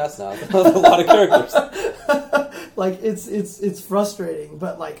like- through the cast now. There's a lot of characters. Like, it's frustrating,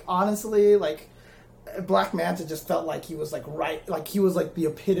 but like honestly, like Black Manta just felt like he was like he was like the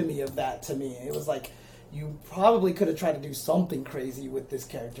epitome of that to me. It was like you probably could have tried to do something crazy with this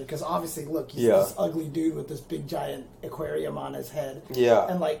character because obviously, look, he's this ugly dude with this big giant aquarium on his head. Yeah.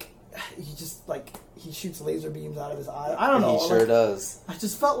 And like he just like he shoots laser beams out of his eye. I don't know. He sure like, does. I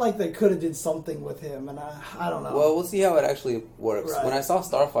just felt like they could have did something with him, and I don't know. Well, we'll see how it actually works. Right. When I saw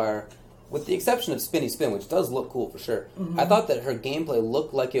Starfire, with the exception of Spinny Spin, which does look cool for sure, Mm-hmm. I thought that her gameplay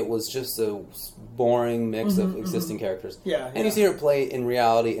looked like it was just a boring mix of existing characters. Yeah, And yeah. you see her play in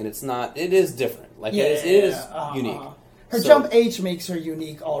reality, and it's not. It is different. Like it is unique. Her So- jump H makes her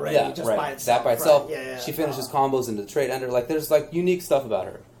unique already, Yeah, just right. by itself. That by itself, right. Yeah. she finishes combos into the trade ender. Like there's like unique stuff about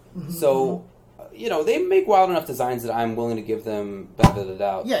her. So, you know, they make wild enough designs that I'm willing to give them benefit of the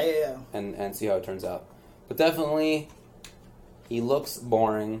doubt. Yeah. And see how it turns out. But definitely, he looks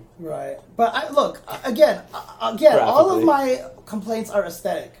boring. Right. But again, all of Graphically. my complaints are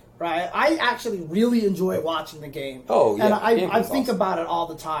aesthetic. Right. I actually really enjoy watching the game. Oh, yeah, And the game I is think awesome. about it all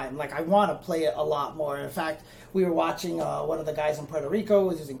the time. Like I want to play it a lot more. In fact, we were watching one of the guys in Puerto Rico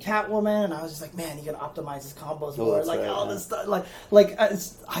was using Catwoman, and I was just like, man, he can optimize his combos more. that's Like right, all yeah. this stuff.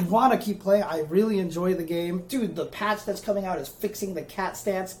 I want to keep playing. I really enjoy the game, dude. The patch that's coming out is fixing the cat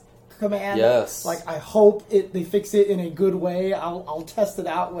stance command. Yes. Like I hope they fix it in a good way. I'll test it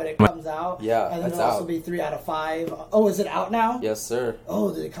out when it comes out. Yeah, and then it's it'll also out. be 3 out of 5. Oh, is it out now? Yes, sir.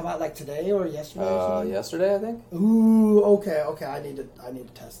 Oh, did it come out like today or yesterday? Or something? Yesterday, I think. Ooh, okay. I need to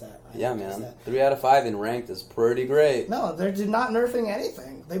test that. I Yeah, need to test man. that. 3 out of 5 in ranked is pretty great. No, they're not nerfing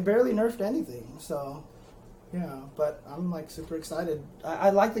anything. They barely nerfed anything. So, yeah. But I'm like super excited.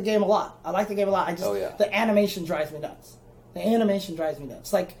 I like the game a lot. I just the animation drives me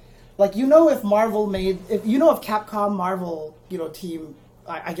nuts. Like if Marvel made if Capcom Marvel team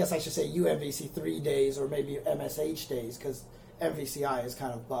I guess I should say UMVC 3 days or maybe MSH days because MVCI is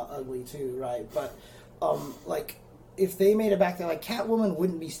kind of ugly too, right? But like if they made it back there, like Catwoman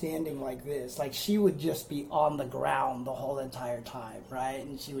wouldn't be standing like this. Like she would just be on the ground the whole entire time, right?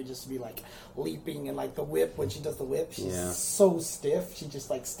 And she would just be like leaping and like the whip when she does the whip, she's so stiff. She just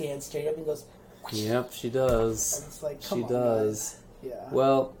like stands straight up and goes. Whoosh. Yep, she does. And it's like, She come on, does. guys. Yeah.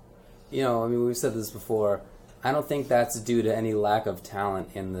 Well, I mean, we've said this before. I don't think that's due to any lack of talent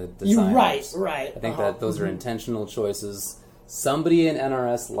in the design. Right. I think that those are intentional choices. Somebody in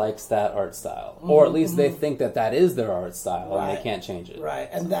NRS likes that art style, or at least they think that is their art style, and they can't change it. Right,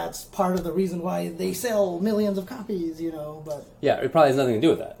 and that's part of the reason why they sell millions of copies, but... Yeah, it probably has nothing to do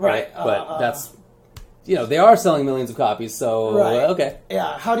with that. Right. But that's... they are selling millions of copies, so... okay.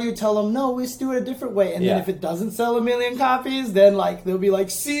 Yeah, how do you tell them, no, let's do it a different way, and then Yeah. if it doesn't sell a million copies, then, they'll be like,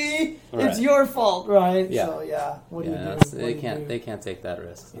 see, Right. it's your fault, right? Yeah. So, yeah, what do you do? They can't take that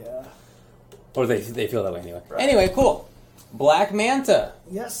risk. Yeah. Or they feel that way anyway. Right. Anyway, cool. Black Manta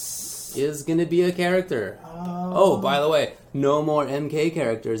Yes. is going to be a character. Oh, by the way, no more MK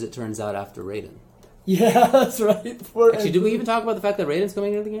characters, it turns out, after Raiden. Yeah, that's right. Actually, did we even talk about the fact that Raiden's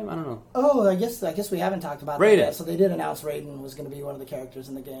coming into the game? I don't know. Oh, I guess we haven't talked about Raiden. that yet. So they did announce Raiden was going to be one of the characters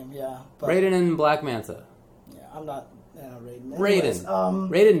in the game, yeah. But, Raiden and Black Manta. Yeah, I'm not... Raiden. Raiden. Anyways,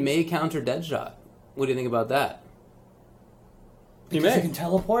 Raiden may counter Deadshot. What do you think about that? Because you can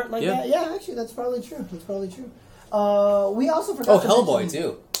teleport like Yeah. that? Yeah, actually, that's probably true. We also forgot Oh, to Hellboy, mention,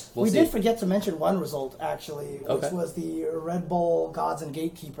 too. We see. did forget to mention one result, actually, which Okay. was the Red Bull Gods and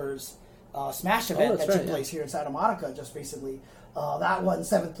Gatekeepers Smash event that's that took right, yeah. place here in Santa Monica just recently. That one,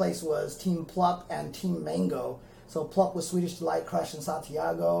 7th place was Team Plup and Team Mango. So Plup was Swedish Delight, Crush, and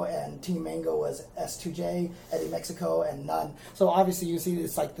Santiago, and Team Mango was S2J, Eddie Mexico, and None. So obviously you see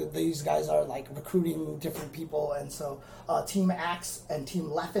it's like these guys are like recruiting different people, and so Team Axe and Team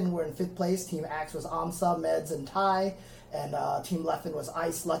Leffen were in 5th place. Team Axe was Amsa, Meds, and Ty. And Team Leffen was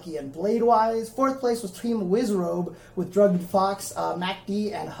Ice, Lucky, and Bladewise. 4th place was Team Wizrobe with Drugged Fox,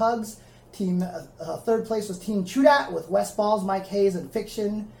 MacD, and Hugs. Team 3rd place was Team Chudat with West Balls, Mike Hayes, and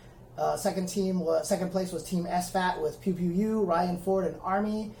Fiction. Second place was Team SFAT with Pew Pew U, Ryan Ford, and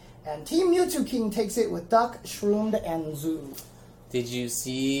Army. And Team Mewtwo King takes it with Duck, Shroomed, and Zoo. Did you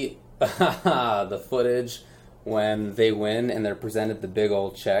see the footage when they win and they're presented the big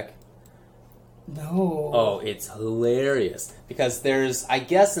old check? No. Oh, it's hilarious. Because there's, I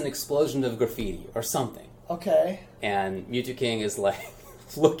guess, an explosion of graffiti or something. Okay. And Mewtwo King is like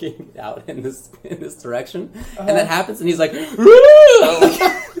looking out in this direction. And that happens and he's like,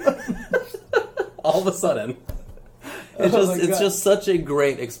 all of a sudden. It's just such a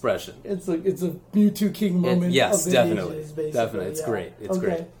great expression. It's a Mewtwo King moment. Yes, of the definitely. ages, basically. Definitely. It's great. It's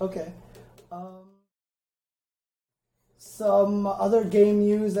great. Okay. Some other game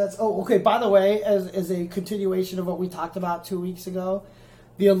news by the way, as a continuation of what we talked about 2 weeks ago,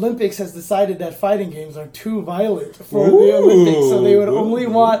 the Olympics has decided that fighting games are too violent for the Olympics, so they would only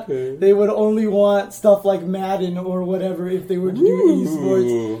want stuff like Madden or whatever if they were to do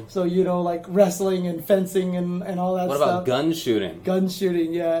esports. So like wrestling and fencing and all that stuff. What about gun shooting? Gun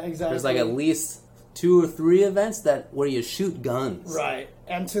shooting, yeah, exactly. There's like at least 2 or 3 events where you shoot guns. Right,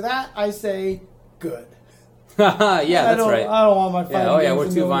 and to that I say good. Yeah, that's right. I don't want my fighting games we're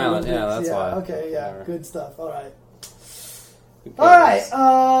to too go violent. Olympics. Yeah, that's why. Okay, yeah, Whatever. good stuff. All right.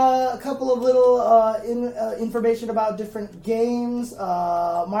 A couple of little information about different games.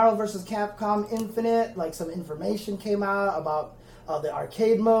 Marvel vs. Capcom Infinite, like some information came out about the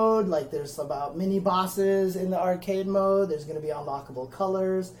arcade mode. Like there's about mini bosses in the arcade mode. There's going to be unlockable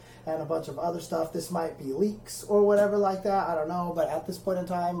colors and a bunch of other stuff. This might be leaks or whatever like that. I don't know. But at this point in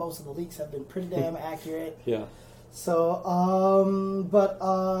time, most of the leaks have been pretty damn accurate. Yeah. So,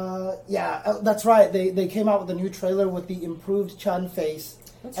 that's right. They came out with a new trailer with the improved Chun face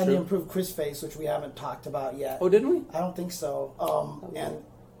and the improved Chris face, which we haven't talked about yet. Oh, didn't we? I don't think so. And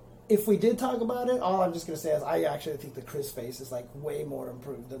if we did talk about it, all I'm just going to say is I actually think the Chris face is like way more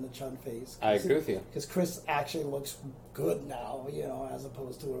improved than the Chun face. I agree with you. Because Chris actually looks good now, as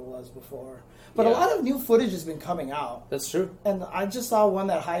opposed to what it was before. But a lot of new footage has been coming out. That's true. And I just saw one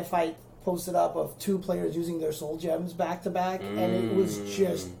that High Fight posted up of 2 players using their soul gems back to back, and it was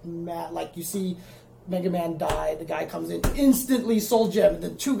just mad. Like you see Mega Man die, the guy comes in instantly soul gem, and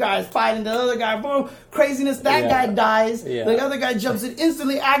then 2 guys fighting the other guy, boom, craziness, that guy dies, the other guy jumps in,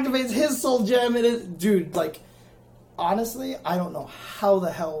 instantly activates his soul gem, and dude, like, honestly, I don't know how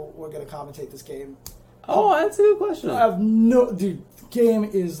the hell we're gonna commentate this game. Oh, that's a good question. I have dude, game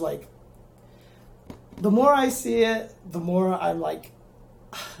is like, the more I see it, the more I'm like,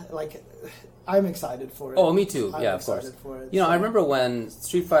 I'm excited for it. Oh, me too. I'm yeah, of course. For it, I remember when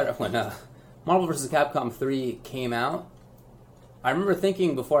Marvel vs. Capcom 3 came out, I remember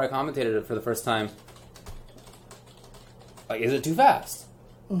thinking before I commentated it for the first time, like, is it too fast?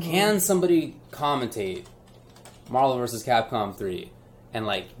 Mm-hmm. Can somebody commentate Marvel vs. Capcom 3 and,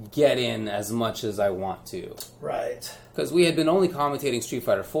 like, get in as much as I want to? Right. Because we had been only commentating Street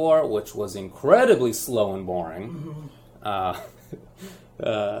Fighter 4, which was incredibly slow and boring. Mm-hmm.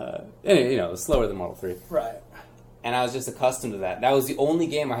 Anyway, it was slower than Model 3. Right. And I was just accustomed to that. That was the only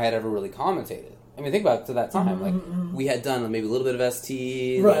game I had ever really commentated. I mean, think about it to that time. Mm-hmm. We had done maybe a little bit of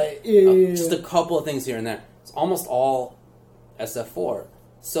ST. Right. Just a couple of things here and there. It's almost all SF4.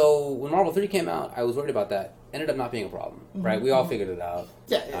 So when Marvel 3 came out, I was worried about that. Ended up not being a problem, right? We all figured it out.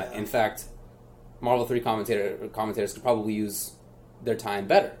 Yeah. In fact, Marvel 3 commentators could probably use their time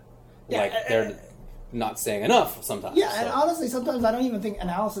better. They're not saying enough sometimes. Yeah, and honestly, sometimes I don't even think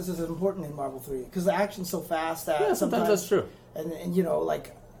analysis is as important in Marvel 3 because the action's so fast that sometimes that's true. And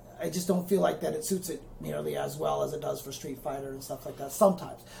I just don't feel like that it suits it nearly as well as it does for Street Fighter and stuff like that.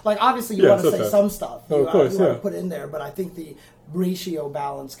 Sometimes, like obviously you want to say some stuff, you want to put in there, but I think the ratio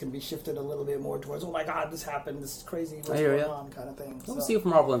balance can be shifted a little bit more towards, oh my God, this happened, this is crazy, what's going on, kind of thing. We'll see it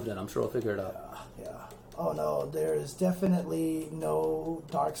from Marvel Infinite. I'm sure we'll figure it out. Yeah. Oh no, there is definitely no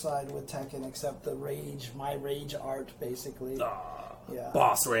dark side with Tekken except my rage art, basically.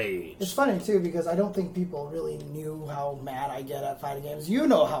 Boss rage. It's funny too because I don't think people really knew how mad I get at fighting games. You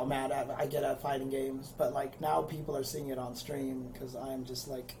know how mad I get at fighting games, but like now people are seeing it on stream because I'm just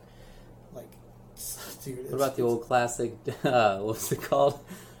like, dude. What about the old classic? What's it called?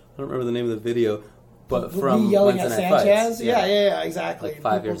 I don't remember the name of the video, but from me yelling Wednesday at Night Sanchez. Fights. Yeah, exactly. Like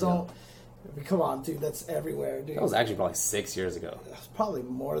 5 people years ago. Come on, dude. That's everywhere, dude. That was actually probably 6 years ago. It's probably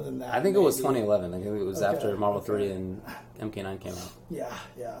more than that. I think it was maybe. 2011. I think it was after Marvel 3 and MK9 came out.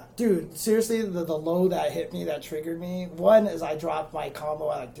 Yeah. Dude, seriously, the low that hit me, that triggered me, one is I dropped my combo,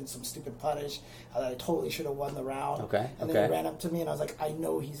 I did some stupid punish, that I totally should have won the round. And then he ran up to me and I was like, I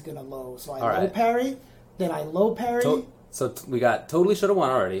know he's going to low. So I low parry, then I low parry. So we got totally should have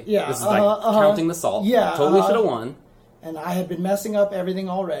won already. Yeah. This is like counting the salt. Yeah. Totally should have won. And I had been messing up everything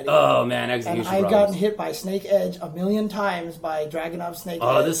already. Oh man, and execution I had problems. gotten hit by Snake Edge 1,000,000 times by Dragunov Snake Edge.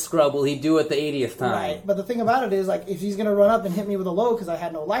 Oh, this scrub, will he do it the 80th time? Right, but the thing about it is, like, if he's going to run up and hit me with a low because I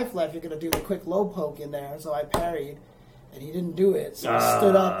had no life left, you're going to do the quick low poke in there. So I parried, and he didn't do it. So I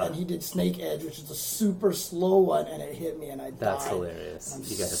stood up, and he did Snake Edge, which is a super slow one, and it hit me, and I died. That's hilarious. I'm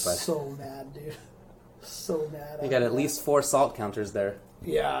You got hit by so mad, dude. So mad. You got at least 4 salt counters there.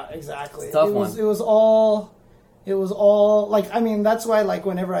 Yeah, exactly. It's a tough it was, one. It was all like, I mean, that's why, like,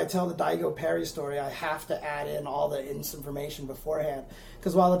 whenever I tell the Daigo Parry story, I have to add in all the information beforehand.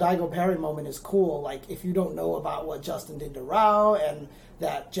 Because while the Daigo Parry moment is cool, like, if you don't know about what Justin did to Rao and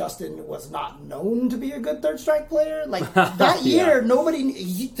that Justin was not known to be a good third strike player, like, that year,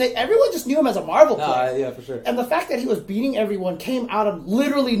 everyone just knew him as a Marvel player. Yeah, for sure. And the fact that he was beating everyone came out of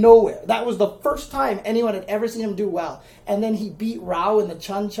literally nowhere. That was the first time anyone had ever seen him do well. And then he beat Rao in the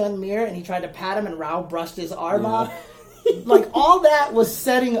Chun mirror, and he tried to pat him, and Rao brushed his arm off. Like, all that was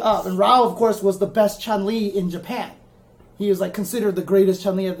setting up. And Rao, of course, was the best Chun-Li in Japan. He was, like, considered the greatest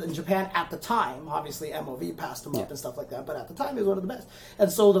Chun-Li in Japan at the time. Obviously, MOV passed him up and stuff like that, but at the time, he was one of the best.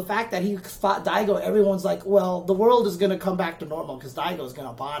 And so the fact that he fought Daigo, everyone's like, well, the world is going to come back to normal because Daigo's going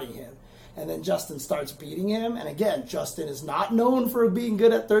to body him. And then Justin starts beating him. And again, Justin is not known for being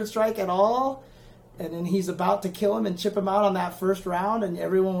good at third strike at all. And then he's about to kill him and chip him out on that first round. And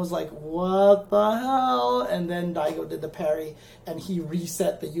everyone was like, what the hell? And then Daigo did the parry. And he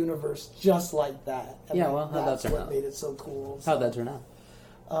reset the universe just like that. And Yeah, well, how'd that that's turn what out? made it so cool. How'd that turn out?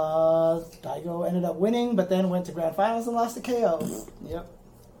 Daigo ended up winning, but then went to grand finals and lost to KO. Yep.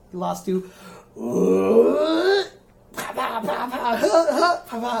 He lost to...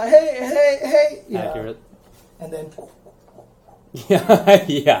 Hey. Yeah. Accurate. And then... Yeah,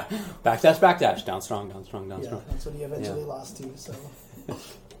 yeah. Backdash. Down strong. Yeah, that's what he eventually lost to. So,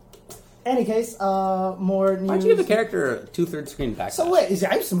 any case, more news. Why'd you give the character a 2/3 screen backdash? So wait, is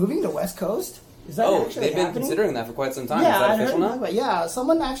Yipes moving to West Coast? Is that Oh, actually they've been happening? considering that for quite some time. Yeah, Is that I official heard now? about. Yeah,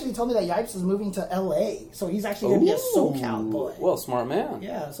 someone actually told me that Yipes is moving to LA, so he's actually going to be a SoCal boy. Well, smart man.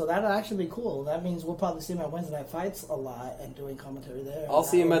 Yeah, so that'll actually be cool. That means we'll probably see him at Wednesday Night Fights a lot and doing commentary there. I'll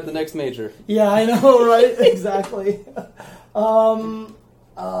see him at the next major. Yeah, I know, right? Exactly.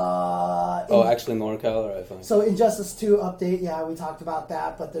 Actually, NorCal, I think. So Injustice 2 update, yeah, we talked about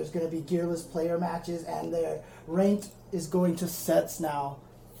that, but there's going to be gearless player matches, and their ranked is going to sets now.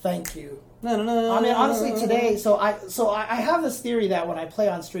 Thank you. No. I mean, honestly, today, so I have this theory that when I play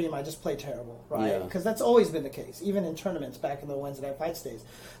on stream, I just play terrible, right? Yeah. Because that's always been the case, even in tournaments back in the Wednesday Night Fights days.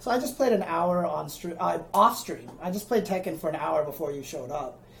 So I just played an hour on off stream. I just played Tekken for an hour before you showed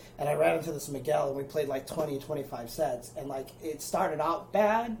up. And I ran into this Miguel, and we played like 20, 25 sets. And like, it started out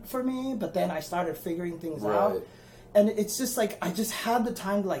bad for me, but then I started figuring things out. Right. And it's just like, I just had the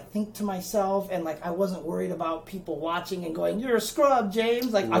time to like think to myself, and like, I wasn't worried about people watching and going, "You're a scrub,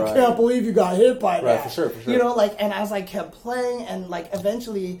 James." Like, I Right. can't believe you got hit by that. Right, for sure. You know, like, and as I kept playing, and like,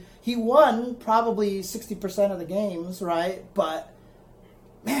 eventually he won probably 60% of the games, right? But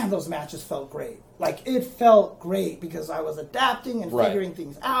man, those matches felt great. Like, it felt great because I was adapting and Right. figuring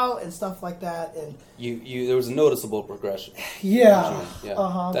things out and stuff like that. And You there was a noticeable progression. yeah, Yeah.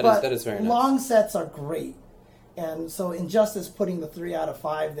 That is very nice. Long sets are great. And so Injustice putting the 3 out of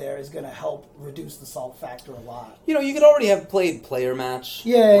 5 there is going to help reduce the salt factor a lot. You know, you could already have played player match,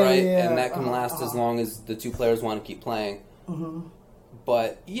 Yeah, right? yeah, And that can last as long as the two players want to keep playing. Mm-hmm.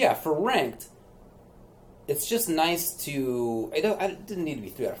 But yeah, for ranked, it's just nice to. I didn't need to be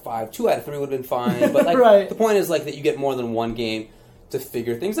 3 out of 5. 2 out of 3 would have been fine. But like, Right. the point is like that you get more than one game to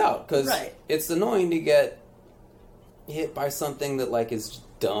figure things out, because Right. it's annoying to get hit by something that like is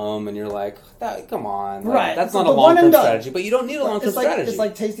dumb, and you're like, come on, like, Right. That's It's not the a one and long-term done. strategy. But you don't need a long-term It's like, strategy. it's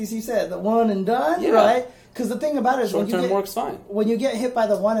like Tasty C said, the one and done, Yeah. right? Because the thing about it is when you short-term get, works fine. when you get hit by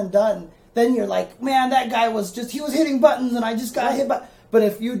the one and done, then you're like, man, that guy was hitting buttons and I just got hit by. But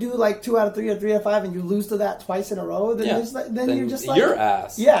if you do like 2 out of 3 or 3 out of 5 and you lose to that twice in a row, then, Yeah. then you're just like your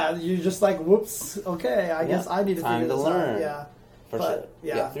ass. Yeah, you're just like, whoops. Okay, I guess I need to Time figure to this learn. out. Yeah, For but,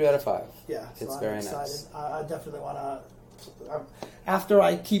 sure. Yeah, 3 out of 5. yeah. It's so very I'm excited. nice. I definitely want to. After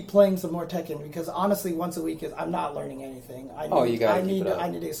I keep playing some more Tekken, because honestly, once a week I'm not learning anything. You gotta keep it up. I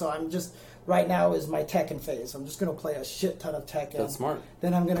need to. So I'm just right now is my Tekken phase. I'm just gonna play a shit ton of Tekken. That's smart.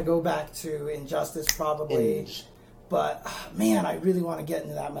 Then I'm gonna go back to Injustice probably. Inj. But man, I really want to get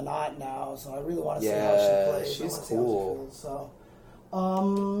into that Monat now. So I really want to see how Yeah, she plays. I she's wanna see how she cool. feels, so.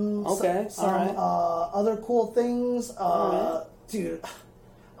 Okay, Some, alright. Other cool things, Alright. dude.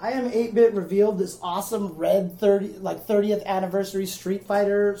 I Am 8-Bit revealed this awesome red 30th anniversary Street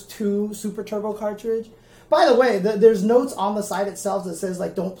Fighter 2 Super Turbo cartridge, By the way, there's notes on the site itself that says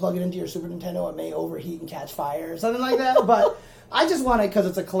like don't plug it into your Super Nintendo; it may overheat and catch fire or something like that. But I just want it because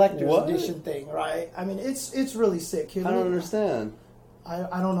it's a collector's edition thing, right? I mean, it's really sick. Here, I don't understand.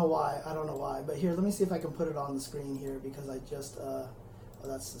 I don't know why. I don't know why. But here, let me see if I can put it on the screen here because I just oh,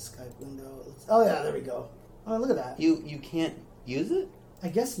 that's the Skype window. Oh yeah, there we go. Oh, look at that. You can't use it? I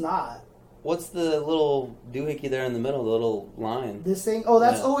guess not. What's the little doohickey there in the middle, the little line? This thing? Oh,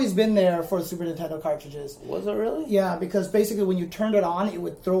 that's always been there for Super Nintendo cartridges. Was it really? Yeah, because basically when you turned it on, it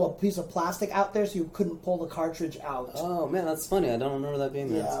would throw a piece of plastic out there so you couldn't pull the cartridge out. Oh, man, that's funny. I don't remember that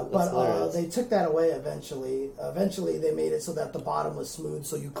being there. Yeah, but they took that away eventually. Eventually they made it so that the bottom was smooth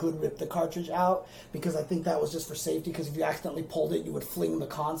so you could rip the cartridge out because I think that was just for safety because if you accidentally pulled it, you would fling the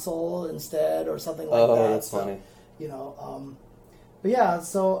console instead or something like that. Oh, that's funny. You know, but yeah,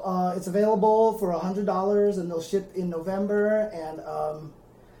 so it's available for $100 and they'll ship in November. And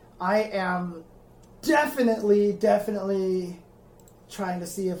I am definitely trying to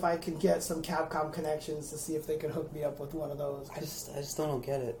see if I can get some Capcom connections to see if they can hook me up with one of those. I just don't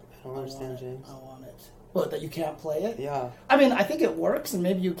get it. I don't understand, James. I want it. What, that you can't play it? Yeah. I mean, I think it works and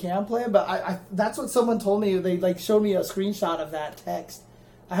maybe you can play it, but I that's what someone told me. They like showed me a screenshot of that text.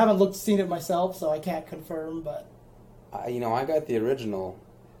 I haven't seen it myself, so I can't confirm, but... I got the original.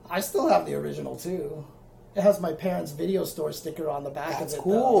 I still have the original, too. It has my parents' video store sticker on the back That's of it.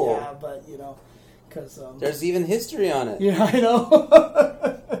 cool. Though. Yeah, but, because... There's even history on it. Yeah, I know.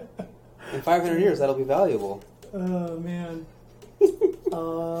 In 500 years, that'll be valuable. Oh, man.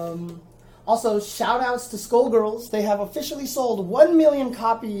 Also, shout-outs to Skullgirls. They have officially sold 1 million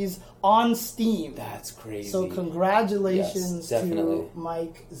copies on Steam. That's crazy. So congratulations Yes, to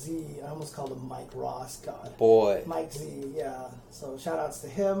Mike Z. I almost called him Mike Ross. God. Boy. Mike Z, yeah. So shout-outs to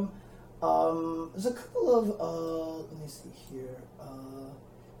him. There's a couple of, let me see here.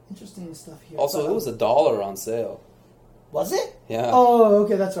 Interesting stuff here. Also, it was $1 on sale. Was it? Yeah. Oh,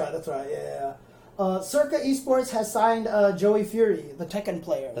 okay, that's right, yeah. Circa Esports has signed Joey Fury, the Tekken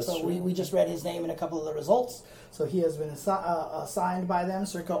player. That's so true. we just read his name in a couple of the results. So he has been signed by them.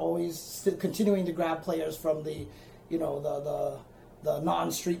 Circa always continuing to grab players from the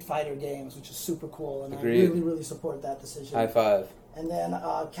non-Street Fighter games, which is super cool. And Agreed. I really, really support that decision. High five. And then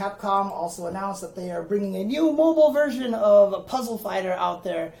Capcom also announced that they are bringing a new mobile version of Puzzle Fighter out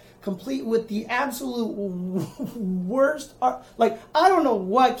there, complete with the absolute worst art. Like, I don't know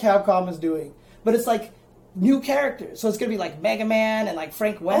what Capcom is doing, but it's like new characters. So it's going to be like Mega Man and like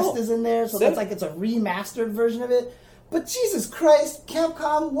Frank West is in there. So sick. that's like it's a remastered version of it. But Jesus Christ,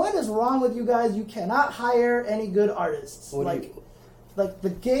 Capcom, what is wrong with you guys? You cannot hire any good artists. Like the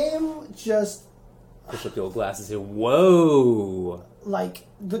game just... Push up the old glasses here. Whoa. Like,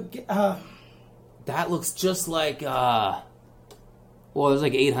 that looks just like, there's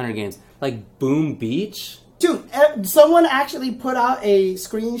like 800 games. Like Boom Beach? dude, someone actually put out a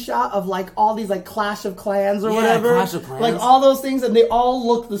screenshot of like all these like Clash of Clans or whatever. Clash of Clans. Like all those things, and they all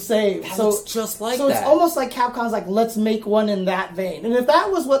look the same. That looks just like so that. it's almost like Capcom's like, let's make one in that vein. And if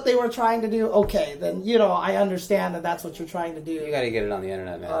that was what they were trying to do, okay, then, I understand that that's what you're trying to do. You gotta get it on the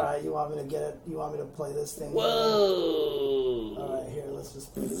internet, man. Alright, you want me to get it? You want me to play this thing? Whoa. Alright, here, let's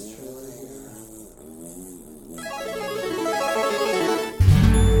just play this trailer here.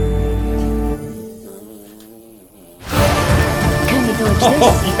 Oh,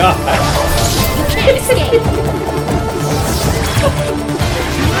 God. You can't escape!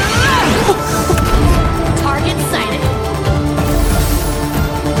 Target sighted.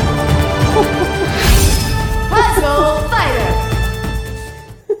 Puzzle Fighter!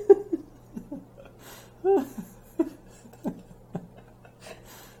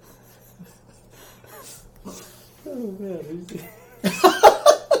 Oh, man.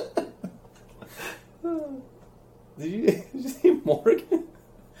 Did you say Morgan?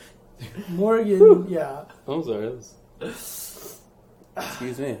 Morgan, yeah. I'm sorry.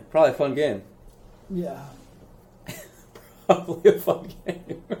 Excuse me. Probably a fun game. Yeah. Probably a fun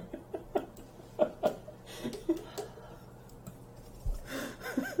game.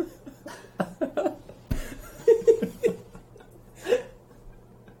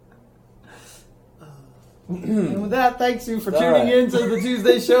 And with that, thanks you for tuning in to the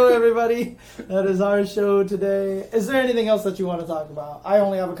Tuesday show, everybody. That is our show today. Is there anything else that you want to talk about? I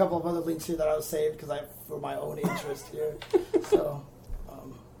only have a couple of other links here that I was saved because for my own interest here. So,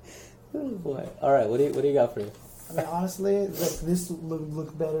 Oh boy. All right. What do you got for you? I mean, honestly, like this would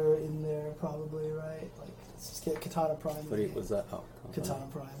look better in there, probably, right? Like, let's just get Katana Prime. What's that? Oh, Katana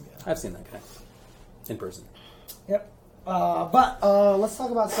Prime. Yeah. I've seen that guy in person. Yep. But let's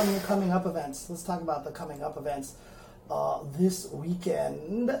talk about some coming up events. Let's talk about the coming up events. this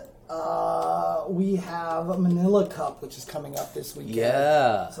weekend, we have Manila Cup, which is coming up this weekend.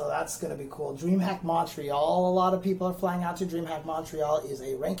 Yeah. So that's going to be cool. DreamHack Montreal, a lot of people are flying out to. DreamHack Montreal is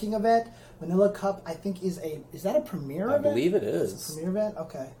a ranking event. Manila Cup, I think, is that a premier event? I believe it It's is. a premier event?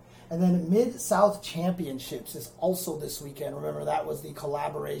 Okay. And then Mid-South Championships is also this weekend. Remember, that was the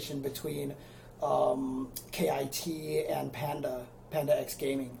collaboration between KIT and Panda X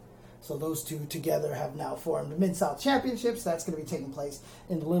Gaming. So those two together have now formed Mid-South Championships. That's going to be taking place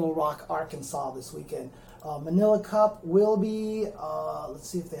in Little Rock, Arkansas this weekend. Manila Cup will be, let's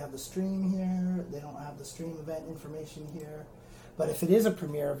see if they have the stream here. They don't have the stream event information here. But if it is a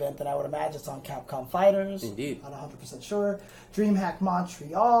premier event, then I would imagine it's on Capcom Fighters. Indeed. Not 100% sure. DreamHack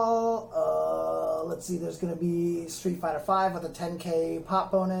Montreal. Let's see, there's going to be Street Fighter V with a 10K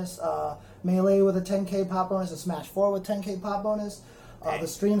pop bonus. Melee with a 10K pop bonus. And Smash 4 with 10K pop bonus. The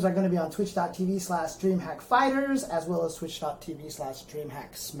streams are going to be on twitch.tv/DreamHackFighters as well as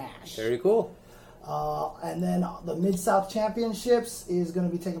twitch.tv/DreamHackSmash. Very cool. And then the Mid-South Championships is going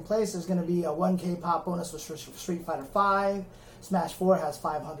to be taking place. There's going to be a 1K pop bonus for Street Fighter V. Smash 4 has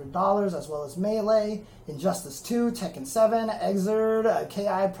 $500 as well as Melee. Injustice 2, Tekken 7, Exerd,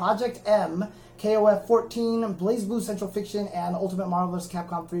 KI Project M, KOF 14, BlazBlue Central Fiction, and Ultimate Marvel vs.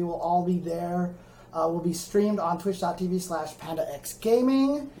 Capcom 3 will all be there. Will be streamed on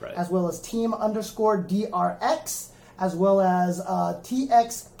twitch.tv/PandaXGaming, Right. as well as Team_DRX, as well as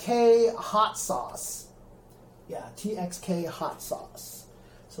TXK Hot Sauce. Yeah, TXK Hot Sauce.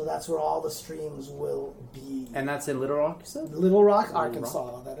 So that's where all the streams will be. And that's in Little Rock, you said? Little Rock,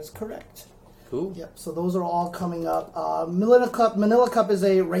 Arkansas. That is correct. Cool. Yep. So those are all coming up. Manila Cup is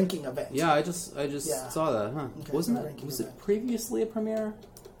a ranking event. Yeah, I just Yeah. saw that, huh? Okay, Wasn't so it? ranking Was event. it previously a premiere?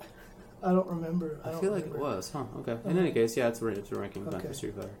 I don't remember. I feel like it was, huh? Okay. In any case, yeah, it's a ranking event Okay. for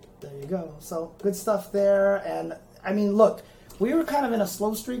Street Fighter. There you go. So good stuff there. And I mean, look, we were kind of in a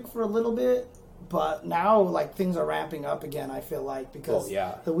slow streak for a little bit, but now like things are ramping up again. I feel like because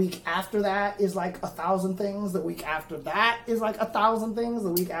the week after that is like 1,000 things. The week after that is like 1,000 things.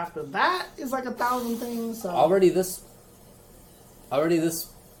 The week after that is like 1,000 things. So Already this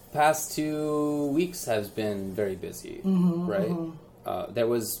past 2 weeks has been very busy, right? There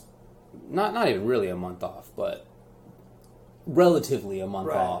was not even really a month off, but relatively a month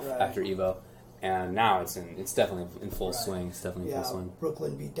off after Evo, and now it's definitely in full swing. It's definitely in full swing.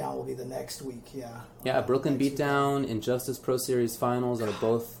 Brooklyn Beatdown will be the next week. Yeah, Brooklyn Beatdown, Injustice Pro Series Finals are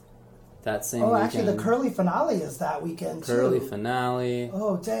both that same weekend. Actually, the Curly finale is that weekend too. Curly finale.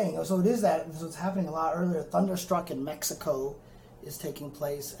 Oh, dang. So it is that. So it's happening a lot earlier. Thunderstruck in Mexico is taking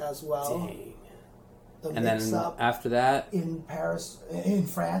place as well. Dang. The And then mix-up after that, in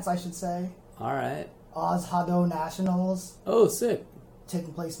France, I should say. all right. Oz Hado Nationals Oh, sick.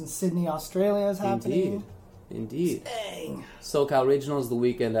 taking place in Sydney, Australia is happening. Indeed. Dang. SoCal Regionals the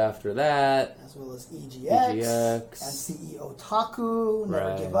weekend after that. As well as EGX. EGX. And CEO Taku, Never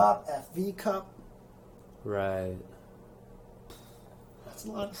Right. Give Up, FV Cup. Right. That's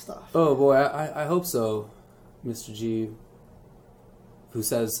a lot of stuff. Oh boy, I hope so, Mr. G. Who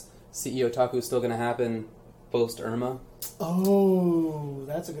says CEO Taku is still going to happen post Irma? Oh,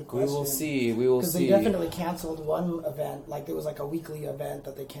 that's a good question. We will see. We will Because see. they definitely canceled one event. Like, there was like a weekly event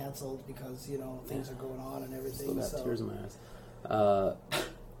that they canceled because, things are going on and everything. Still got So. tears in my eyes.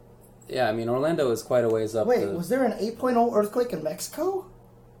 Yeah, I mean, Orlando is quite a ways up. Wait, was there an 8.0 earthquake in Mexico?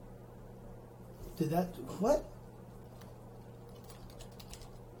 What?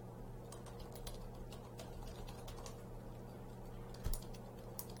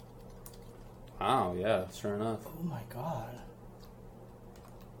 Wow, yeah, sure enough. Oh my god.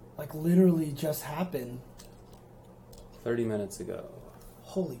 Like, literally just happened. 30 minutes ago.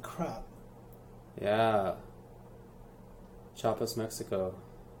 Holy crap. Yeah. Chiapas, Mexico.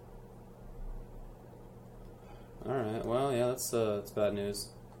 Alright, well, yeah, that's bad news.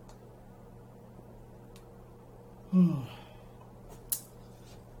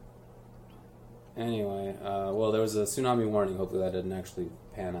 Anyway, well, there was a tsunami warning. Hopefully that didn't actually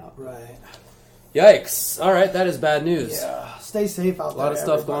pan out. Right. Yikes! Alright, that is bad news. Yeah. Stay safe out there. A lot of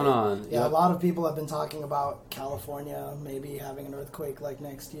stuff everybody. going on. Yeah, Yep. a lot of people have been talking about California maybe having an earthquake like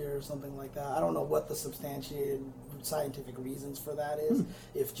next year or something like that. I don't know what the substantiated scientific reasons for that is.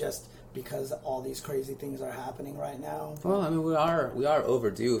 If just because all these crazy things are happening right now. Well, I mean, we are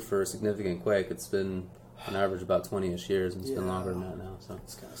overdue for a significant quake. It's been on average about 20-ish years, and it's been longer than that now. So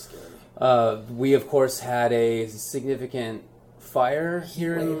It's kind of scary. we, of course, had a significant fire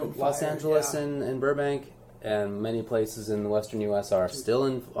here in Wave Los fire, Angeles yeah. and Burbank, and many places in the western U.S. are still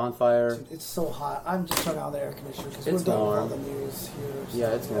on fire. It's so hot. I'm just turning on the air conditioner because we're It's done with all warm. the news here. Yeah,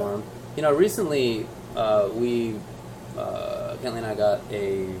 so, it's warm. You know, recently we Kentley and I got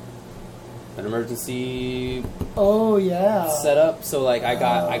an emergency Oh yeah. setup. So like I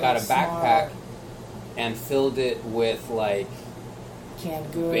got a smart. backpack and filled it with like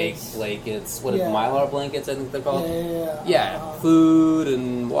Canned goods. baked blankets. What is Yeah. Mylar blankets? I think they're called. Yeah. Yeah, food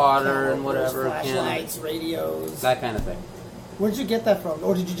and water and whatever. Flashlights, radios. That kind of thing. Where'd you get that from,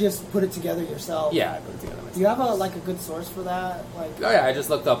 or did you just put it together yourself? Yeah, I put it together myself. Do you have a good source for that? Like. Oh yeah, I just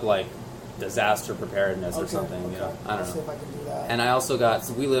looked up like disaster preparedness or Okay, something. okay. You know, I I'll don't see know. if I can do that. And I also got.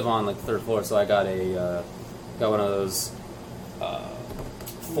 So we live on like the 3rd floor, so I got got one of those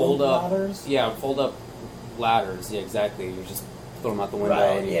fold up. ladders? Yeah, fold up ladders. Yeah, exactly. You just throw them out the window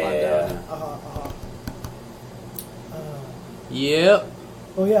Right. and you Yeah. climb Yeah. down. Yep.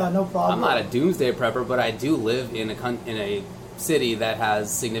 Oh yeah, no problem. I'm not a doomsday prepper, but I do live in a city that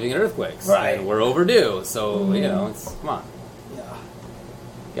has significant earthquakes, Right. and we're overdue. So you know, it's come on.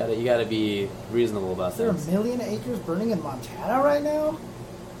 Yeah. You gotta be reasonable about Is there things. 1 million acres burning in Montana right now?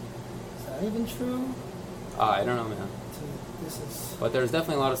 Is that even true? I don't know, man. Dude, this is. But there's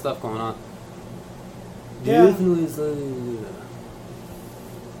definitely a lot of stuff going on. Yeah. Definitely. It's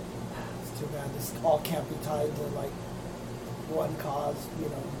too bad this all can't be tied to like one cause, you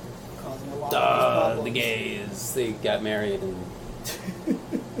know, causing a lot of these The problems. gays, they got married and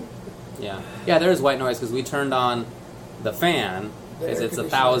yeah, there's white noise because we turned on the fan The because air it's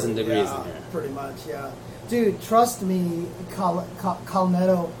conditioner, 1,000 degrees yeah, in here. Pretty much, yeah. Dude, trust me,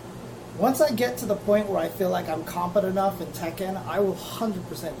 Calnetto, once I get to the point where I feel like I'm competent enough in Tekken, I will 100%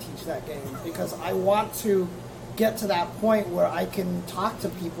 teach that game because I want to get to that point where I can talk to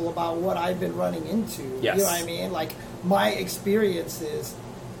people about what I've been running into. Yes. You know what I mean? Like, my experiences.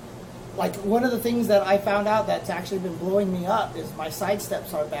 Like, one of the things that I found out that's actually been blowing me up is my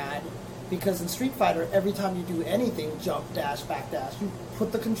sidesteps are bad. Because in Street Fighter, every time you do anything, jump, dash, back dash, you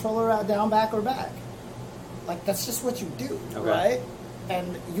put the controller out, down, back, or back. Like, that's just what you do, Okay. right?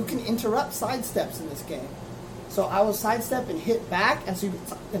 And you can interrupt sidesteps in this game. So I will sidestep and hit back, and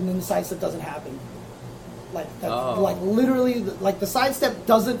then the sidestep doesn't happen. Like, like literally, like the sidestep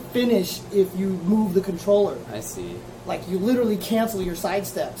doesn't finish if you move the controller. I see. Like, you literally cancel your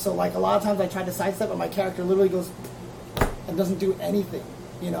sidestep. So, like, a lot of times I try to sidestep, and my character literally goes and doesn't do anything,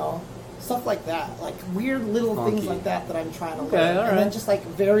 you know? Stuff like that. Like, weird little Funky. things like that I'm trying to Okay, learn. all And then right. just, like,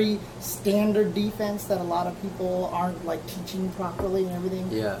 very standard defense that a lot of people aren't, like, teaching properly and everything.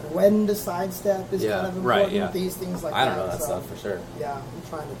 Yeah. When to sidestep is Yeah, kind of right, important. yeah. These things like I that. don't know that so, stuff for sure. Yeah, I'm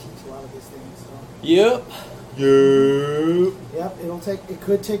trying to teach a lot of these things. So. Yep. Yep, it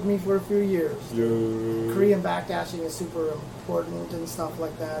could take me for a few years. Korean backdashing is super important and stuff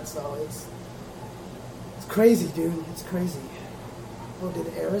like that, so it's crazy, dude. It's crazy. Oh,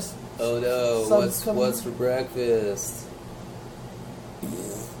 did Eris? Oh no! Sun's coming. What's for breakfast?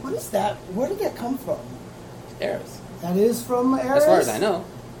 What is that? Where did that come from? Eris. That is from Eris? As far as I know.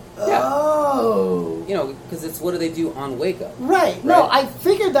 Yeah. Oh. You know, because it's what do they do on Wake Up? Right. No, Right. I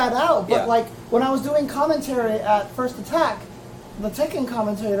figured that out, but Yeah. like when I was doing commentary at First Attack, the Tekken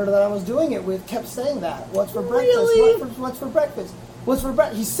commentator that I was doing it with kept saying that. What's for breakfast? Really? What's for breakfast? What's for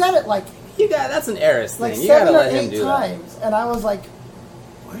breakfast? He said it like That's an Eris thing. like You gotta 7 or let him 8 do times, and I was like,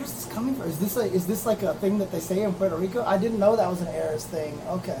 "Where is this coming from? Is this like a thing that they say in Puerto Rico? I didn't know that was an Eris thing."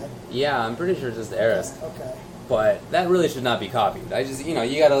 Okay, that. Yeah, I'm pretty sure it's just Eris. okay, But that really should not be copied. I just, you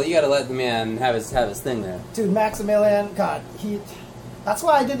gotta let the man have his thing there. dude, Maximilian, God, that's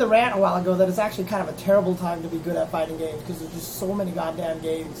why I did the rant a while ago that it's actually kind of a terrible time to be good at fighting games because there's just so many goddamn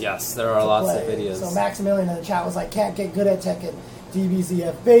games. Yes, there are to lots play. of videos. So Maximilian in the chat was like, "Can't get good at Tekken."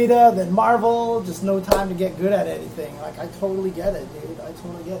 DBZF beta, then Marvel, just no time to get good at anything. Like, I totally get it, dude. I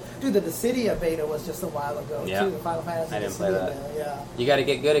totally get it. Dude, the Dissidia beta was just a while ago, Yeah. too. The Final Fantasy I didn't play Dissidia that. beta, yeah. You gotta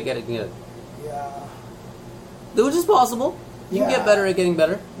get good at getting good. Yeah. Which is possible. You can Yeah. get better at getting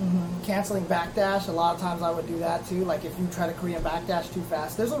better. Canceling backdash, a lot of times I would do that, too. Like, if you try to Korean backdash too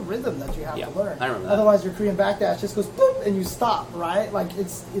fast, there's a rhythm that you have Yeah, to learn. I remember that. Otherwise, your Korean backdash just goes boop, and you stop, right? Like,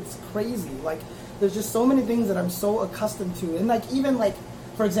 it's crazy. Like, there's just so many things that I'm so accustomed to. And, like, even, like,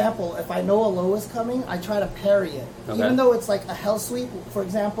 for example, if I know a low is coming, I try to parry it. Okay. Even though it's like a hell sweep, for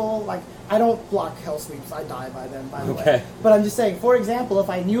example, like I don't block hell sweeps. I die by them, by the way. Okay. But I'm just saying, for example, if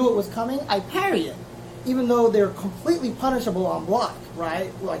I knew it was coming, I parry it. Even though they're completely punishable on block, right?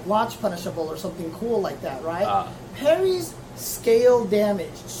 Like launch punishable or something cool like that, right? Parries scale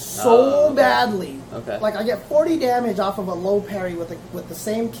damage so badly. Okay. Like I get 40 damage off of a low parry with the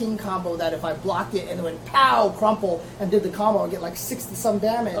same king combo that if I blocked it and it went pow, crumple, and did the combo, I get like 60 some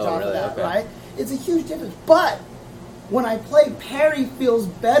damage off really? of that, Okay. right? It's a huge difference. But when I play, parry feels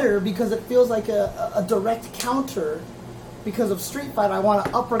better because it feels like a direct counter because of Street Fighter, I want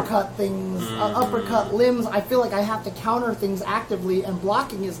to uppercut things, uppercut limbs. I feel like I have to counter things actively, and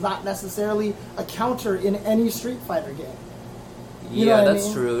blocking is not necessarily a counter in any Street Fighter game. You know Yeah, what I that's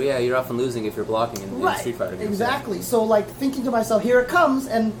mean? true. Yeah, you're often losing if you're blocking in Right, Street Fighter games. exactly. So, like, thinking to myself, here it comes,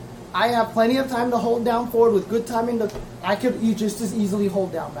 and I have plenty of time to hold down forward with good timing. You just as easily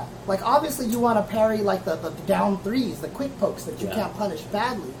hold down back. Like, obviously, you want to parry, like, the down threes, the quick pokes that you Yeah. can't punish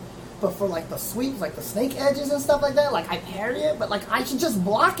badly. But for, like, the sweeps, like the snake edges and stuff like that, like, I parry it, but, like, I should just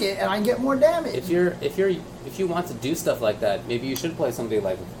block it and I get more damage. If you want to do stuff like that, maybe you should play somebody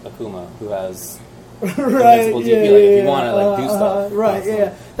like Akuma, who has right, invincible DP, like, if you wanna, like, do stuff. right, constantly.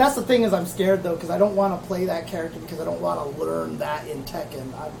 yeah. That's the thing is I'm scared, though, because I don't want to play that character because I don't want to learn that in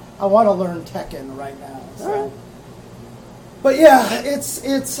Tekken. I want to learn Tekken right now. So. Alright. But yeah, it's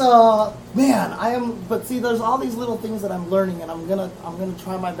man, but see, there's all these little things that I'm learning, and I'm gonna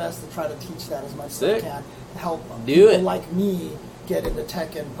try my best to try to teach that as much Sick. as I can to help Do people it. like me get into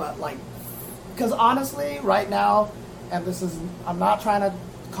Tekken. But like, because honestly, right now, and I'm not trying to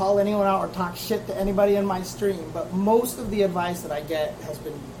call anyone out or talk shit to anybody in my stream, but most of the advice that I get has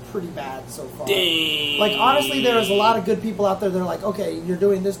been pretty bad so far. Dang. Like, honestly, there's a lot of good people out there that are like, okay, you're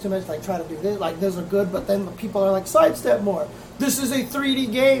doing this too much, like, try to do this. Like, those are good, but then the people are like, sidestep more. This is a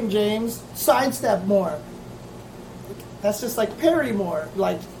 3D game, James. Sidestep more. That's just like parry more.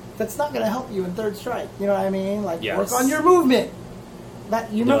 Like, that's not going to help you in Third Strike. You know what I mean? Like, Yes. work on your movement.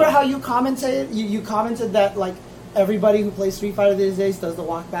 You remember Duh. how you commented? You commented that, like, everybody who plays Street Fighter these days does the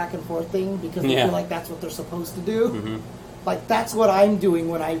walk back and forth thing because they Yeah. feel like that's what they're supposed to do. Mm-hmm. Like, that's what I'm doing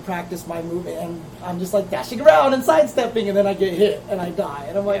when I practice my movement, and I'm just like dashing around and sidestepping, and then I get hit and I die,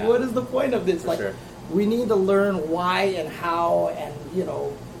 and I'm like, Yeah. what is the point of this? For Like, sure. we need to learn why and how, and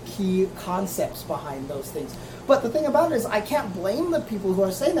key concepts behind those things. But the thing about it is, I can't blame the people who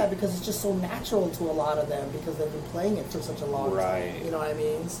are saying that because it's just so natural to a lot of them because they've been playing it for such a long Right. time. You know what I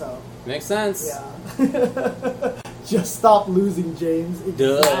mean? So Makes sense. yeah, just stop losing, James.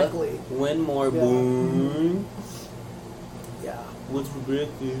 Duh. Exactly. Win more, Yeah. boom. Yeah. What's for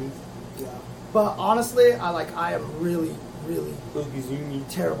breakfast? Yeah. But honestly, I am really, really Okizumi.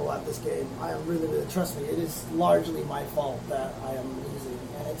 terrible at this game. I am really, really, trust me, it is largely my fault that I am losing,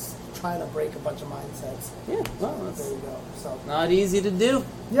 and it's trying to break a bunch of mindsets. Yeah, well, There that's you go. So, not easy to do.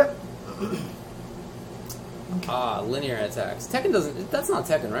 yep. Linear attacks. Tekken doesn't. That's not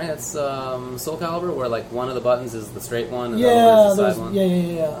Tekken, right? That's Soul Calibur, where like one of the buttons is the straight one, and the other Yeah, one is the there's, side one.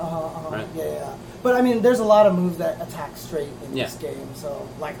 yeah. Right. Yeah. But I mean, there's a lot of moves that attack straight in Yeah. this game. So,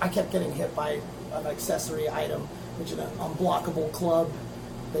 like, I kept getting hit by an accessory item, which is an unblockable club.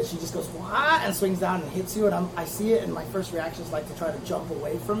 That she just goes what and swings down and hits you, and I see it, and my first reaction is like to try to jump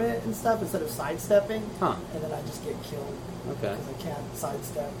away from it and stuff instead of sidestepping, Huh. and then I just get killed Okay. because I can't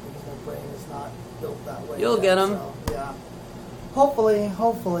sidestep because my brain is not built that way. You'll yet, get 'em. So, yeah.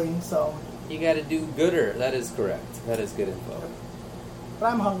 Hopefully. So, You got to do gooder. That is correct. That is good info.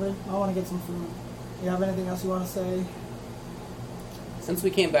 but I'm hungry. I want to get some food. You have anything else you want to say? Since we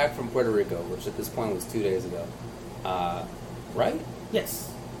came back from Puerto Rico, which at this point was 2 days ago, right? Yes.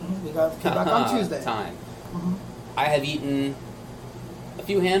 We came back on Tuesday. Time. Mhm. I have eaten a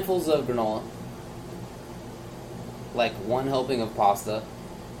few handfuls of granola, like one helping of pasta,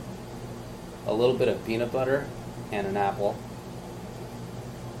 a little bit of peanut butter, and an apple.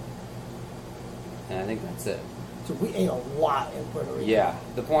 And I think that's it. So we ate a lot in Puerto Rico. Yeah.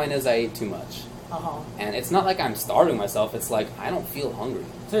 The point is I ate too much. Uh-huh. And it's not like I'm starving myself. It's like I don't feel hungry.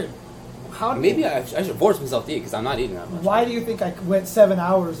 Dude, how Maybe I should force myself to eat because I'm not eating that much. Why do you think I went 7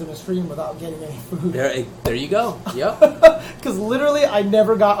 hours in a stream without getting any food? There you go. Yep. Because literally, I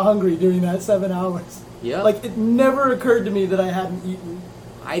never got hungry during that 7 hours. Yep. Like, it never occurred to me that I hadn't eaten.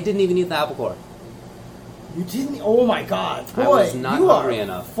 I didn't even eat the apple core. You didn't? Oh my god. Boy, I was not you hungry are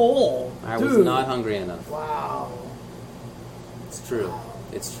enough. full. I Dude. was not hungry enough. Wow. It's true.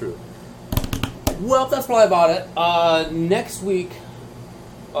 It's true. Well, that's probably about it. Next week,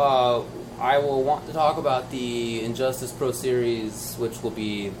 I will want to talk about the Injustice Pro Series, which will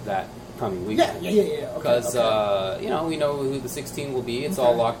be that coming weekend. Yeah. Okay, Because, okay. we know who the 16 will be. It's Okay.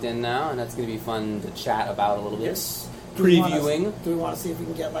 all locked in now, and that's going to be fun to chat about a little bit. Yes. Do we Previewing. want to see if we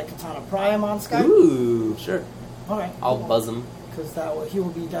can get, like, Katana Prime on Skype? Ooh, sure. Okay. I'll buzz him. Because he will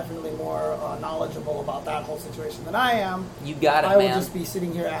be definitely more knowledgeable about that whole situation than I am. You got it, I will man. just be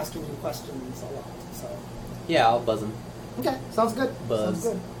sitting here asking you questions a lot. So, Yeah, I'll buzz him. okay, sounds good. Buzz. Sounds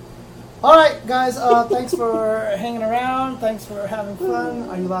good. All right, guys. Thanks for hanging around. Thanks for having fun.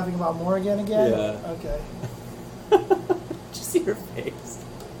 Are you laughing about Morrigan again? Yeah. Okay. Did you see her face?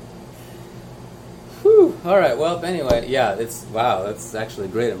 Whew. All right. Well, anyway, yeah. Wow. That's actually a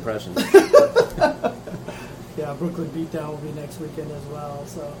great impression. Yeah, Brooklyn Beatdown will be next weekend as well.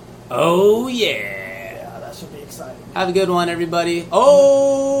 So Oh, yeah. yeah, that should be exciting. Have a good one, everybody.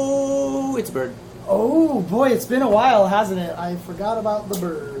 Oh, it's a bird. Oh boy, it's been a while, hasn't it? I forgot about the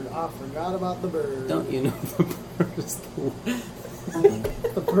bird. Don't you know the bird is the word?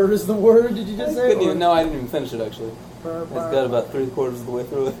 The bird is the word. Did you just say? Couldn't even, no, I didn't even finish it, actually. Bird, It's got about 3/4 of the way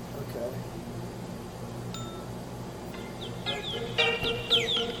through it. Okay.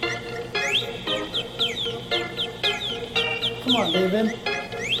 Come on, David.